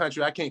fucking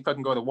country. I can't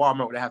fucking go to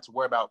Walmart where I have to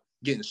worry about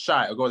getting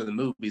shot or go to the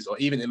movies or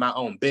even in my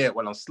own bed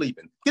while I'm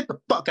sleeping. Get the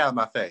fuck out of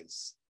my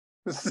face.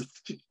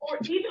 Or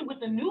even with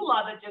the new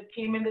law that just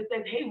came in that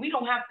says, hey, we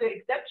don't have to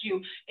accept you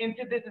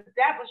into this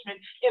establishment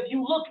if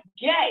you look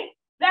gay.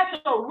 That's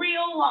a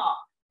real law.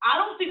 I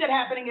don't see that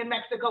happening in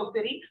Mexico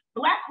City.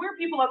 Black queer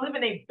people are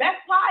living their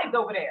best lives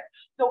over there.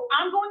 So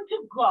I'm going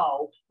to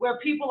go where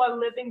people are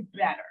living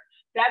better.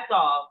 That's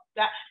all.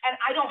 And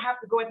I don't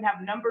have to go ahead and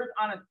have numbers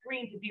on a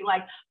screen to be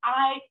like,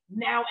 I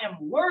now am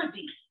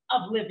worthy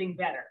of living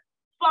better.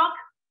 Fuck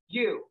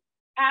you.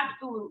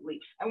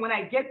 Absolutely. And when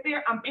I get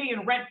there, I'm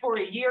paying rent for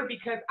a year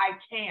because I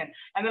can.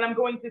 And then I'm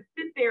going to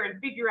sit there and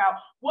figure out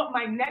what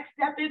my next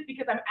step is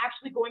because I'm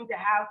actually going to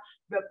have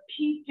the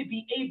peace to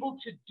be able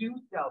to do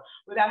so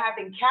without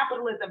having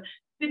capitalism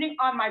sitting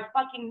on my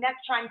fucking neck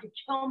trying to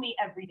kill me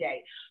every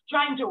day,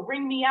 trying to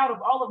wring me out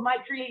of all of my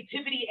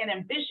creativity and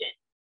ambition.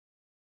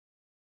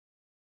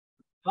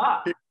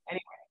 Fuck.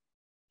 Anyway,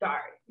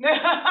 sorry.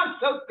 I'm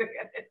so sick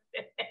of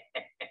this.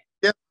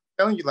 Yeah, I'm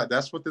telling you, like,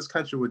 that's what this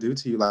country would do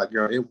to you. Like,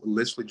 girl, it would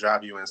literally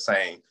drive you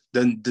insane.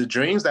 The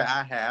dreams that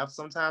I have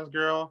sometimes,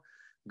 girl,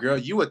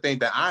 you would think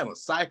that I'm a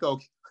psycho.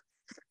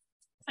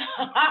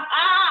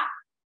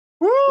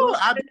 Woo!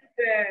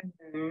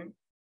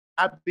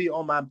 I'd be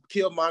on my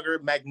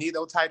Killmonger,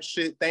 Magneto type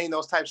shit,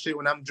 Thanos type shit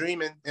when I'm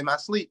dreaming in my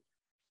sleep.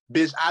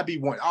 Bitch, I be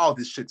wanting all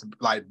this shit to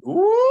like,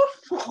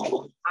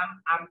 ooh.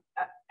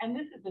 And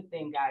this is the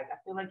thing, guys. I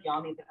feel like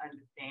y'all need to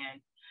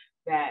understand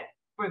that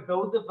for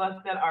those of us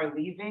that are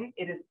leaving,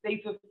 it is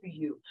safer for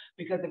you.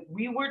 Because if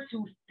we were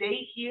to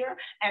stay here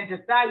and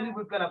decide we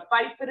were going to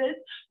fight for this,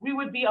 we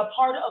would be a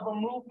part of a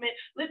movement.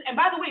 Listen, and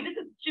by the way,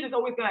 shit is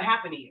always going to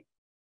happen to you.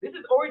 This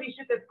is already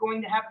shit that's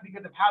going to happen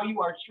because of how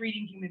you are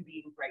treating human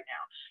beings right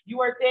now. You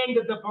are saying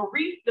that the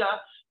barista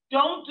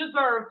don't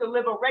deserve to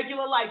live a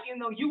regular life, even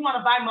though you want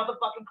to buy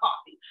motherfucking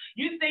coffee.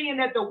 You're saying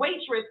that the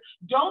waitress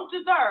don't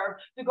deserve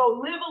to go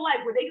live a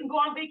life where they can go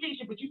on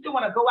vacation, but you still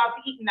want to go out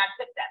to eat and not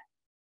tip them.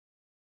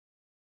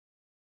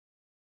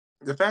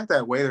 The fact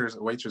that waiters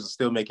and waitresses are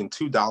still making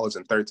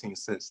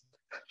 $2.13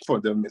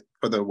 for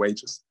the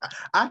wages,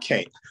 I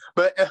can't.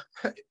 But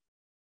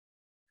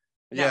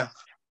yeah.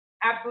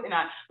 Absolutely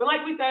not. But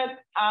like we said,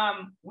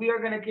 we are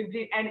going to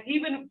continue, and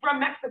even from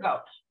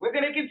Mexico, we're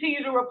going to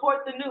continue to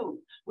report the news.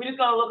 We're just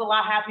going to look a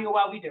lot happier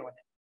while we're doing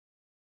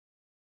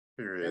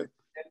it. Period.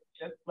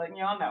 Just letting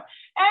y'all know.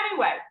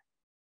 Anyway,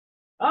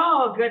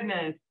 oh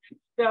goodness.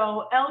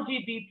 So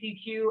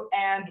LGBTQ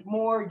and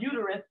more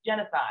uterus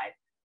genocide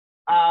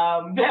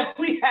that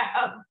we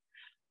have.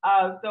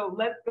 So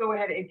let's go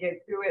ahead and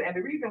get to it. And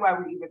the reason why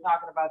we're even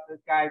talking about this,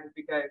 guys, is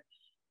because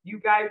you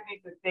guys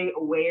need to stay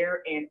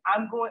aware, and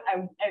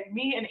and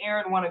me and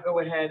Aaron want to go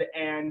ahead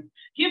and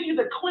give you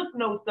the cliff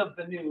notes of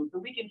the news so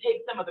we can take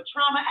some of the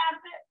trauma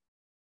aspects,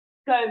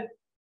 because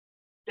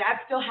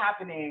that's still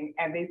happening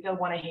and they still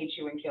want to hate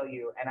you and kill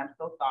you, and I'm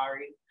so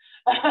sorry.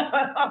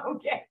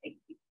 Okay.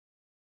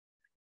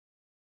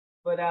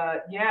 But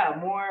yeah,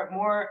 more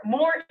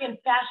in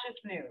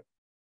fascist news.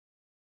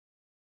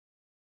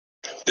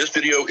 This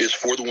video is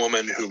for the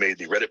woman who made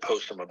the Reddit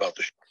post about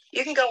the.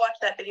 You can go watch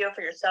that video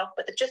for yourself,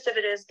 but the gist of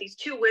it is these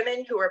two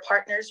women who were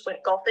partners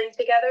went golfing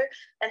together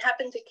and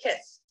happened to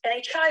kiss, and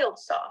a child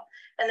saw,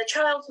 and the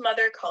child's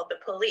mother called the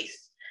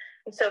police.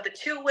 And so the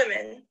two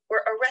women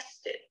were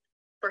arrested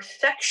for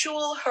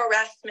sexual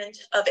harassment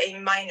of a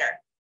minor.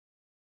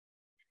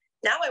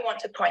 Now I want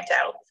to point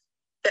out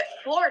that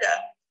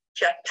Florida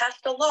just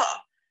passed a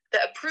law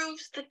that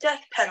approves the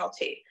death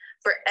penalty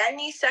for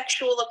any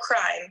sexual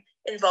crime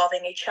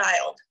involving a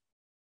child.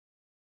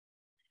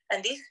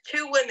 And these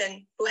two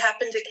women who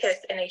happened to kiss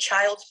in a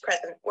child's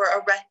presence were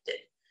arrested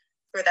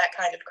for that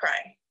kind of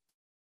crime,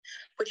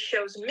 which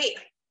shows me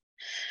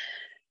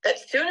that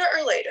sooner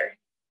or later,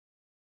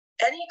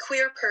 any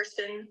queer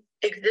person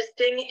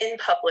existing in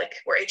public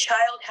where a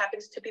child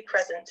happens to be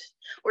present,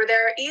 where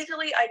they're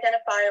easily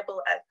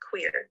identifiable as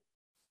queer,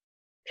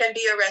 can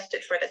be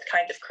arrested for this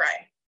kind of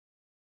crime.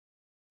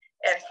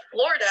 And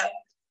Florida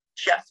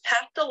just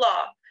passed a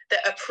law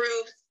that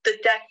approves the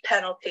death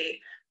penalty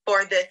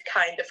for this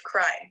kind of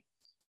crime.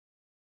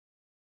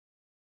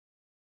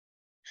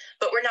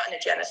 But we're not in a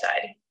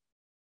genocide.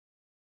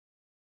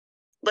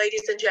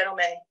 Ladies and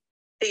gentlemen,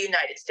 the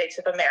United States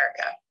of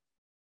America.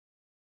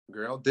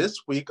 Girl,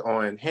 this week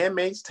on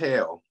Handmaid's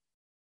Tale.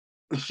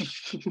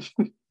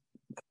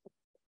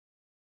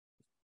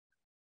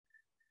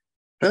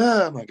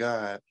 Oh my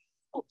God.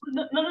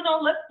 No.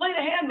 Let's play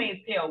the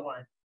Handmaid's Tale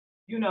one.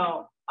 You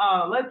know,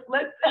 let's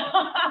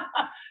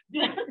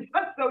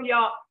so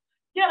y'all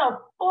get a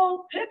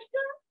full picture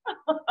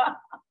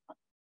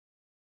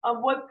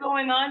of what's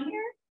going on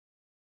here.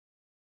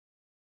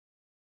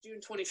 June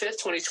 25th,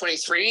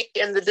 2023,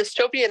 and the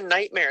dystopian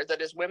nightmare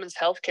that is women's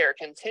healthcare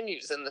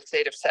continues in the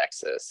state of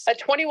Texas. A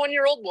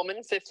 21-year-old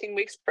woman, 15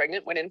 weeks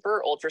pregnant, went in for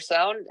her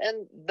ultrasound,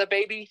 and the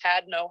baby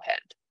had no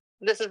head.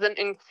 This is an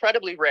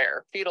incredibly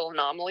rare fetal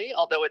anomaly,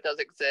 although it does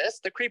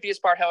exist. The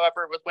creepiest part,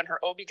 however, was when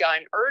her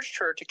OB-GYN urged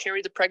her to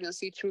carry the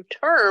pregnancy to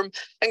term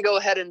and go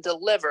ahead and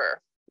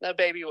deliver the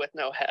baby with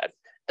no head.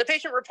 The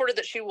patient reported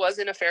that she was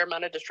in a fair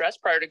amount of distress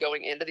prior to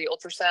going into the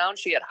ultrasound.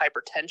 She had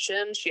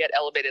hypertension, she had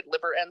elevated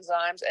liver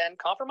enzymes, and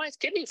compromised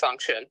kidney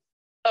function.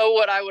 Oh,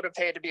 what I would have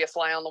paid to be a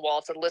fly on the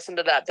wall to listen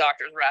to that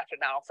doctor's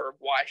rationale for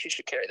why she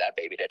should carry that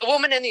baby. The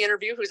woman in the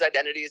interview, whose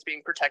identity is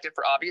being protected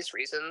for obvious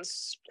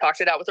reasons,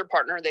 talked it out with her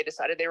partner, and they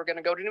decided they were going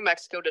to go to New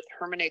Mexico to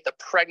terminate the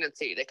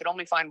pregnancy. They could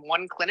only find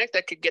one clinic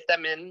that could get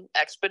them in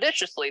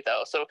expeditiously,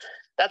 though. So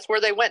that's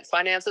where they went.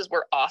 Finances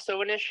were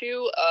also an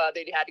issue.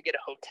 They had to get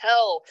a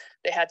hotel.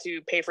 They had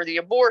to pay for the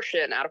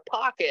abortion out of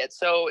pocket.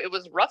 So it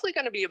was roughly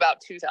going to be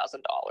about $2,000.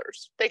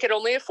 They could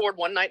only afford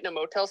one night in a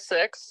Motel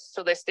 6.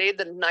 So they stayed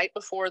the night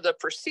before the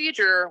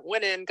procedure,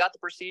 went in, got the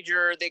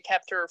procedure. They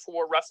kept her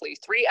for roughly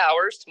 3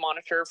 hours to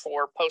monitor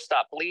for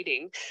post-op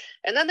bleeding.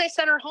 And then they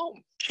sent her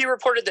home. She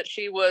reported that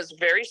she was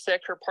very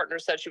sick. Her partner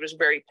said she was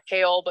very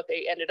pale, but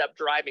they ended up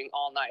driving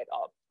all night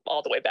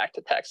all the way back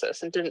to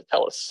Texas and didn't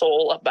tell a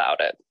soul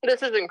about it.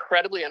 This is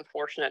incredibly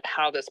unfortunate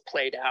how this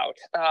played out.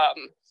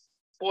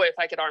 Boy, if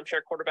I could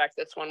armchair quarterback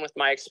this one with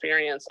my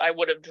experience, I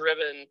would have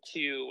driven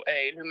to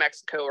a New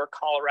Mexico or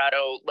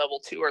Colorado level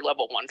 2 or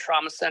level 1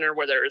 trauma center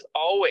where there is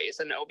always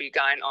an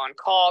OB-GYN on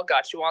call,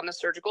 got you on the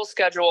surgical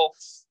schedule,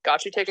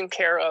 got you taken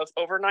care of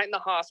overnight in the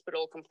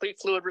hospital, complete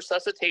fluid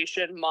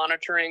resuscitation,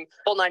 monitoring,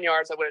 whole 9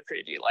 yards. I would have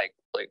treated you like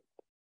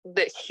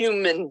the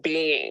human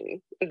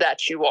being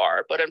that you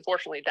are. But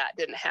unfortunately, that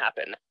didn't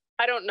happen.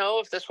 I don't know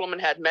if this woman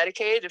had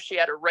Medicaid, if she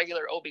had a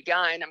regular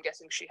OB-GYN. I'm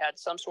guessing she had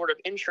some sort of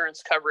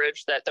insurance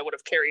coverage that would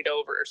have carried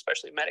over,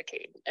 especially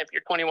Medicaid. If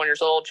you're 21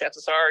 years old,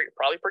 chances are you're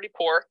probably pretty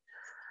poor.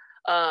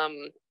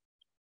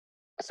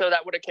 So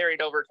that would have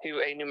carried over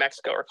to a New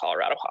Mexico or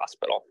Colorado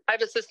hospital.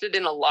 I've assisted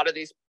in a lot of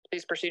these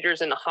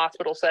procedures in a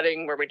hospital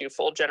setting where we do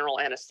full general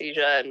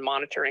anesthesia and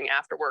monitoring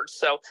afterwards.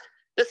 So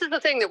this is the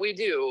thing that we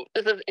do.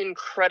 This is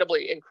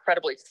incredibly,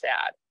 incredibly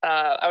sad.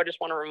 I would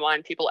just want to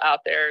remind people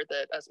out there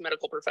that as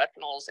medical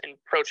professionals in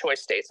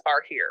pro-choice states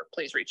are here,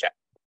 please reach out.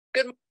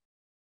 Good.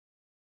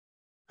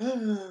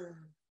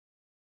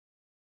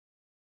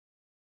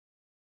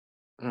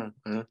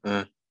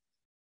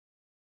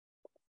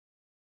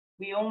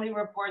 We only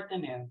report the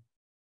news.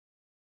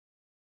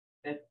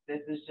 This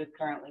is just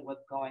currently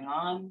what's going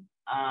on.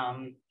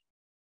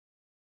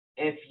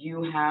 If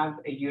you have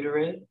a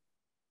uterus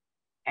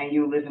and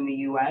you live in the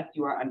US,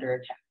 you are under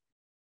attack.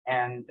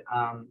 And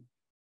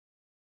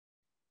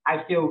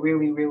I feel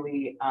really,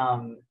 really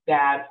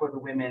bad for the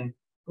women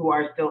who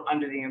are still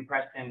under the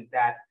impression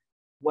that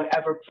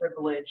whatever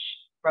privilege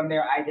from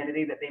their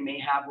identity that they may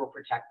have will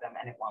protect them,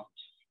 and it won't.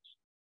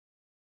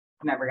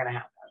 It's never gonna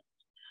happen.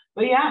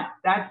 But yeah,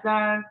 that's,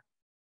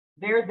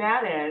 there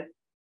that is.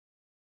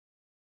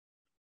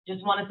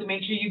 Just wanted to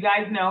make sure you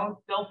guys know,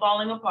 still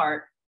falling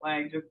apart.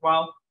 Like, just,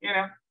 well, you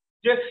know,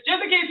 just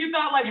in case you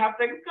thought, like, have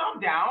things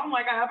calm down?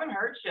 Like, I haven't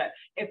heard shit.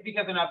 It's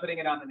because they're not putting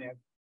it on the news.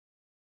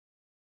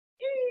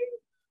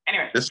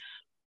 Anyway. This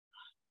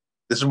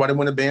is why they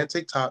want to ban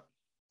TikTok.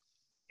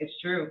 It's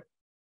true.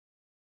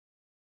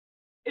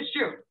 It's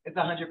true. It's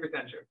 100%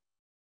 true.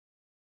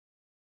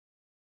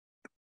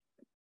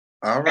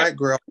 All right,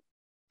 girl.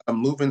 I'm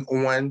moving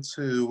on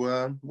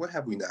to, what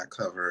have we not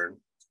covered?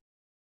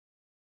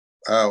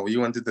 Oh, you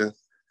want to do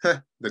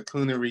the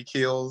coonery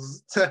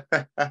kills?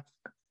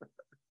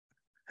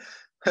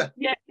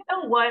 Yeah, you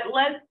know what?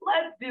 Let's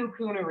do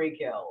coonery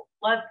kills.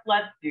 Let's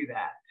do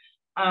that.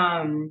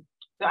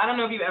 So I don't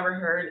know if you've ever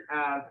heard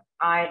of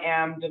I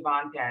Am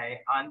Devante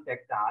on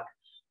TikTok,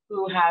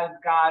 who has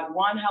got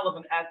one hell of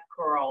an S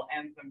curl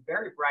and some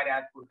very bright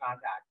ass blue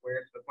contacts, where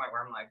it's to the point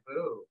where I'm like,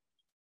 boo,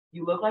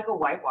 you look like a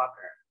White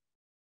Walker.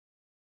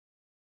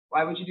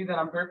 Why would you do that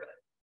on purpose?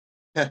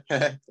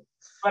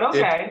 But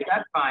okay,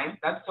 that's fine.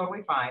 That's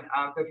totally fine.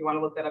 So if you want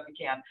to look that up, you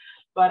can.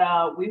 But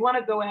we want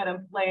to go ahead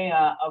and play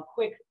a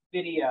quick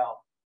video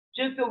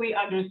just so we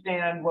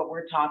understand what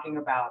we're talking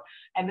about.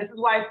 And this is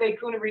why I say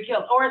coonery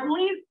kills, or at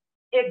least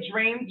it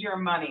drains your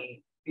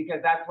money,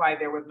 because that's why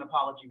there was an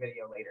apology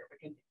video later. But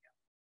continue.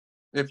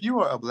 If you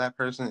are a Black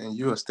person and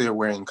you are still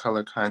wearing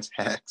color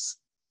contacts,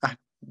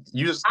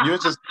 you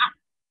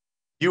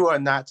are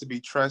not to be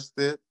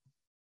trusted.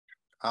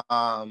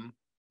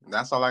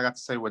 That's all I got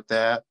to say with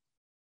that.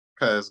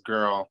 Cause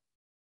girl,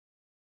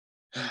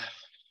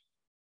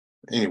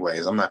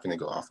 anyways, I'm not gonna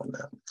go off on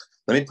that.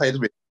 Let me play the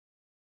video.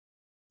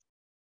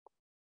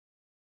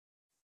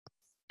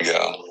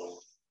 Yeah.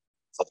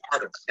 So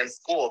part of in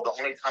school, the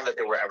only time that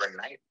they were ever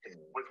nice to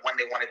me was when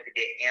they wanted to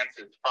get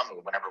answers from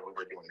me whenever we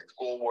were doing the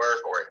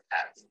schoolwork or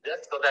tests,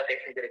 just so that they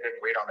can get a good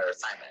grade on their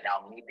assignment.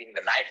 Now, me being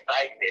the nice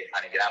guy, they're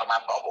trying to get out of my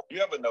bubble.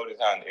 You ever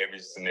notice how in every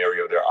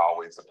scenario they're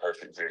always the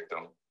perfect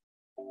victim?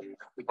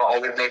 People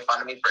always make fun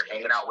of me for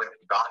hanging out with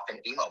goth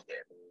and emo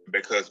kids.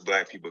 Because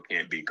Black people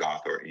can't be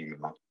goth or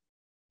emo.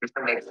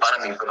 People make fun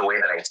of me for the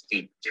way that I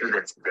speak to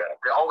this day.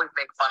 They always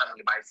make fun of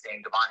me by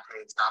saying,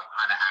 Devontae, stop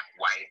trying to act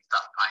white,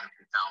 stop trying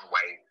to sound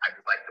white. I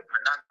just like to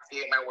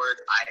pronunciate my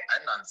words. I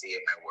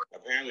enunciate my words.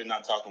 Apparently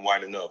not talking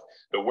white enough.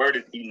 The word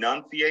is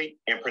enunciate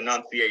and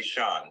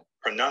pronunciation.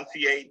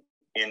 Pronunciate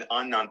and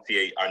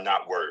enunciate are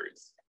not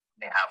words.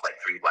 They have like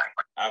 3 black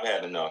words. I've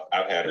had enough.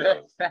 I've had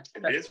enough.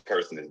 This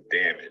person is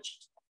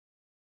damaged.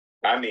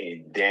 I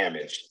mean,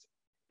 damaged.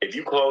 If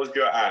you closed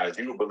your eyes,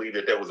 you would believe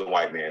that there was a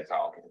white man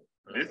talking.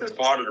 This is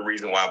part of the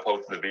reason why I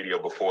posted the video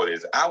before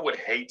this. I would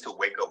hate to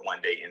wake up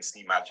one day and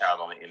see my child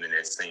on the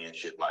internet saying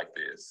shit like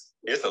this.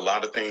 It's a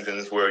lot of things in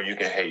this world you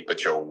can hate,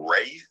 but your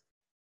race,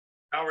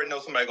 I already know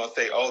somebody gonna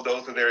say, oh,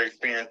 those are their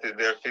experiences,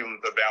 their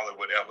feelings are valid,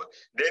 whatever.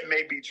 That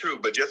may be true,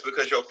 but just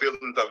because your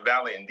feelings are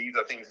valid and these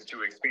are things that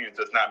you experience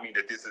does not mean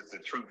that this is the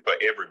truth for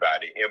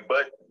everybody.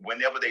 But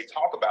whenever they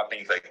talk about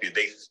things like this,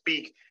 they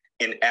speak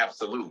in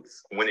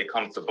absolutes when it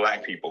comes to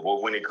Black people,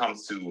 or when it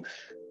comes to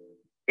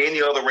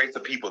any other race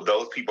of people.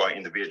 Those people are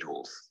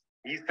individuals.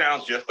 He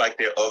sounds just like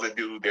that other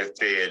dude that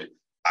said,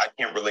 I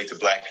can't relate to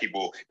Black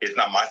people. It's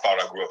not my fault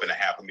I grew up in a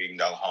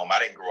 $500,000 home. I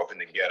didn't grow up in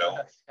the ghetto.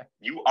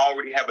 You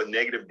already have a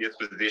negative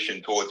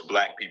disposition towards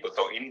Black people.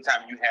 So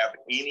anytime you have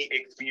any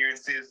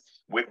experiences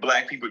with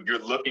Black people, you're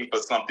looking for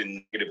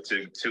something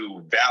negative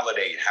to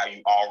validate how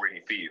you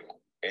already feel.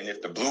 And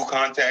if the blue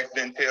contacts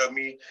didn't tell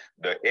me,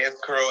 the S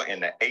curl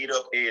and the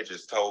 8-up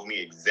edges told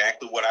me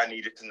exactly what I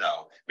needed to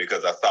know,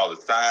 because I saw the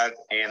sides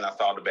and I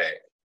saw the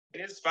back.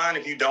 It's fine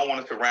if you don't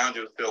want to surround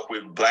yourself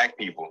with Black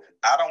people.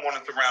 I don't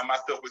want to surround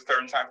myself with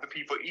certain types of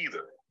people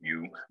either,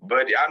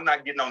 but I'm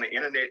not getting on the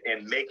internet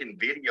and making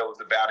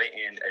videos about it,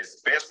 and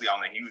especially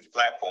on a huge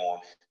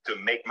platform, to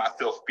make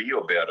myself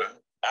feel better.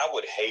 I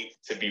would hate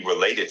to be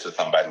related to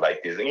somebody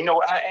like this. And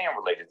I am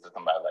related to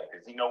somebody like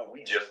this.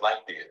 We just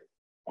like this.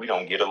 We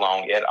don't get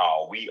along at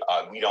all. We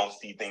don't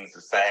see things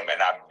the same,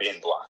 and I've been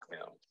blocked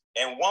them.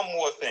 And one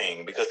more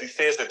thing, because he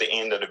says at the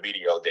end of the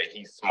video that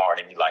he's smart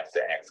and he likes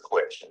to ask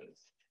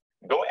questions.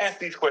 Go ask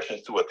these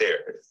questions to a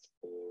therapist,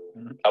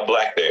 a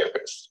Black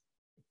therapist,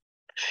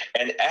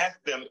 and ask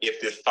them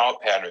if this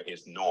thought pattern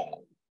is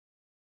normal.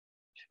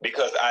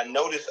 Because I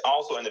noticed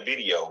also in the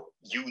video,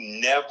 you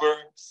never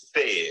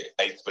said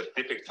a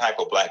specific type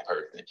of Black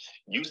person.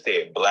 You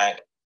said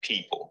Black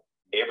people.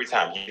 Every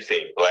time you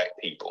said Black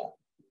people.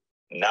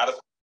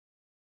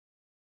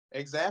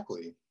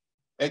 Exactly,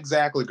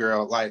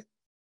 girl. Like,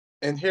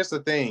 and here's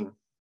the thing.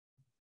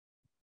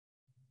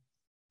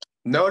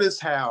 Notice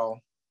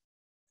how,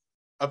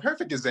 a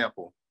perfect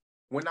example,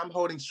 when I'm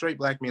holding straight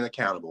Black men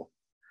accountable.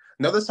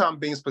 Notice how I'm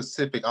being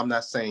specific. I'm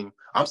not saying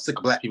I'm sick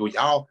of Black people,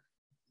 y'all,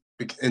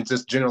 and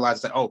just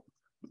generalize that, oh,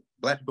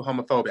 Black people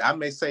homophobic. I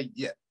may say,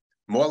 yeah,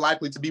 more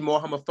likely to be more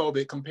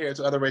homophobic compared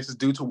to other races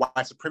due to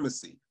white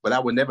supremacy. But I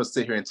would never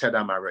sit here and tear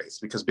down my race,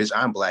 because, bitch,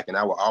 I'm Black and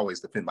I will always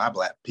defend my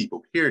Black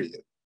people,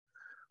 period.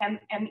 And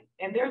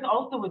there's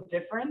also a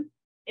difference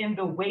in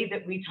the way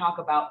that we talk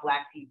about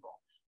Black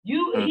people.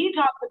 He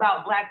talks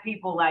about Black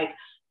people like,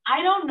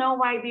 I don't know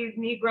why these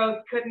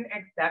Negroes couldn't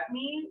accept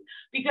me,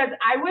 because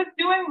I was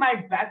doing my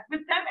best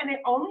with them and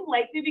they only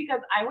liked me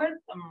because I was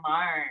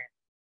smart.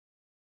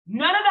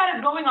 None of that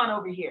is going on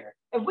over here.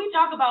 If we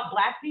talk about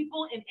Black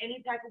people in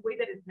any type of way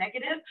that is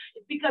negative,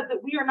 it's because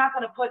that we are not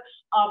going to put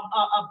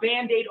a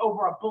Band-Aid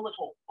over a bullet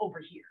hole over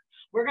here.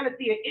 We're going to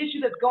see an issue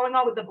that's going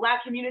on with the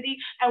Black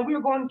community, and we're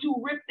going to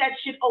rip that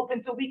shit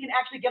open so we can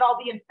actually get all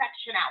the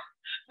infection out.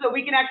 So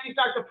we can actually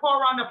start to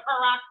pour on the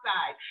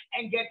peroxide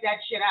and get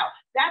that shit out.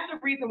 That's the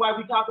reason why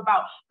we talk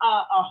about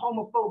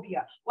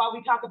homophobia, why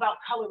we talk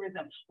about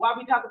colorism, why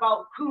we talk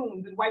about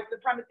coons and white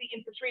supremacy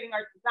infiltrating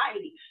our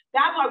society.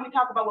 That's why we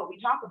talk about what we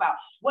talk about.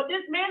 What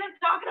this man is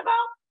talking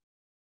about,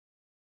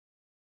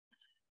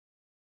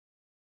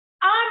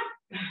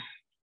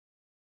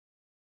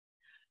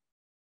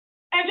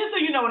 and just so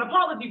you know, an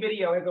apology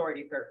video has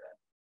already surfaced,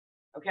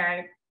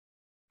 okay?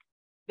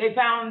 They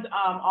found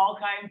all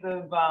kinds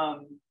of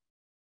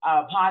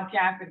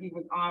podcasts that he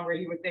was on where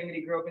he was saying that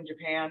he grew up in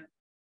Japan.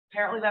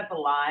 Apparently that's a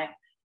lie.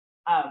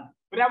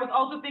 But I was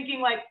also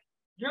thinking, like,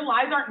 your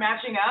lies aren't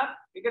matching up,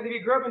 because if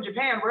you grew up in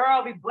Japan, where are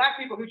all these Black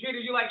people who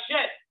treated you like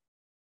shit?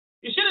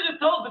 You should have just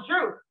told the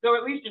truth, so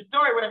at least your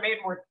story would have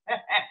made more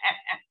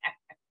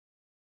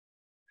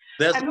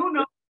sense. And who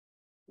knows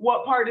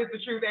what part is the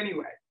truth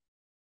anyway?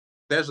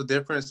 There's a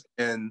difference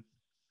in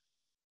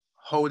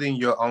holding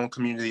your own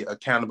community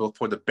accountable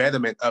for the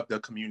betterment of the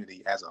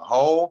community as a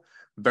whole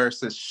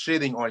versus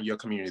shitting on your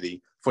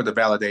community for the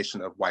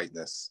validation of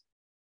whiteness.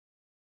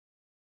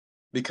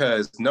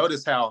 Because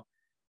notice how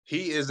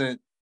he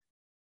isn't,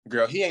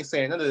 girl, he ain't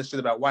saying none of this shit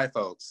about white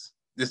folks.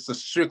 This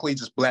is strictly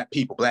just black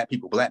people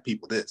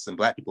this, and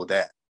black people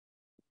that.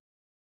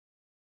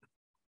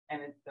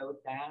 And it's so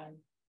sad.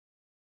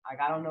 Like,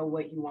 I don't know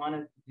what you want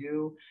us to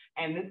do.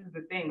 And this is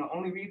the thing. The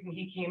only reason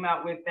he came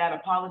out with that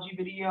apology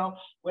video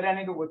where that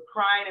nigga was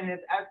crying in his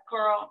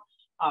S-curl,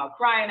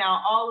 crying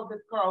out all of his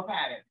curl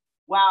pattern,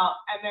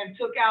 and then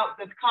took out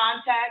the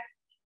contact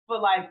for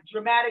like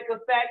dramatic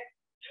effect.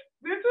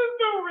 This is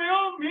the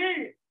real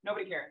me.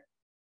 Nobody cares.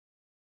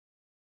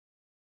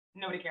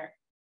 Nobody cares.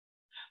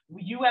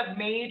 You have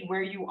made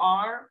where you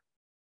are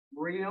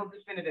real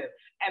definitive.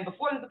 And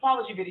before this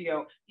apology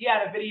video, he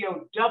had a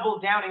video double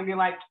down and be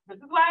like, this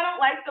is why I don't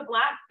like the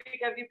blacks,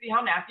 because you see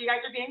how nasty you guys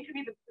are being to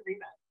me. This is the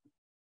reason.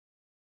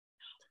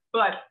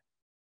 But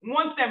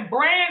once them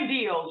brand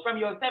deals from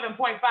your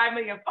 7.5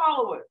 million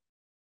followers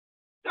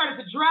started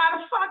to dry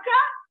the fuck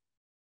up.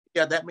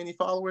 You got that many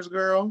followers,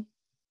 girl?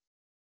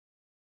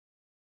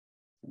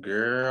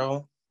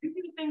 Girl. You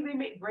see the things they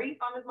make great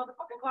on this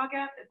motherfucking clock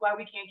app? It's why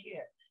we can't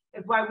care.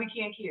 It's why we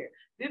can't care.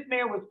 This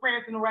man was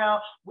prancing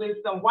around with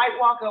some White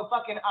Walker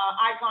fucking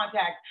eye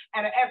contact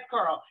and an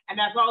S-curl, and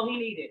that's all he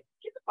needed.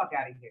 Get the fuck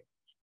out of here.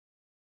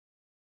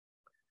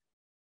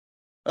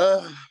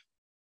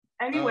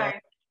 Anyway.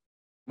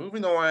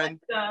 Moving on.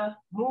 Let's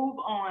move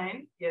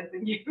on. Yes,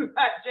 and you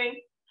got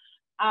Jinx.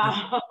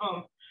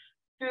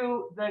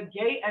 To the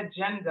gay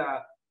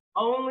agenda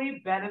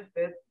only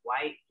benefits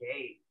white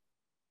gays.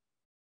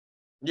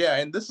 Yeah,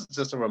 and this is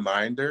just a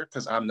reminder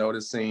because I'm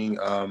noticing,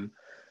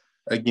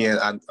 again,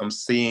 I'm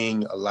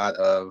seeing a lot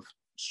of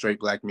straight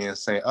black men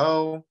saying,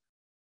 oh,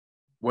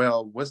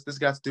 well, what's this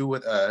got to do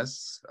with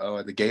us?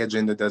 The gay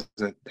agenda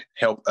doesn't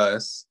help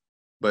us,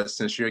 but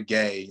since you're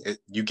gay,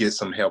 you get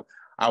some help.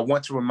 I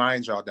want to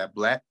remind y'all that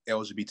black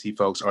LGBT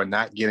folks are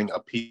not getting a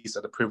piece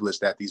of the privilege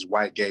that these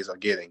white gays are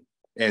getting.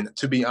 And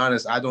to be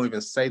honest, I don't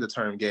even say the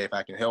term gay if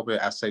I can help it.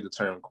 I say the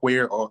term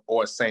queer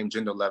or same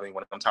gender loving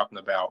when I'm talking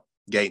about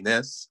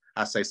gayness.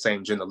 I say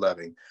same gender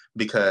loving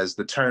because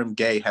the term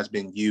gay has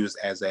been used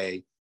as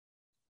a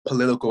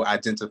political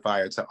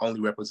identifier to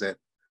only represent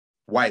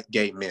white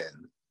gay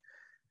men.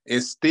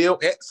 It still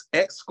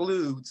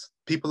excludes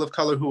people of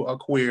color who are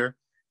queer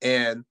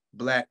and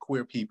black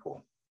queer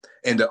people.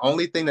 And the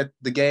only thing that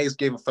the gays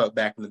gave a fuck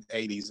back in the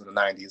 80s and the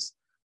 90s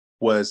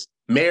was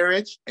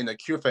marriage and a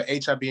cure for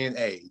HIV and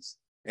AIDS.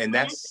 And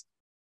that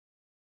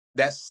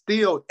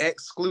still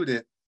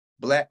excluded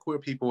black queer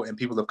people and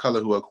people of color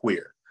who are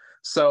queer.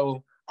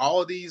 So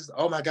all these,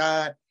 oh my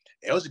God,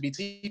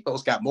 LGBT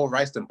folks got more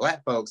rights than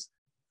black folks.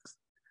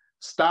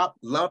 Stop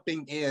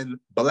lumping in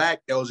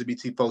black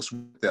LGBT folks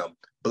with them.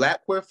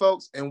 Black queer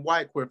folks and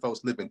white queer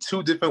folks live in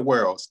two different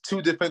worlds,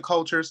 two different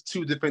cultures,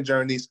 two different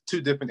journeys, two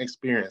different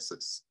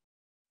experiences.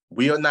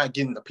 We are not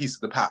getting a piece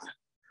of the pie.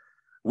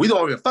 We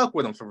don't even fuck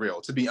with them for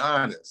real, to be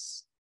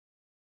honest.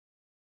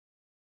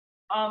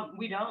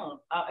 We don't,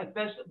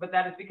 especially, but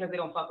that is because they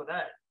don't fuck with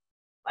us.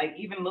 Like,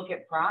 even look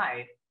at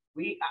Pride.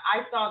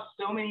 I saw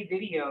so many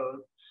videos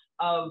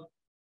of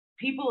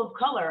people of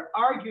color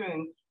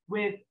arguing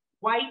with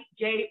white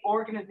gay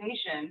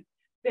organizations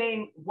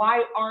saying,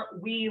 why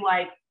aren't we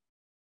like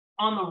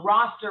on the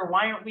roster?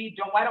 Why don't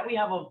we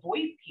have a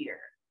voice here?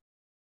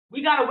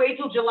 We gotta wait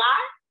till July?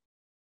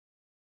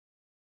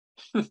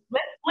 Let's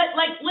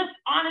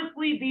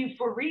honestly be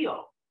for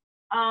real.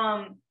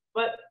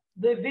 But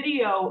the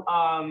video,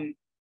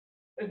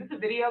 is this a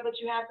video that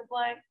you have to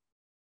play?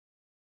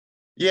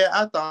 Yeah,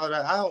 I thought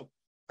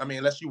I mean,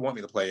 unless you want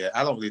me to play it,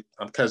 I don't really,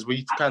 because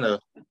we kind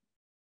of.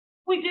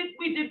 We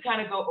did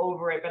kind of go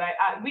over it, but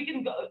we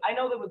can go. I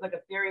know there was like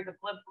a series of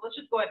clips. Let's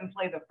just go ahead and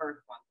play the first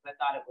one.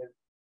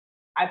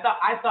 I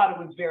thought it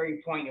was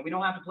very poignant. We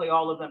don't have to play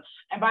all of them.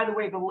 And by the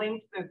way, the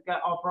links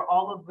for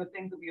all of the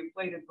things that we have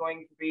played is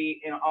going to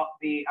be in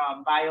the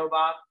bio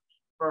box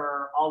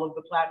for all of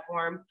the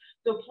platforms.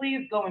 So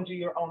please go and do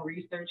your own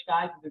research,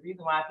 guys. It's the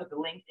reason why I put the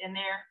links in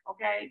there.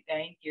 Okay,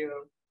 thank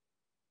you.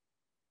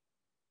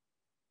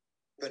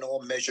 And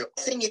all measure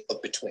thing in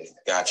between.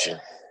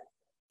 Gotcha.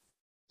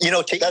 You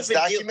know, that's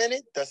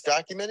documented. That's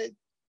documented.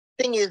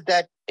 Thing is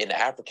that in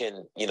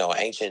African,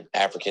 ancient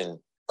African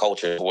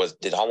culture,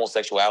 did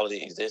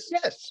homosexuality exist?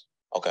 Yes.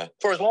 Okay.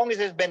 For as long as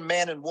there's been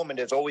man and woman,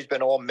 there's always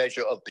been all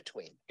measure of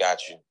between.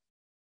 Got you.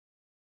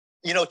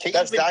 You know,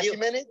 that's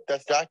documented.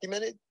 That's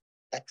documented.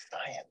 That's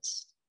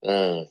science.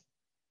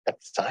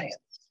 That's science.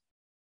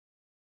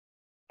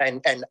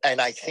 And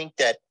I think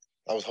that.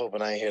 I was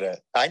hoping I didn't hear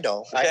that. I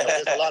know.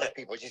 There's a lot of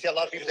people. You see a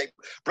lot of people say,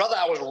 brother,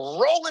 I was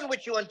rolling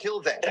with you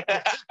until then.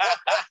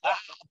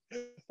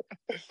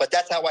 But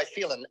that's how I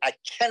feel. And I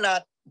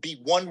cannot be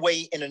one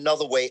way in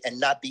another way and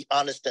not be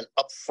honest and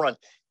upfront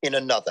in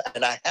another.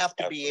 And I have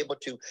to be able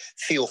to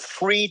feel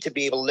free to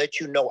be able to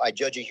let you know I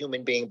judge a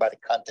human being by the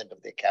content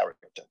of their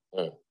character.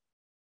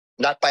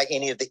 Not by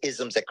any of the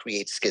isms that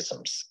create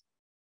schisms.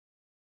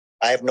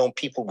 I have known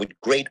people with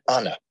great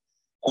honor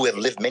who have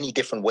lived many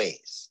different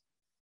ways.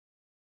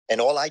 And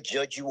all I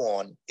judge you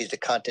on is the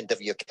content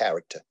of your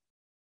character.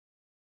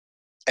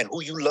 And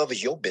who you love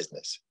is your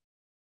business.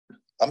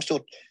 I'm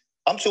still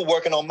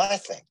working on my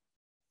thing.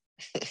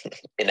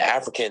 In the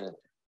African.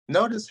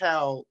 Notice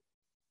how,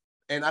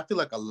 and I feel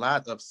like a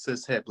lot of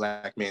cishet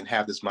Black men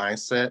have this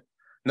mindset.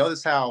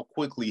 Notice how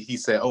quickly he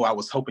said, oh, I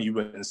was hoping you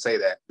wouldn't say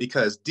that.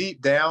 Because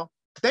deep down,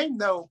 they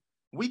know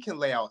we can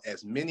lay out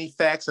as many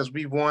facts as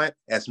we want,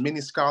 as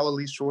many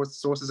scholarly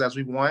sources as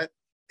we want,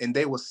 and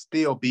they will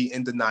still be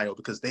in denial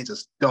because they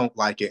just don't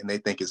like it and they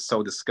think it's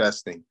so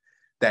disgusting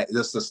that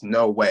there's just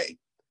no way.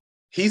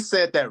 He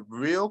said that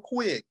real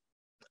quick.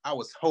 I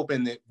was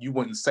hoping that you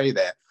wouldn't say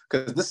that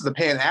because this is a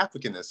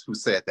Pan-Africanist who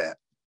said that.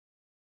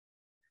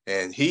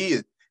 And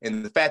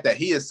the fact that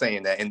he is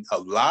saying that, and a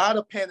lot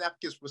of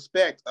Pan-Africanists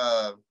respect,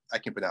 I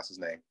can't pronounce his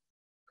name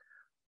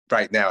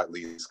right now, at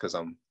least, because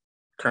I'm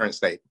current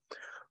state.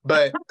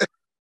 But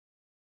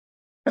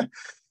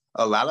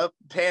a lot of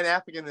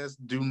Pan-Africanists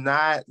do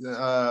not,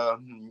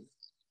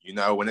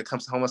 when it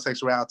comes to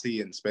homosexuality,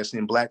 and especially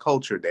in Black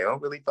culture, they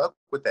don't really fuck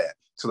with that.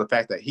 So the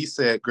fact that he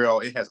said, girl,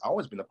 it has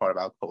always been a part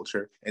of our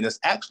culture, and it's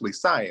actually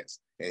science.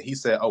 And he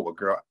said, oh, well,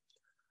 girl,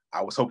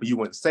 I was hoping you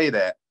wouldn't say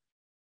that.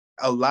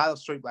 A lot of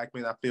straight Black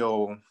men, I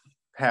feel,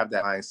 have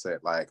that mindset.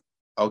 Like,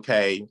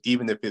 okay,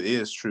 even if it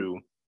is true,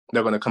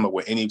 they're going to come up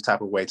with any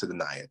type of way to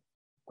deny it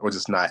or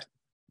just not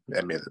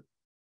admit it.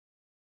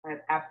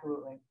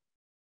 Absolutely.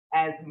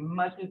 As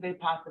much as they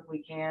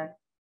possibly can.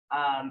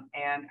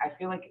 And I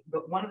feel like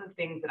one of the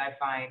things that I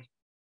find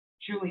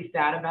truly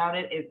sad about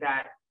it is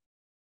that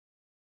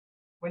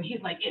when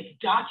he's like, it's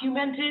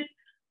documented,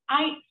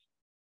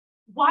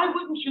 why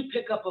wouldn't you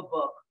pick up a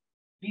book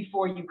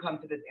before you come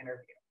to this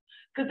interview?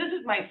 Because this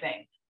is my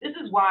thing. This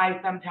is why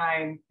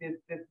sometimes this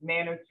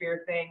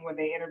manosphere thing, when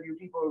they interview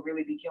people, will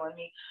really be killing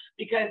me.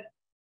 Because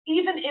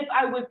even if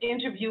I was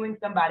interviewing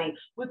somebody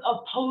with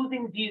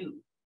opposing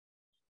views,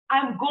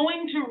 I'm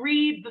going to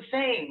read the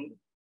things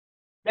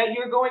that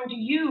you're going to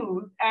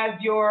use as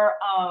your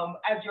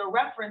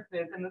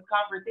references in this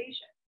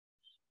conversation.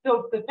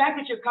 So the fact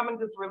that you're coming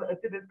to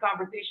this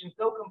conversation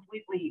so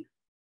completely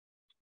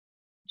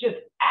just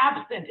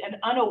absent and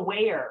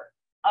unaware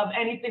of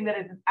anything that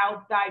is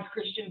outside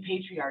Christian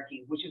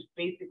patriarchy, which is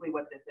basically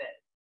what this is.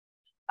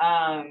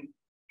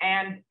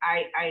 And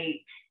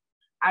I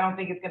don't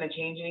think it's going to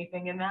change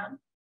anything in them,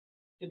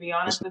 to be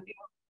honest with you.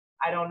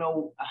 I don't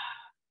know.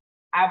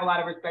 I have a lot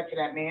of respect for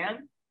that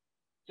man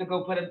to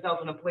go put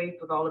himself in a place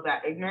with all of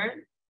that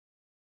ignorance,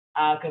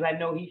 because I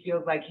know he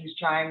feels like he's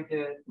trying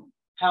to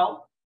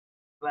help,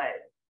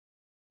 but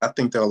I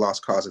think they're a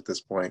lost cause at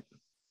this point.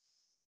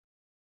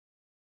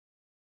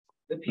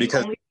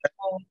 Because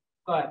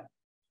go ahead.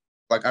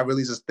 Like, I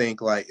really just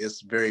think like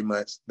it's very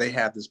much, they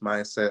have this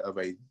mindset of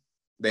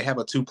they have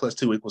a 2 +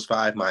 2 =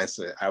 5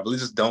 mindset. I really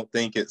just don't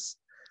think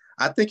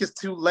I think it's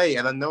too late.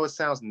 And I know it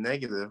sounds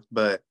negative,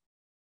 but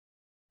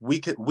we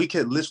could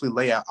literally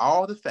lay out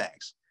all the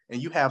facts,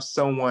 and you have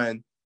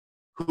someone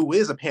who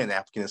is a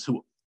Pan-Africanist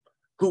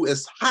who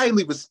is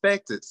highly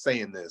respected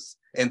saying this,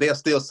 and they're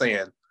still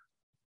saying,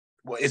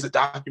 well, is it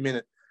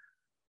documented?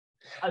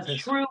 A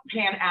true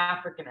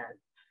Pan-Africanist.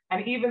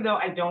 And even though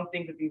I don't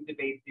think that these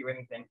debates do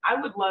anything, I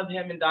would love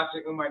him and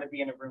Dr. Umar to be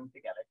in a room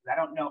together. Because I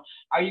don't know,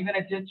 are you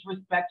going to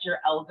disrespect your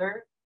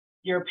elder,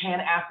 your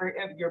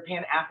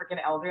Pan-African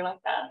elder like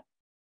that?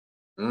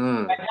 By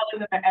telling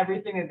them that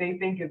everything that they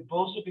think is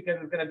bullshit because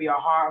it's going to be a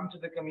harm to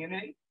the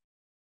community?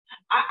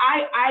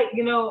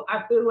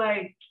 I feel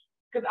like,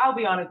 because I'll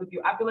be honest with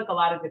you, I feel like a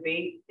lot of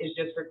debate is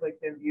just for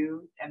clicks and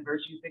views and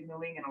virtue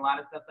signaling and a lot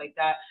of stuff like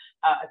that,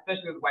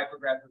 especially with white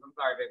progressives. I'm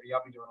sorry, baby,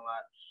 y'all be doing a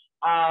lot.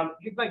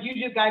 It's like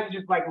you guys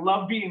just like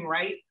love being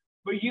right,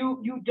 but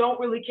you don't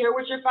really care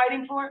what you're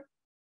fighting for.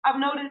 I've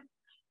noticed,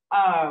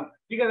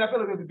 because I feel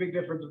like there's a big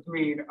difference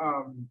between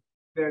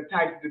the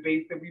types of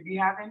debates that we be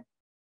having.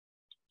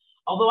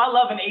 Although I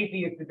love an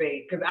atheist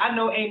debate, because I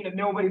know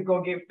nobody's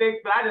gonna get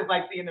fixed, but I just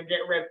like seeing them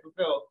get red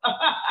fulfilled.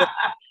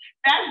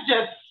 That's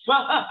just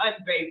fun,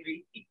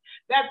 baby.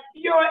 That's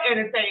pure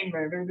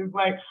entertainment. They're just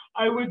like,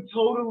 I would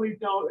totally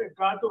tell, if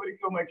God told me to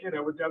kill my kid,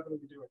 I would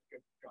definitely do it.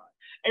 Good God.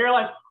 And you're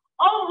like,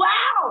 oh,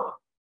 wow.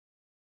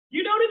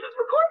 You know this is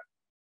recorded?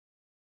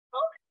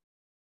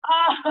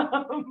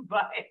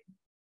 Okay.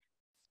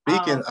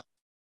 Speaking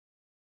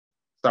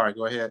sorry,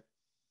 go ahead.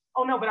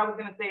 Oh, no, but I was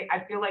going to say, I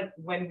feel like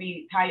when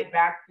we tie it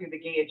back to the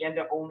gay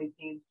agenda only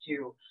seems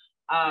to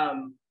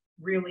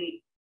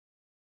really,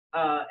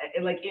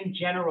 like in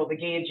general, the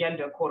gay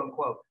agenda, quote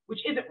unquote,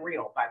 which isn't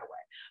real, by the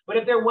way. But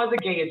if there was a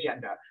gay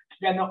agenda,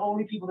 then the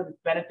only people that it's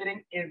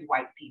benefiting is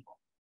white people,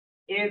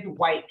 is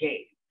white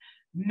gays.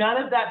 None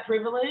of that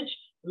privilege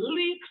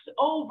leaks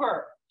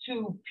over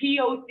to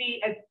POC,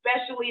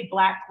 especially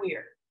Black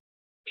queers,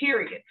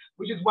 period.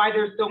 Which is why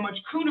there's so much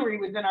coonery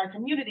within our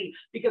community,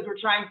 because we're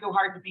trying so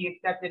hard to be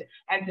accepted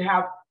and to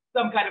have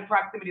some kind of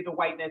proximity to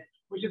whiteness,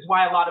 which is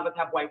why a lot of us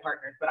have white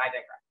partners, but I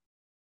digress.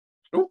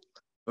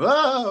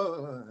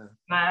 Whoa.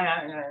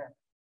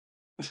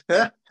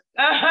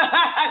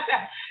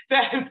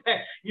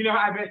 You know,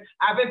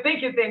 I've been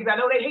thinking things. I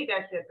know they hate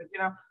that shit, but you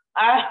know,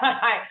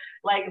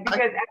 like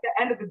because at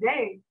the end of the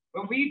day,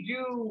 when we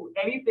do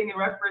anything in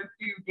reference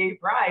to gay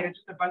pride, it's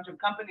just a bunch of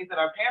companies that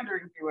are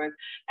pandering to us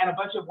and a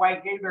bunch of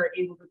white gays that are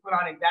able to put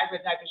on exactly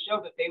the type of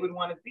show that they would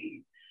want to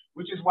see,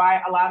 which is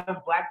why a lot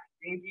of Black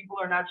gay people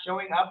are not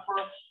showing up for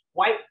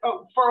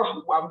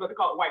I'm going to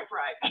call it white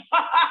pride.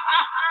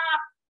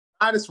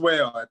 Might as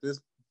well at this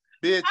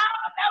bitch.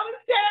 That was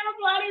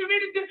terrible. I didn't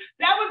mean to do.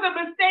 That was a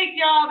mistake,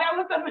 y'all. That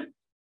was a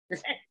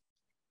mistake.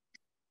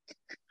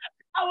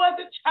 I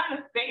wasn't trying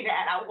to say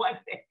that. I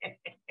wasn't.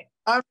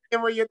 I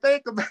mean, when you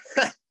think about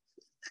it,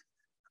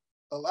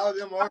 a lot of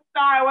them are. I'm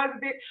sorry, I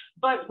wasn't there.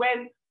 But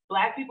when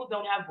Black people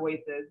don't have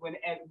voices, when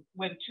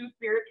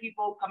Two-Spirit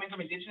people coming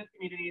from indigenous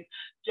communities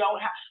don't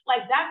have,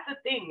 like, that's the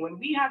thing. When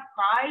we have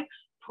pride,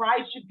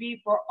 pride should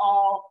be for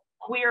all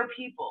queer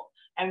people.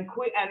 And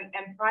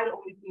pride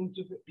only seems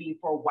to be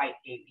for white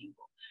gay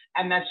people.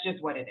 And that's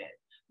just what it is.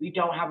 We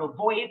don't have a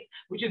voice,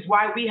 which is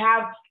why we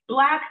have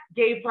Black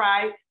gay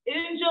pride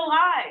in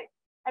July.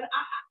 And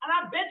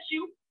I bet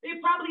you they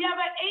probably have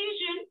an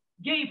Asian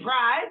gay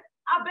pride.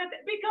 I bet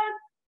that because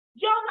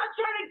y'all not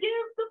trying to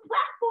give the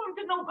platform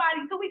to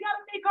nobody. So we got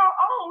to make our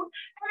own.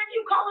 And if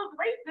you call us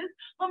racist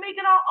for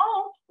making our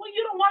own, well,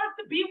 you don't want us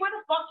to be where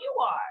the fuck you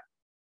are.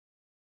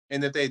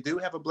 And if they do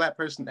have a Black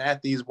person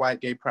at these white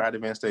gay pride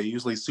events, they're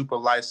usually super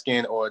light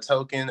skinned or a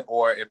token,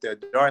 or if they're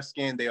dark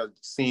skinned, they are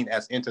seen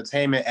as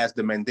entertainment, as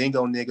the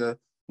Mandingo nigga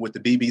with the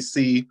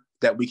BBC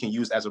that we can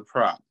use as a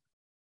prop.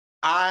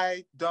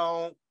 I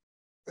don't.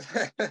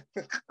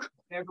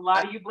 There's a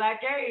lot of you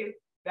Black gays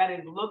that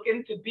is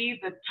looking to be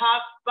the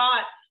top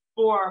spot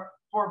for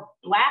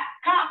Black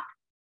cock.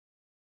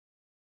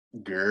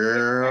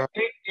 Girl.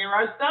 There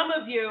are some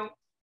of you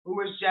who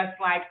is just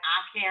like,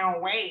 I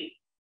can't wait.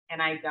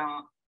 And I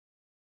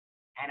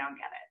don't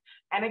get it.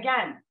 And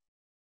again,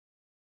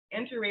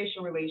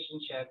 interracial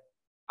relationships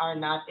are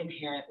not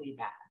inherently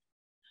bad.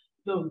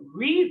 The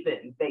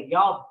reason that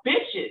y'all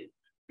bitches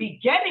be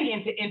getting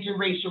into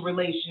interracial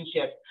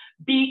relationships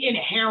be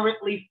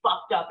inherently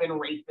fucked up and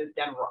racist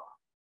and wrong.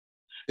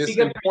 It's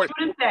because important.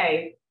 for you to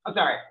say,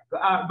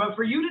 but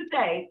for you to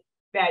say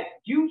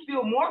that you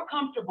feel more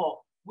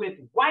comfortable with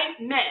white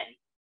men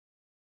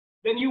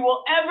than you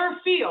will ever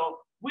feel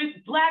with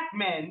Black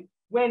men,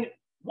 when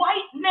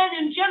white men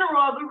in general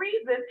are the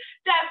reason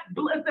that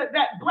Black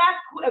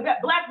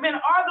men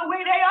are the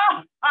way they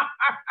are.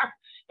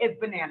 It's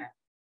bananas.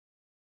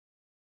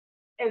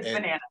 It's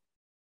bananas.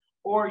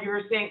 Or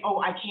you're saying, oh,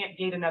 I can't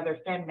date another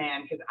femme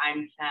man because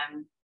I'm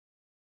femme.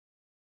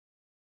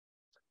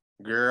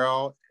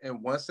 Girl,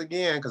 and once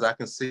again, because I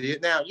can see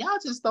it now, y'all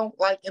just don't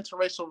like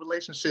interracial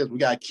relationships. We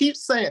gotta keep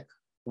saying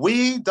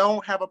we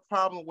don't have a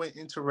problem with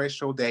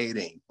interracial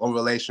dating or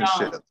relationships.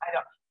 No, I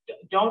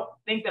don't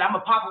think that I'm a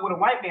papa with a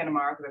white man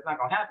tomorrow, because that's not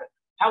gonna happen.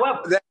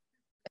 However,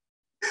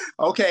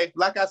 okay,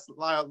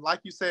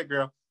 like you said,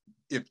 girl,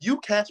 if you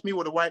catch me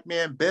with a white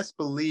man, best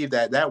believe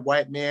that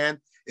white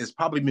man is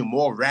probably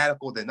more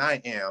radical than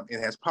I am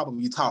and has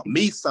probably taught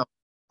me something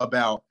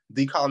about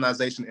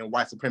decolonization and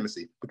white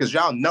supremacy, because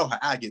y'all know how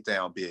I get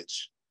down,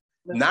 bitch.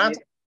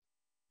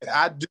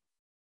 I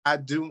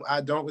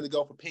don't really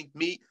go for pink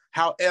meat.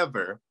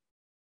 However,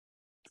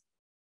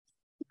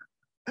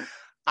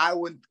 I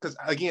would, because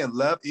again,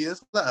 love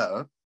is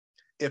love.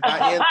 If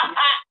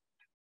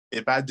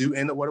I do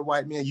end up with a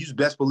white man, you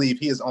best believe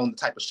he is on the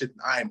type of shit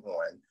that I'm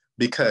on,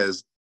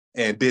 because,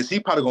 and bitch, he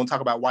probably gonna talk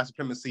about white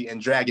supremacy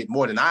and drag it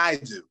more than I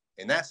do.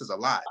 And that's just a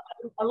lot.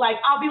 Like,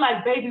 I'll be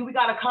like, baby, we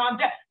gotta calm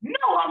down.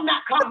 No, I'm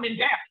not calming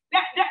down.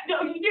 Do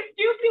you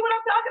see what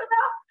I'm talking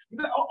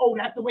about? Oh,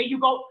 that's the way you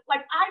go.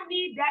 Like, I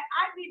need that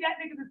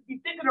nigga to be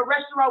sitting in a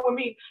restaurant with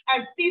me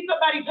and see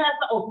somebody pass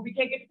the, oh, we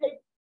can't get the table.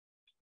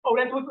 Oh,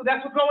 that's what's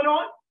going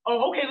on?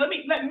 Oh, okay, let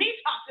me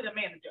talk to the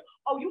manager.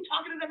 Oh, you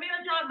talking to the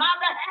manager on my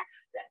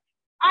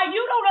behalf?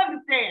 You don't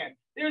understand.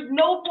 There's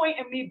no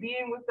point in me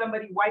being with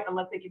somebody white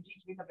unless they can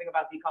teach me something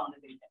about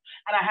decolonization.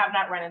 And I have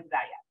not run into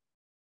that yet.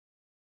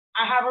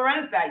 I haven't run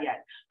into that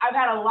yet. I've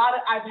had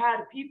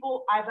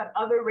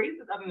other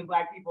races other than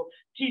Black people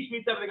teach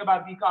me something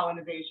about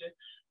decolonization.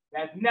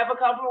 That's never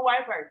come from a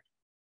white person.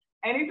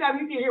 Anytime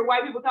you hear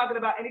white people talking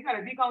about any kind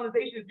of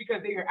decolonization, is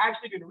because they are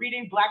actually been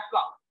reading Black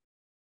scholars.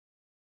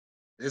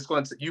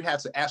 You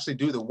have to actually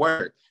do the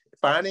work.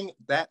 Finding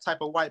that type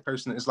of white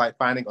person is like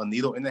finding a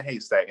needle in the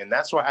haystack. And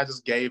that's why I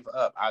just gave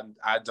up.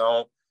 I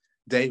don't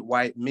date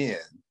white men.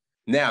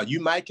 Now, you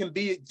might can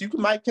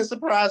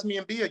surprise me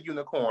and be a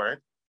unicorn.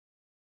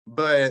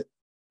 But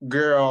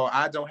girl,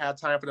 I don't have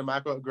time for the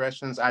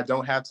microaggressions. I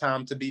don't have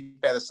time to be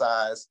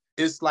fetishized.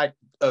 It's like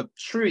a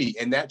tree,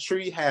 and that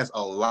tree has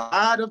a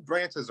lot of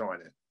branches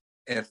on it.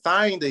 And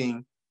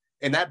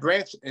that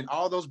branch, and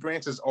all those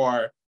branches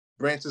are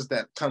branches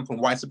that come from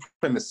white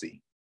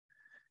supremacy.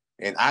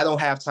 And I don't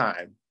have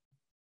time.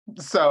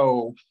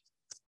 So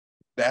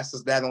that's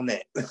just that on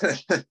that.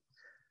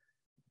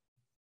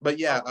 But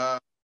yeah,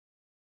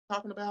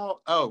 talking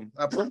about,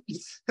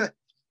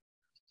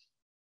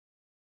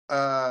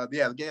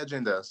 yeah, the gay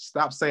agenda.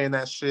 Stop saying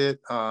that shit.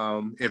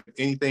 If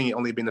anything, it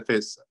only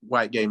benefits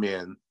white gay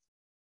men.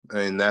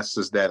 And that's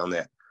just that on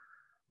that.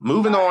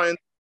 Moving on.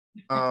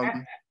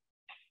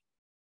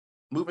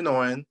 Moving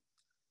on.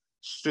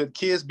 Should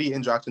kids be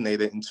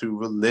indoctrinated into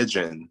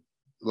religion?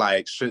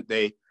 Like, should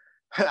they,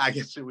 I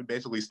guess, should we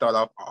basically start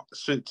off,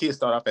 should kids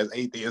start off as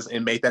atheists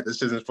and make that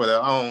decision for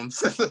their own?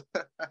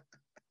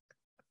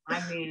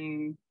 I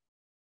mean,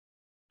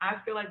 I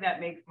feel like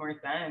that makes more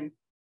sense.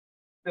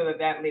 So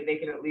that they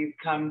could at least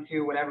come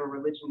to whatever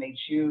religion they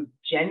choose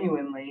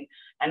genuinely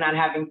and not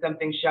having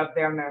something shoved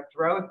down their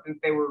throats since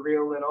they were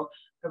real little.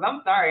 Because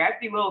I'm sorry, I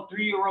see little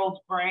 3-year-olds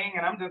praying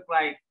and I'm just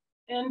like,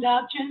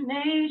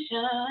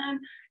 indoctrination.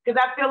 Because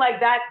I feel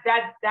like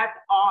that's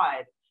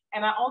odd.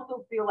 And I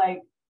also feel like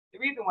the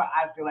reason why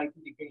I feel like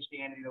teaching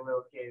Christianity to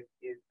little kids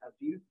is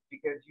abuse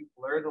because you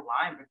blur the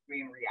line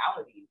between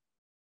reality.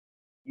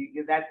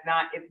 That's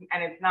not,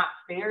 it's not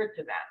fair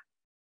to them.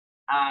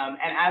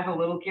 And as a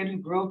little kid who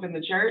grew up in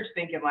the church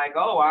thinking like,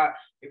 oh,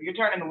 if you're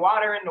turning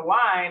water into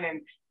wine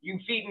and you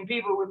feeding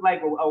people with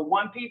like a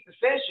one piece of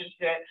fish and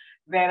shit,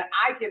 then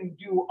I can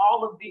do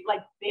all of the, like,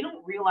 they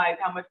don't realize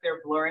how much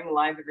they're blurring the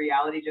lines of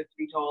reality just to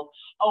be told,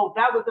 oh,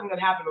 that was something that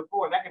happened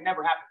before. That could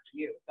never happen to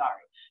you.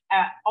 Sorry.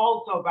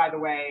 Also, by the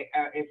way,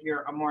 if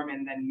you're a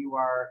Mormon, then you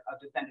are a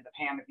descendant of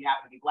Ham if you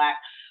happen to be Black.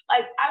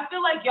 Like, I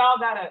feel like y'all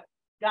gotta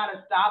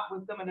stop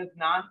with some of this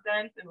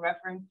nonsense in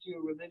reference to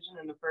religion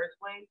in the first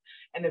place.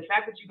 And the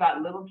fact that you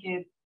got little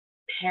kids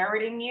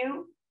parroting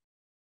you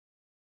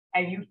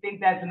and you think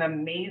that's an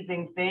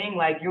amazing thing,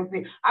 like you'll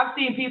see, I've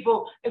seen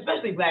people,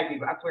 especially Black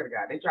people, I swear to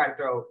God, they try to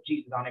throw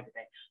Jesus on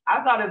everything.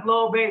 I saw this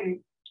little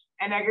baby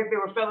and I guess they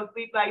were fell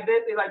asleep like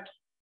this. They're like,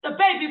 the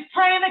baby's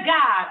praying to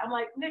God. I'm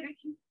like, nigga,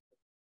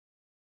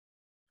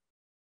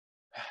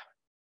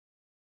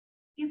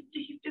 he's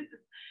just,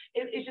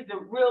 it's just a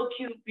real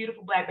cute,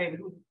 beautiful Black baby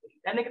who's asleep.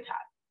 That nigga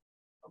tired.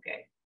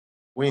 Okay.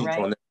 We ain't right?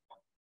 on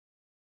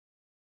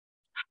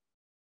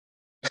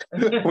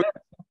that.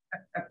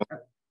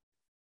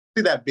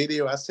 See that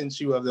video I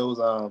sent you of those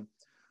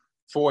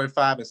 4 and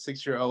 5 and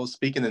 6-year-olds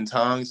speaking in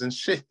tongues and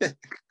shit? They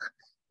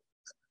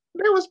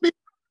were speaking.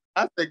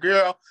 I said,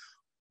 girl,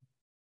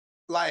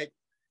 like,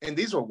 and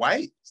these were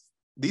white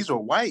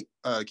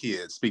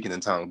kids speaking in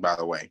tongues, by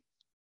the way.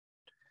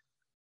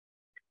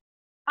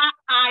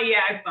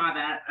 Yeah, I saw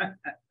that.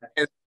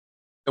 And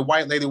the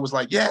white lady was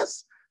like,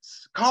 yes,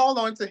 call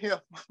on to him.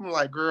 I'm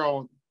like,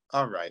 girl,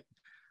 all right.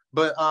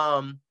 But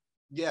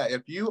yeah,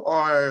 if you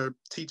are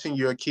teaching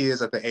your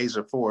kids at the age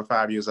of 4 or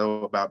 5 years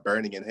old about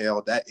burning in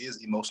hell, that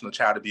is emotional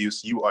child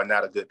abuse. You are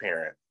not a good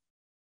parent.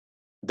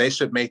 They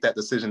should make that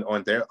decision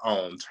on their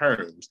own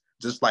terms,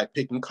 just like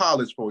picking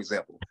college, for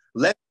example.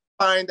 Let's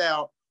find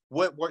out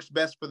what works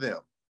best for them.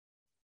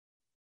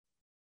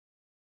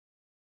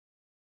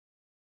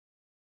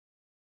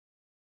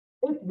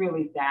 It's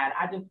really sad.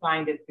 I just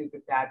find it super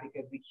sad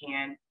because we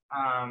can't.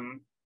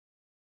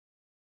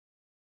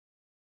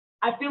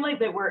 I feel like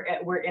that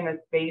we're in a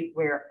space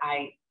where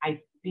I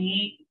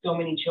see so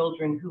many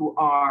children who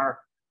are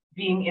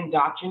being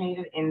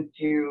indoctrinated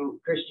into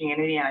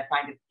Christianity, and I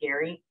find it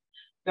scary.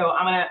 So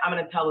I'm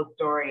gonna tell a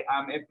story.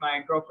 If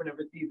my girlfriend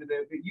ever sees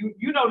it,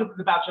 you know this is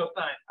about your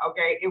son,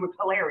 okay? It was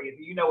hilarious.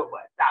 You know it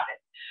was. Stop it.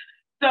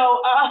 So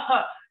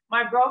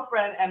my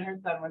girlfriend and her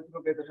son went to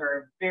go visit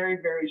her very,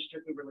 very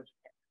strictly religious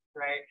parents,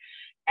 right?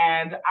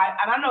 And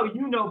I know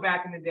you know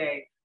back in the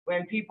day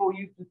when people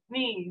used to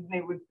sneeze and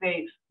they would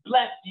say,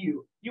 bless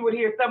you. You would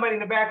hear somebody in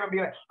the background be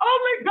like,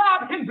 only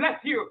God can bless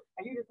you.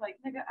 And you're just like,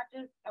 nigga,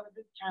 I was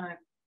just trying to,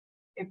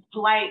 it's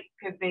polite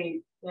because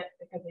they said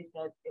it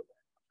was.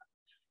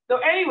 So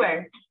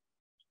anyway,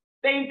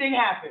 same thing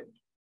happened.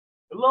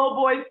 The little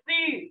boy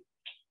sneezed.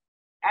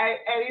 And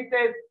he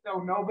says, so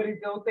nobody's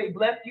gonna say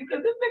bless you,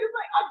 because this nigga's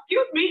like,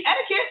 excuse me,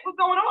 etiquette, what's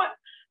going on?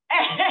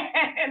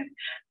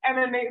 And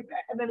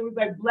then it was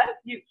like, bless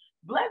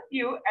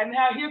you, and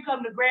now here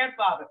comes the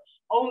grandfather.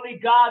 Only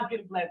God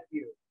can bless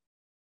you.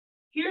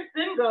 Here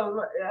Sin goes,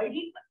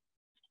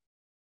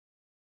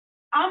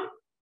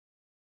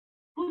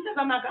 who says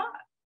I'm not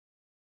God?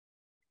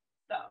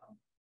 So.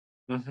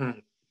 Mm-hmm.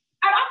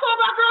 And I told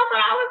my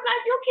girlfriend, I was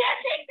like, you can't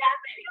take that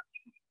video.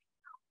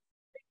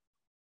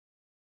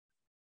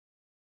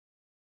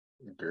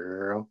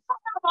 Girl. I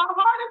have a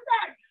heart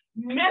attack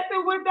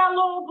messing with that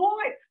little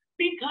boy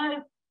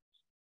because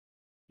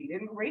he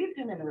didn't raise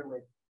him in a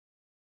religion.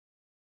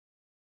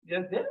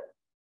 Just didn't.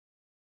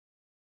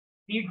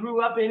 He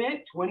grew up in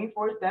it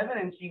 24/7,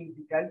 and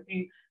because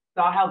she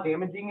saw how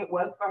damaging it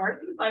was for her,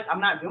 she was like, I'm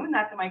not doing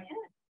that to my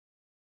kids.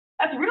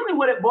 That's really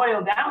what it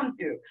boiled down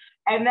to.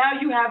 And now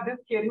you have this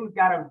kid who's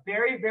got a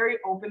very, very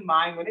open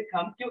mind when it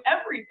comes to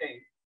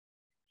everything.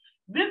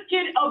 This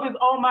kid of his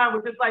own mind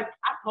was just like,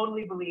 I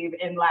totally believe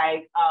in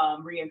like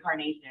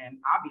reincarnation.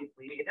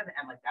 Obviously, it doesn't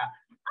end like that.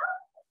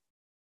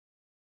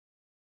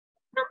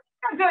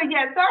 I'm not good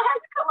yet, sir.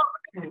 How'd you come up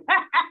with it?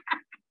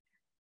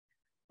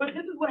 But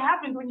this is what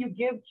happens when you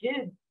give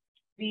kids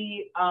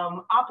the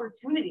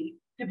opportunity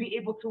to be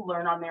able to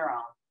learn on their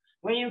own.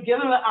 when you give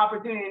them the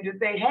opportunity and just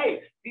say,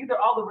 hey, these are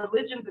all the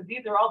religions and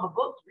these are all the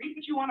books, read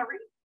what you want to read.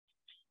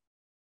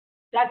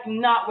 That's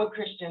not what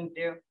Christians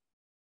do.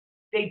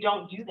 They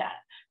don't do that.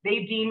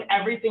 They deem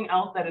everything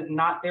else that is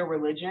not their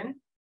religion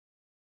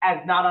as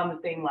not on the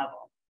same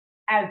level,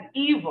 as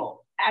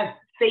evil, as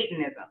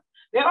Satanism.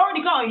 They're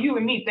already calling you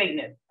and me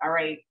Satanists, all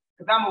right?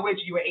 Because I'm a witch,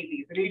 you an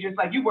atheist. So they're just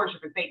like, you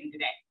worship Satan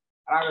today.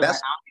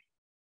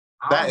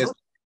 That is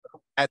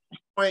at the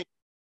point,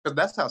 because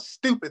that's how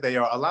stupid they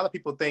are. A lot of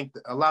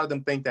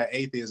them think that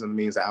atheism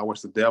means that I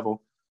worship the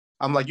devil.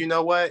 I'm like, you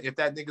know what? If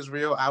that nigga's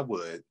real, I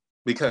would.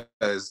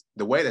 Because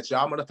the way that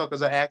y'all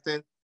motherfuckers are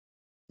acting,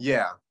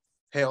 yeah,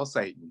 hell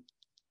Satan.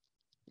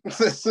 And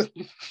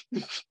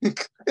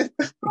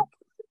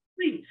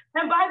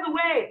by the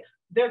way,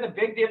 there's a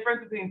big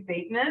difference between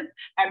Satanists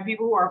and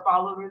people who are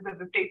followers of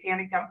the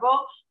Satanic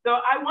Temple. So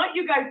I want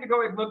you guys to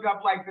go and look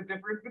up like the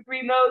difference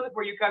between those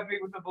before you cut me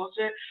with the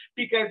bullshit,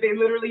 because they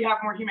literally have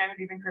more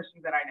humanity than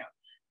Christians that I know.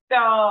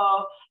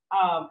 So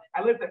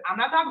listen, I'm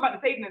not talking about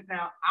the Satanists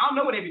now. I don't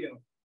know what they be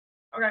doing.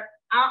 Okay,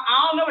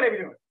 I don't know what they be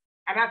doing,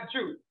 and that's the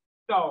truth.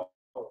 So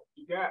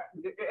yeah,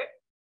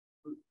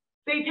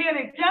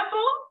 Satanic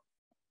Temple.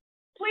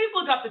 Please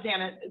look up the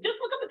tenants.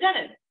 Just look up the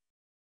tenants.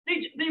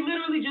 They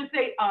literally just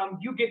say,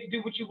 you get to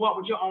do what you want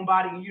with your own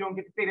body and you don't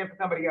get to stay there for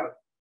somebody else.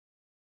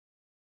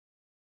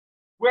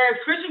 Whereas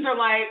Christians are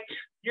like,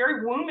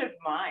 your womb is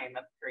mine.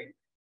 That's crazy.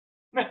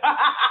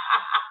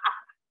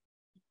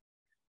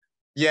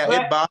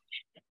 Yeah,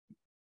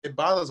 it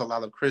bothers a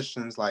lot of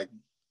Christians. Like,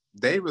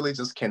 they really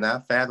just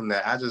cannot fathom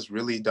that. I just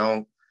really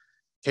don't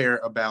care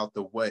about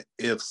the what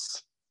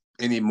ifs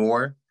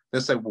anymore. They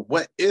say, well,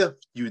 what if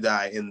you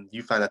die and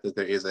you find out that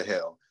there is a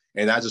hell?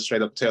 And I just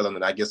straight up tell them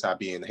that I guess I'll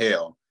be in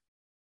hell.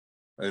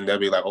 And they'll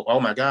be like, oh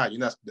my God, you're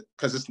not,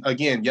 because it's,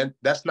 again,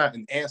 that's not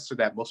an answer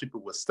that most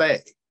people would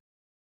say.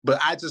 But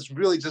I just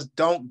really just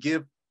don't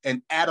give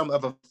an atom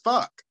of a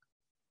fuck.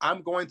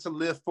 I'm going to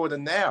live for the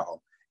now.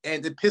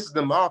 And it pisses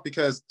them off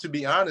because, to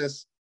be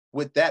honest,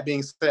 with that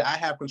being said, I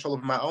have control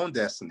of my own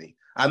destiny.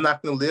 I'm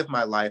not going to live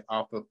my life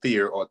off of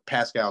fear or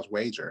Pascal's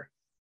wager.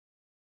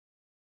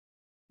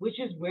 Which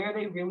is where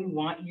they really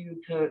want you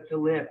to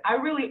live. I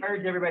really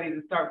urge everybody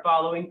to start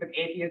following some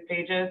atheist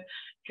pages,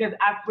 because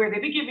I swear they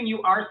be giving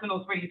you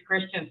arsenals for these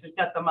Christians to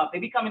shut them up. They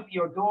be coming to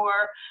your door.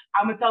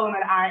 I'm gonna tell them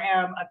that I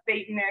am a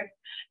Satanist,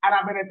 and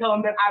I'm gonna tell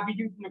them that I be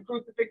using the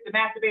crucifix to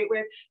masturbate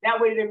with. That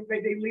way they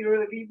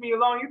literally leave me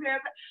alone. You say, I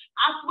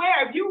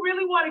swear, if you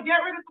really want to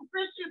get rid of some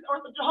Christians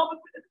or some Jehovah's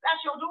Witnesses,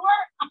 that's your door.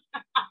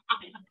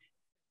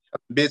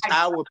 Bitch,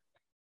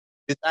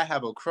 I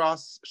have a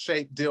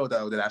cross-shaped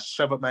dildo that I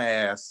shove up my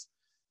ass.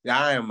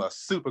 I am a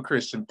super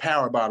Christian,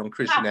 power bottom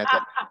Christian at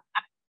that.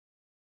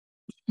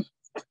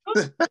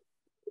 Hey,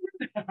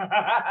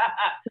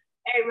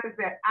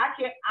 listen, I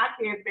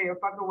can't say a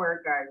fucking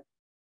word, guys.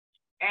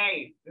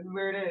 Hey, this is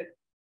where it is.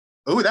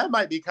 Ooh, that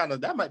might be kind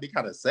of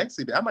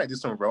sexy. But I might do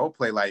some role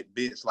play like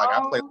bitch. Like I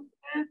play.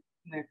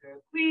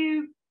 Nigga,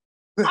 please.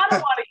 I don't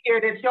want to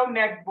hear that your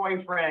next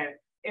boyfriend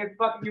is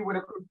fucking you with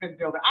a crucifix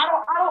dildo. I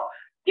don't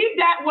keep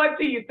that one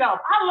to yourself.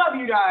 I love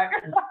you, dog.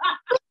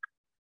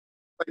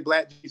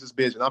 Black Jesus,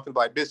 bitch, and I'm gonna be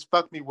like, bitch,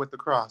 fuck me with the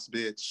cross,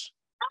 bitch.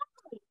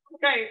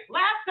 Okay,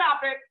 last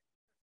topic.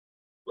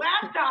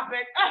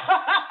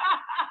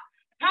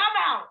 Time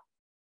out.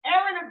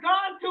 Aaron has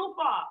gone too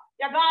far.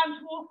 You've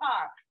gone too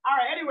far. All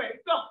right, anyway,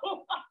 so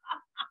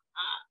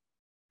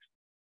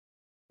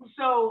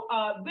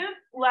this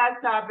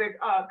last topic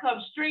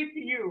comes straight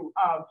to you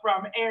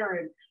from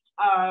Aaron,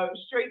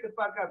 straight the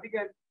fuck up,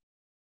 because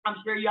I'm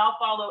sure y'all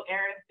follow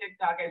Aaron's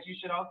TikTok, as you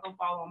should also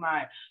follow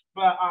mine.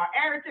 But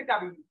Aaron's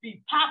TikTok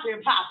be popping,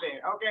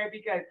 okay?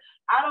 Because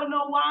I don't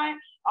know why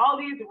all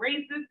these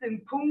racists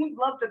and coons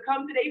love to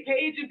come to their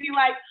page and be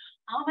like,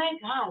 oh my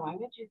God, why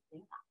would you say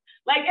that?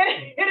 Like,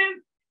 it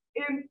is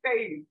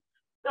insane.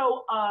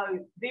 So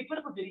they put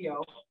up a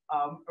video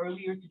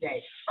earlier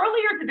today. See how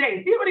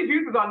many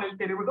views was on this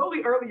shit? It was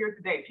only earlier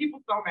today. People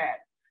so mad.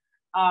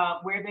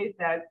 Where they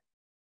said,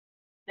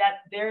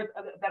 that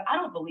I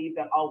don't believe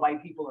that all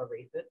white people are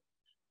racist,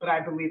 but I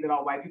believe that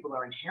all white people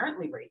are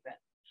inherently racist.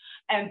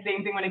 And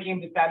same thing when it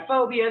came to fat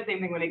phobia, same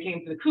thing when it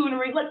came to the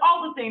coonery, like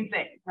all the same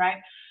things,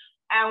 right?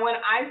 And when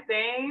I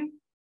say,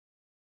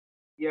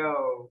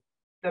 yo,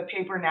 the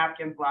paper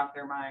napkins lost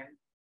their minds.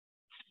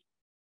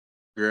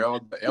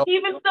 Girl,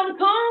 even some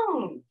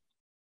coons.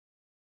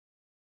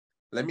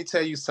 Let me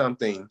tell you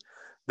something.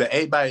 The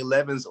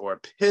 8x11s are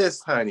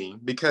pissed, honey,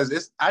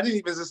 because I didn't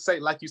even just say,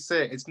 like you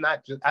said, it's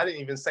not just, I didn't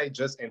even say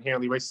just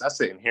inherently racist. I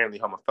said inherently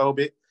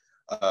homophobic,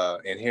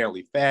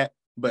 inherently fat,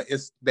 but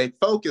they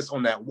focus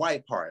on that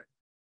white part.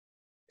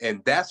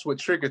 And that's what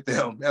triggered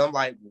them. And I'm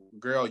like,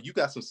 girl, you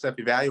got some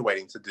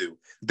self-evaluating to do.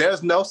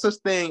 There's no such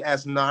thing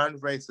as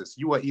non-racist.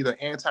 You are either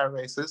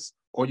anti-racist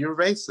or you're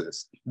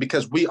racist,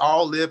 because we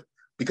all live,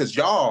 because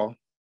y'all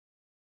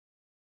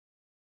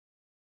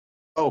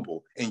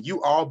global, and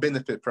you all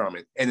benefit from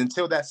it. And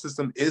until that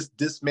system is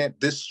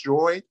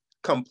destroyed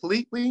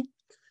completely,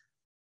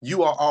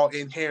 you are all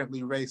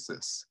inherently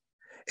racist.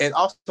 And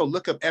also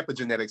look up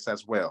epigenetics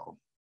as well.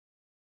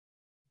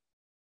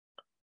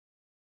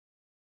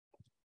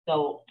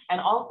 So, and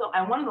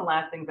one of the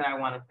last things that I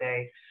want to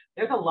say,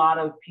 there's a lot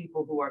of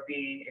people who are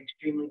being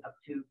extremely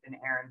obtuse in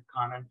Aaron's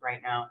comments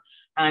right now.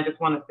 And I just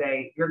want to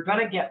say, you're going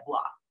to get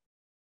blocked.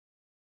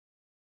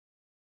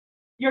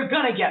 You're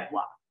going to get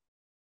blocked.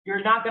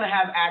 You're not going to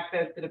have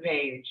access to the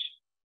page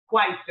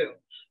quite soon.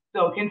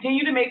 So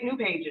continue to make new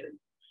pages.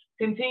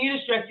 Continue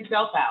to stress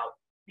yourself out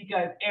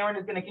because Aaron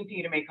is going to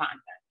continue to make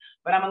content.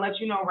 But I'm going to let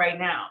you know right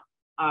now,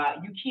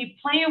 you keep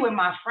playing with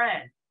my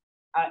friend,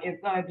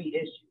 it's going to be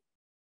issues.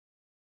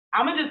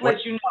 I'm going to just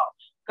let you know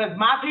because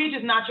my page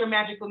is not your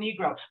magical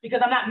Negro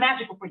because I'm not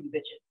magical for you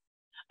bitches.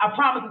 I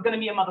promise it's going to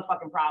be a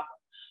motherfucking problem.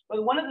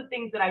 But one of the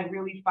things that I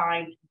really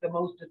find the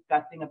most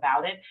disgusting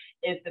about it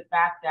is the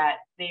fact that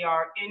they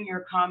are in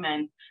your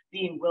comments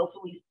being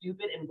willfully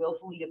stupid and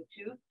willfully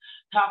obtuse,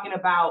 talking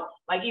about,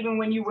 like, even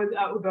when you was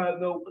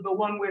the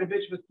one where the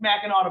bitch was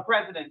smacking all the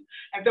presidents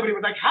and somebody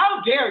was like,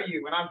 how dare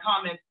you? And I'm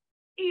commenting,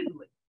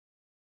 easily.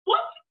 What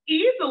does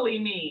easily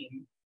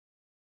mean?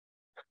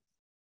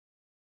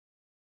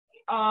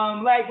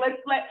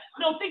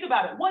 Think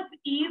about it. What's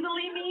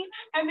easily mean?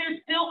 And they're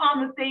still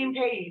on the same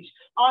page.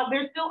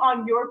 They're still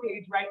on your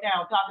page right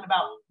now talking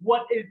about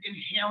what is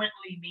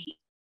inherently mean.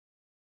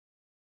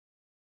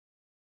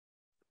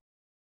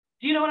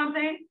 Do you know what I'm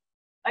saying?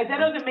 Like, that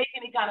doesn't make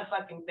any kind of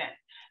fucking sense.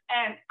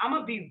 And I'm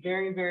gonna be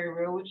very, very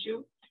real with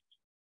you.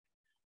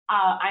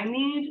 I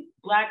need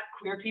Black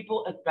queer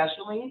people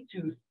especially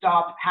to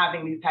stop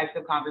having these types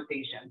of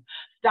conversations.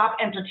 Stop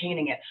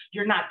entertaining it.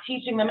 You're not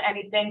teaching them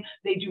anything.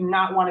 They do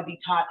not want to be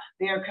taught.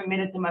 They are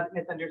committed to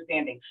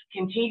misunderstanding.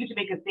 Continue to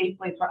make a safe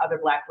place for other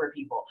Black queer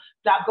people.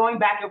 Stop going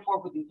back and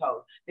forth with these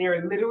hoes. They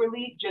are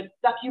literally just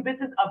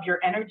succubuses of your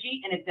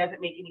energy and it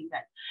doesn't make any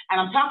sense. And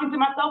I'm talking to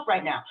myself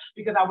right now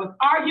because I was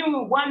arguing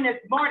with one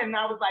this morning and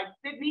I was like,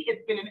 Sydney,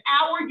 it's been an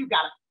hour. You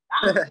gotta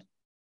stop.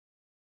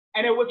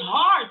 And it was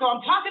hard. So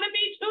I'm talking to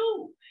me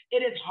too.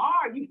 It is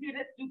hard. You hear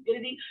that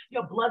stupidity,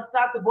 your blood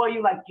starts to boil.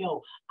 You're like,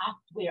 yo, I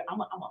swear, I'm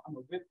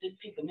gonna rip this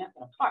piece of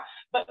nothing apart.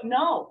 But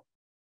no,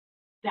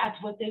 that's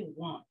what they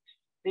want.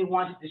 They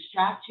want to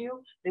distract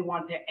you, they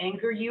want to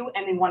anger you,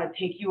 and they want to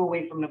take you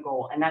away from the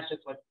goal. And that's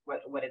just what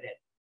it is.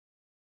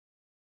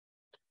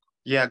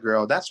 Yeah,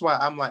 girl. That's why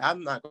I'm like,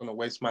 I'm not gonna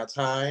waste my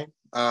time.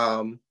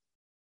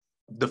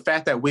 The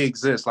fact that we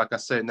exist, like I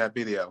said in that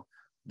video,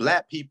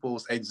 Black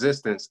people's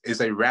existence is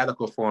a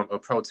radical form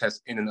of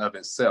protest in and of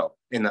itself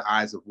in the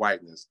eyes of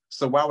whiteness.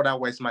 So why would I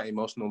waste my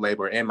emotional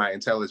labor and my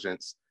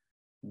intelligence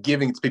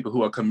giving to people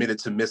who are committed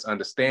to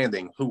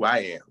misunderstanding who I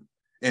am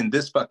in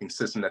this fucking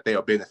system that they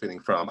are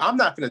benefiting from? I'm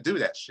not gonna do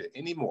that shit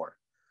anymore.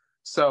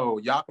 So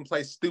y'all can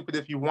play stupid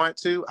if you want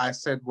to. I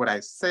said what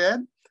I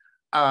said.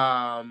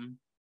 And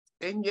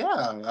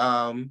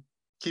yeah,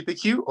 keep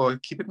it cute or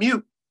keep it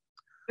mute.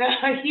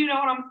 You know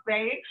what I'm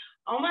saying?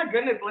 Oh my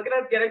goodness, look at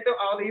us getting through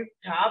all these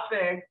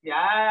topics.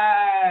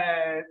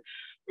 Yes.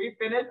 We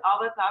finished all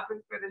the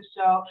topics for this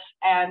show.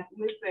 And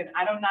listen,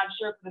 I'm not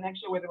sure for the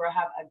next show whether we'll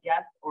have a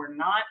guest or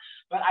not,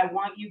 but I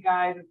want you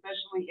guys,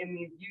 especially in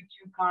these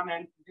YouTube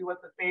comments, to do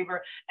us a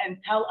favor and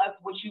tell us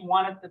what you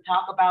want us to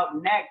talk about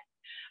next.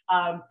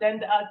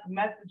 Send us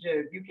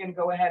messages. You can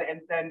go ahead and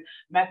send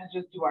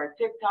messages to our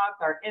TikTok,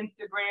 our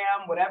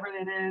Instagram, whatever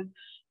it is.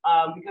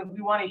 Because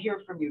we want to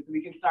hear from you so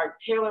we can start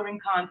tailoring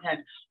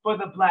content for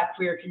the Black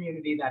queer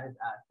community that is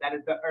us. That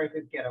is the Earth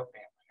is Ghetto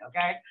family,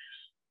 okay?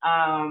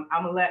 I'm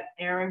going to let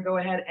Aaron go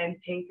ahead and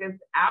take us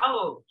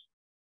out.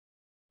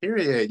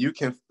 Period. You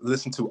can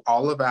listen to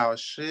all of our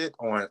shit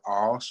on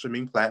all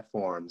streaming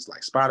platforms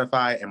like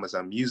Spotify,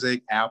 Amazon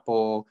Music,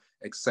 Apple,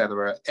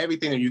 etc.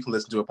 Everything that you can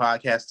listen to a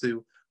podcast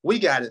to, we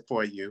got it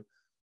for you.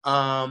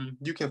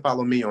 You can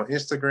follow me on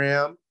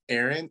Instagram,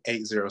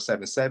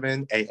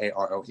 Aaron8077,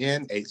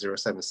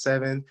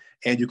 AARON8077.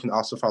 And you can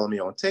also follow me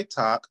on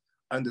TikTok,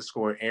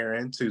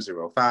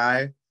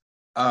 _Aaron205.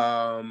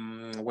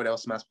 What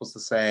else am I supposed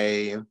to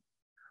say?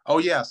 Oh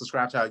yeah,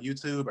 subscribe to our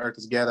YouTube, Earth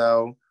is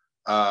Ghetto.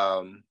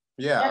 Yeah.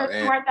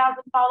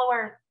 4,000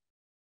 followers.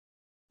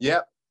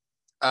 Yep.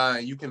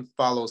 You can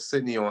follow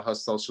Sydney on her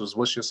socials.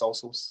 What's your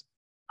socials?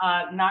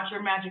 Not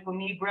Your Magical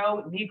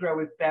Negro.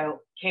 Negro is spelled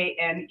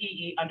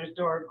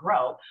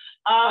KNEE_grow.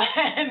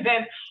 And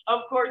then,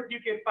 of course, you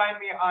can find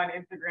me on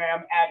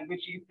Instagram at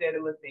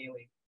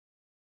WitchySaidLaSalie.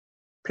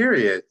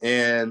 Period.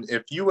 And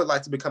if you would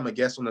like to become a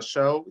guest on the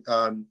show,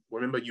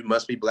 remember you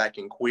must be Black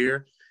and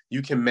queer.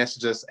 You can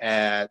message us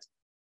at,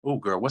 oh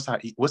girl, what's our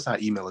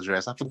email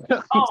address? I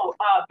forgot.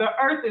 The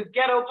Earth is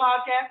Ghetto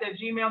Podcast at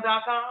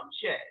gmail.com.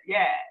 Shit.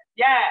 Yeah.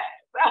 Yes.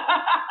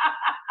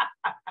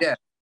 Yeah.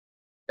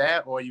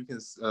 That, or you can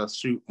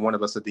shoot one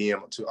of us a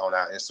DM on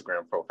our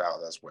Instagram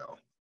profile as well.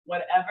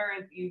 Whatever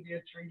is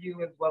easiest for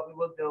you is what we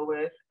will deal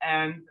with.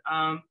 And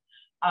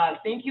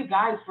thank you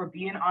guys for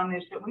being on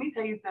this show. Let me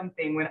tell you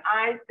something. When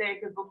I say,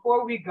 because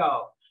before we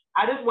go,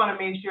 I just want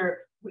to make sure,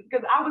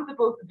 because I was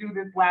supposed to do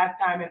this last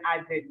time and I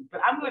didn't,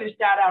 but I'm going to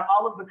shout out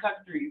all of the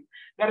countries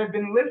that have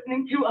been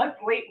listening to us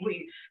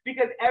lately,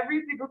 because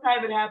every single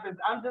time it happens,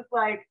 I'm just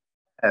like,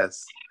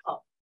 yes.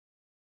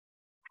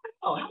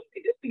 How are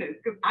we doing this?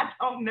 Because I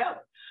don't know.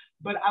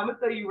 But I'm gonna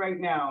tell you right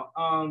now,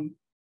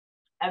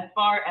 as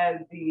far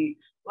as the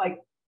like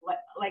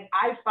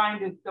I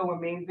find it so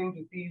amazing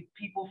to see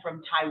people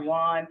from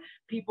Taiwan,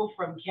 people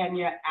from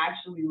Kenya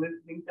actually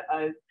listening to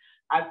us.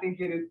 I think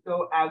it is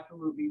so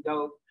absolutely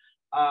dope.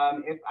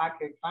 If I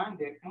could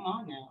find it, come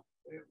on now.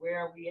 Where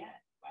are we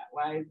at?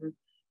 Why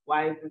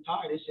is this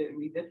hard? It shouldn't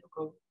be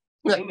difficult.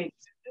 They make it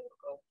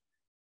difficult.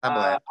 I'm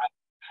glad.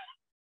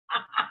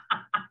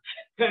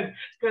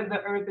 Because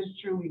the earth is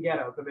truly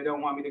ghetto, so they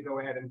don't want me to go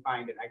ahead and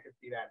find it. I can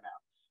see that now.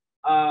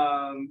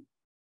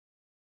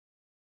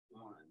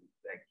 1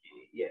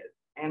 second. Yes.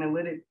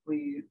 Analytics,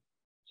 please.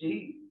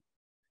 Geez.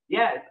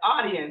 Yes,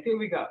 audience. Here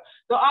we go.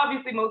 So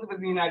obviously most of us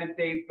in the United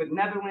States, but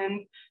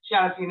Netherlands,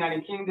 shout out to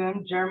United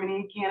Kingdom,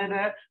 Germany,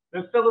 Canada,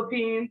 the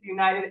Philippines,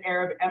 United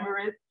Arab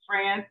Emirates,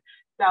 France,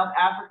 South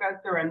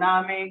Africa,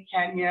 Suriname,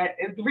 Kenya,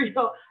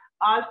 Israel,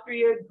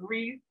 Austria,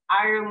 Greece,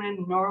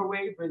 Ireland,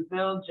 Norway,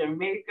 Brazil,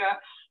 Jamaica,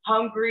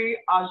 Hungary,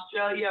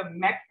 Australia,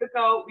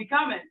 Mexico. We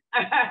coming.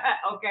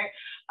 Okay.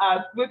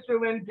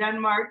 Switzerland,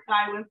 Denmark,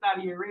 Thailand,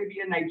 Saudi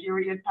Arabia,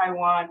 Nigeria,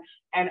 Taiwan,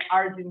 and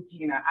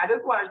Argentina. I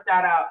just want to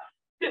shout out.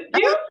 Do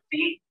you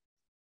see?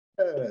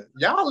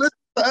 Y'all listen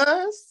to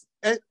us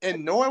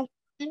in Norway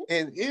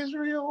and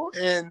Israel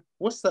and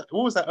what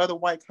was that other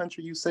white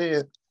country you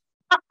said?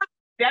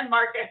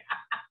 Denmark.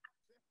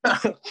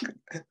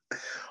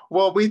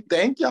 Well, we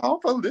thank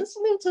y'all for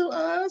listening to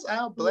us,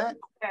 our Black.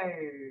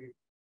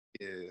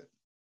 Yeah.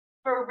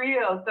 For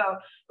real.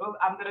 So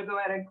I'm gonna go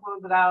ahead and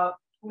close it out.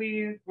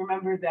 Please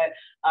remember that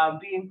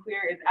being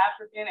queer is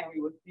African, and we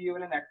will see you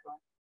in the next one.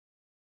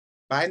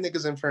 Bye,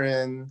 niggas and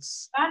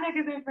friends. Bye,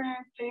 niggas and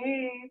friends.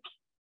 Peace.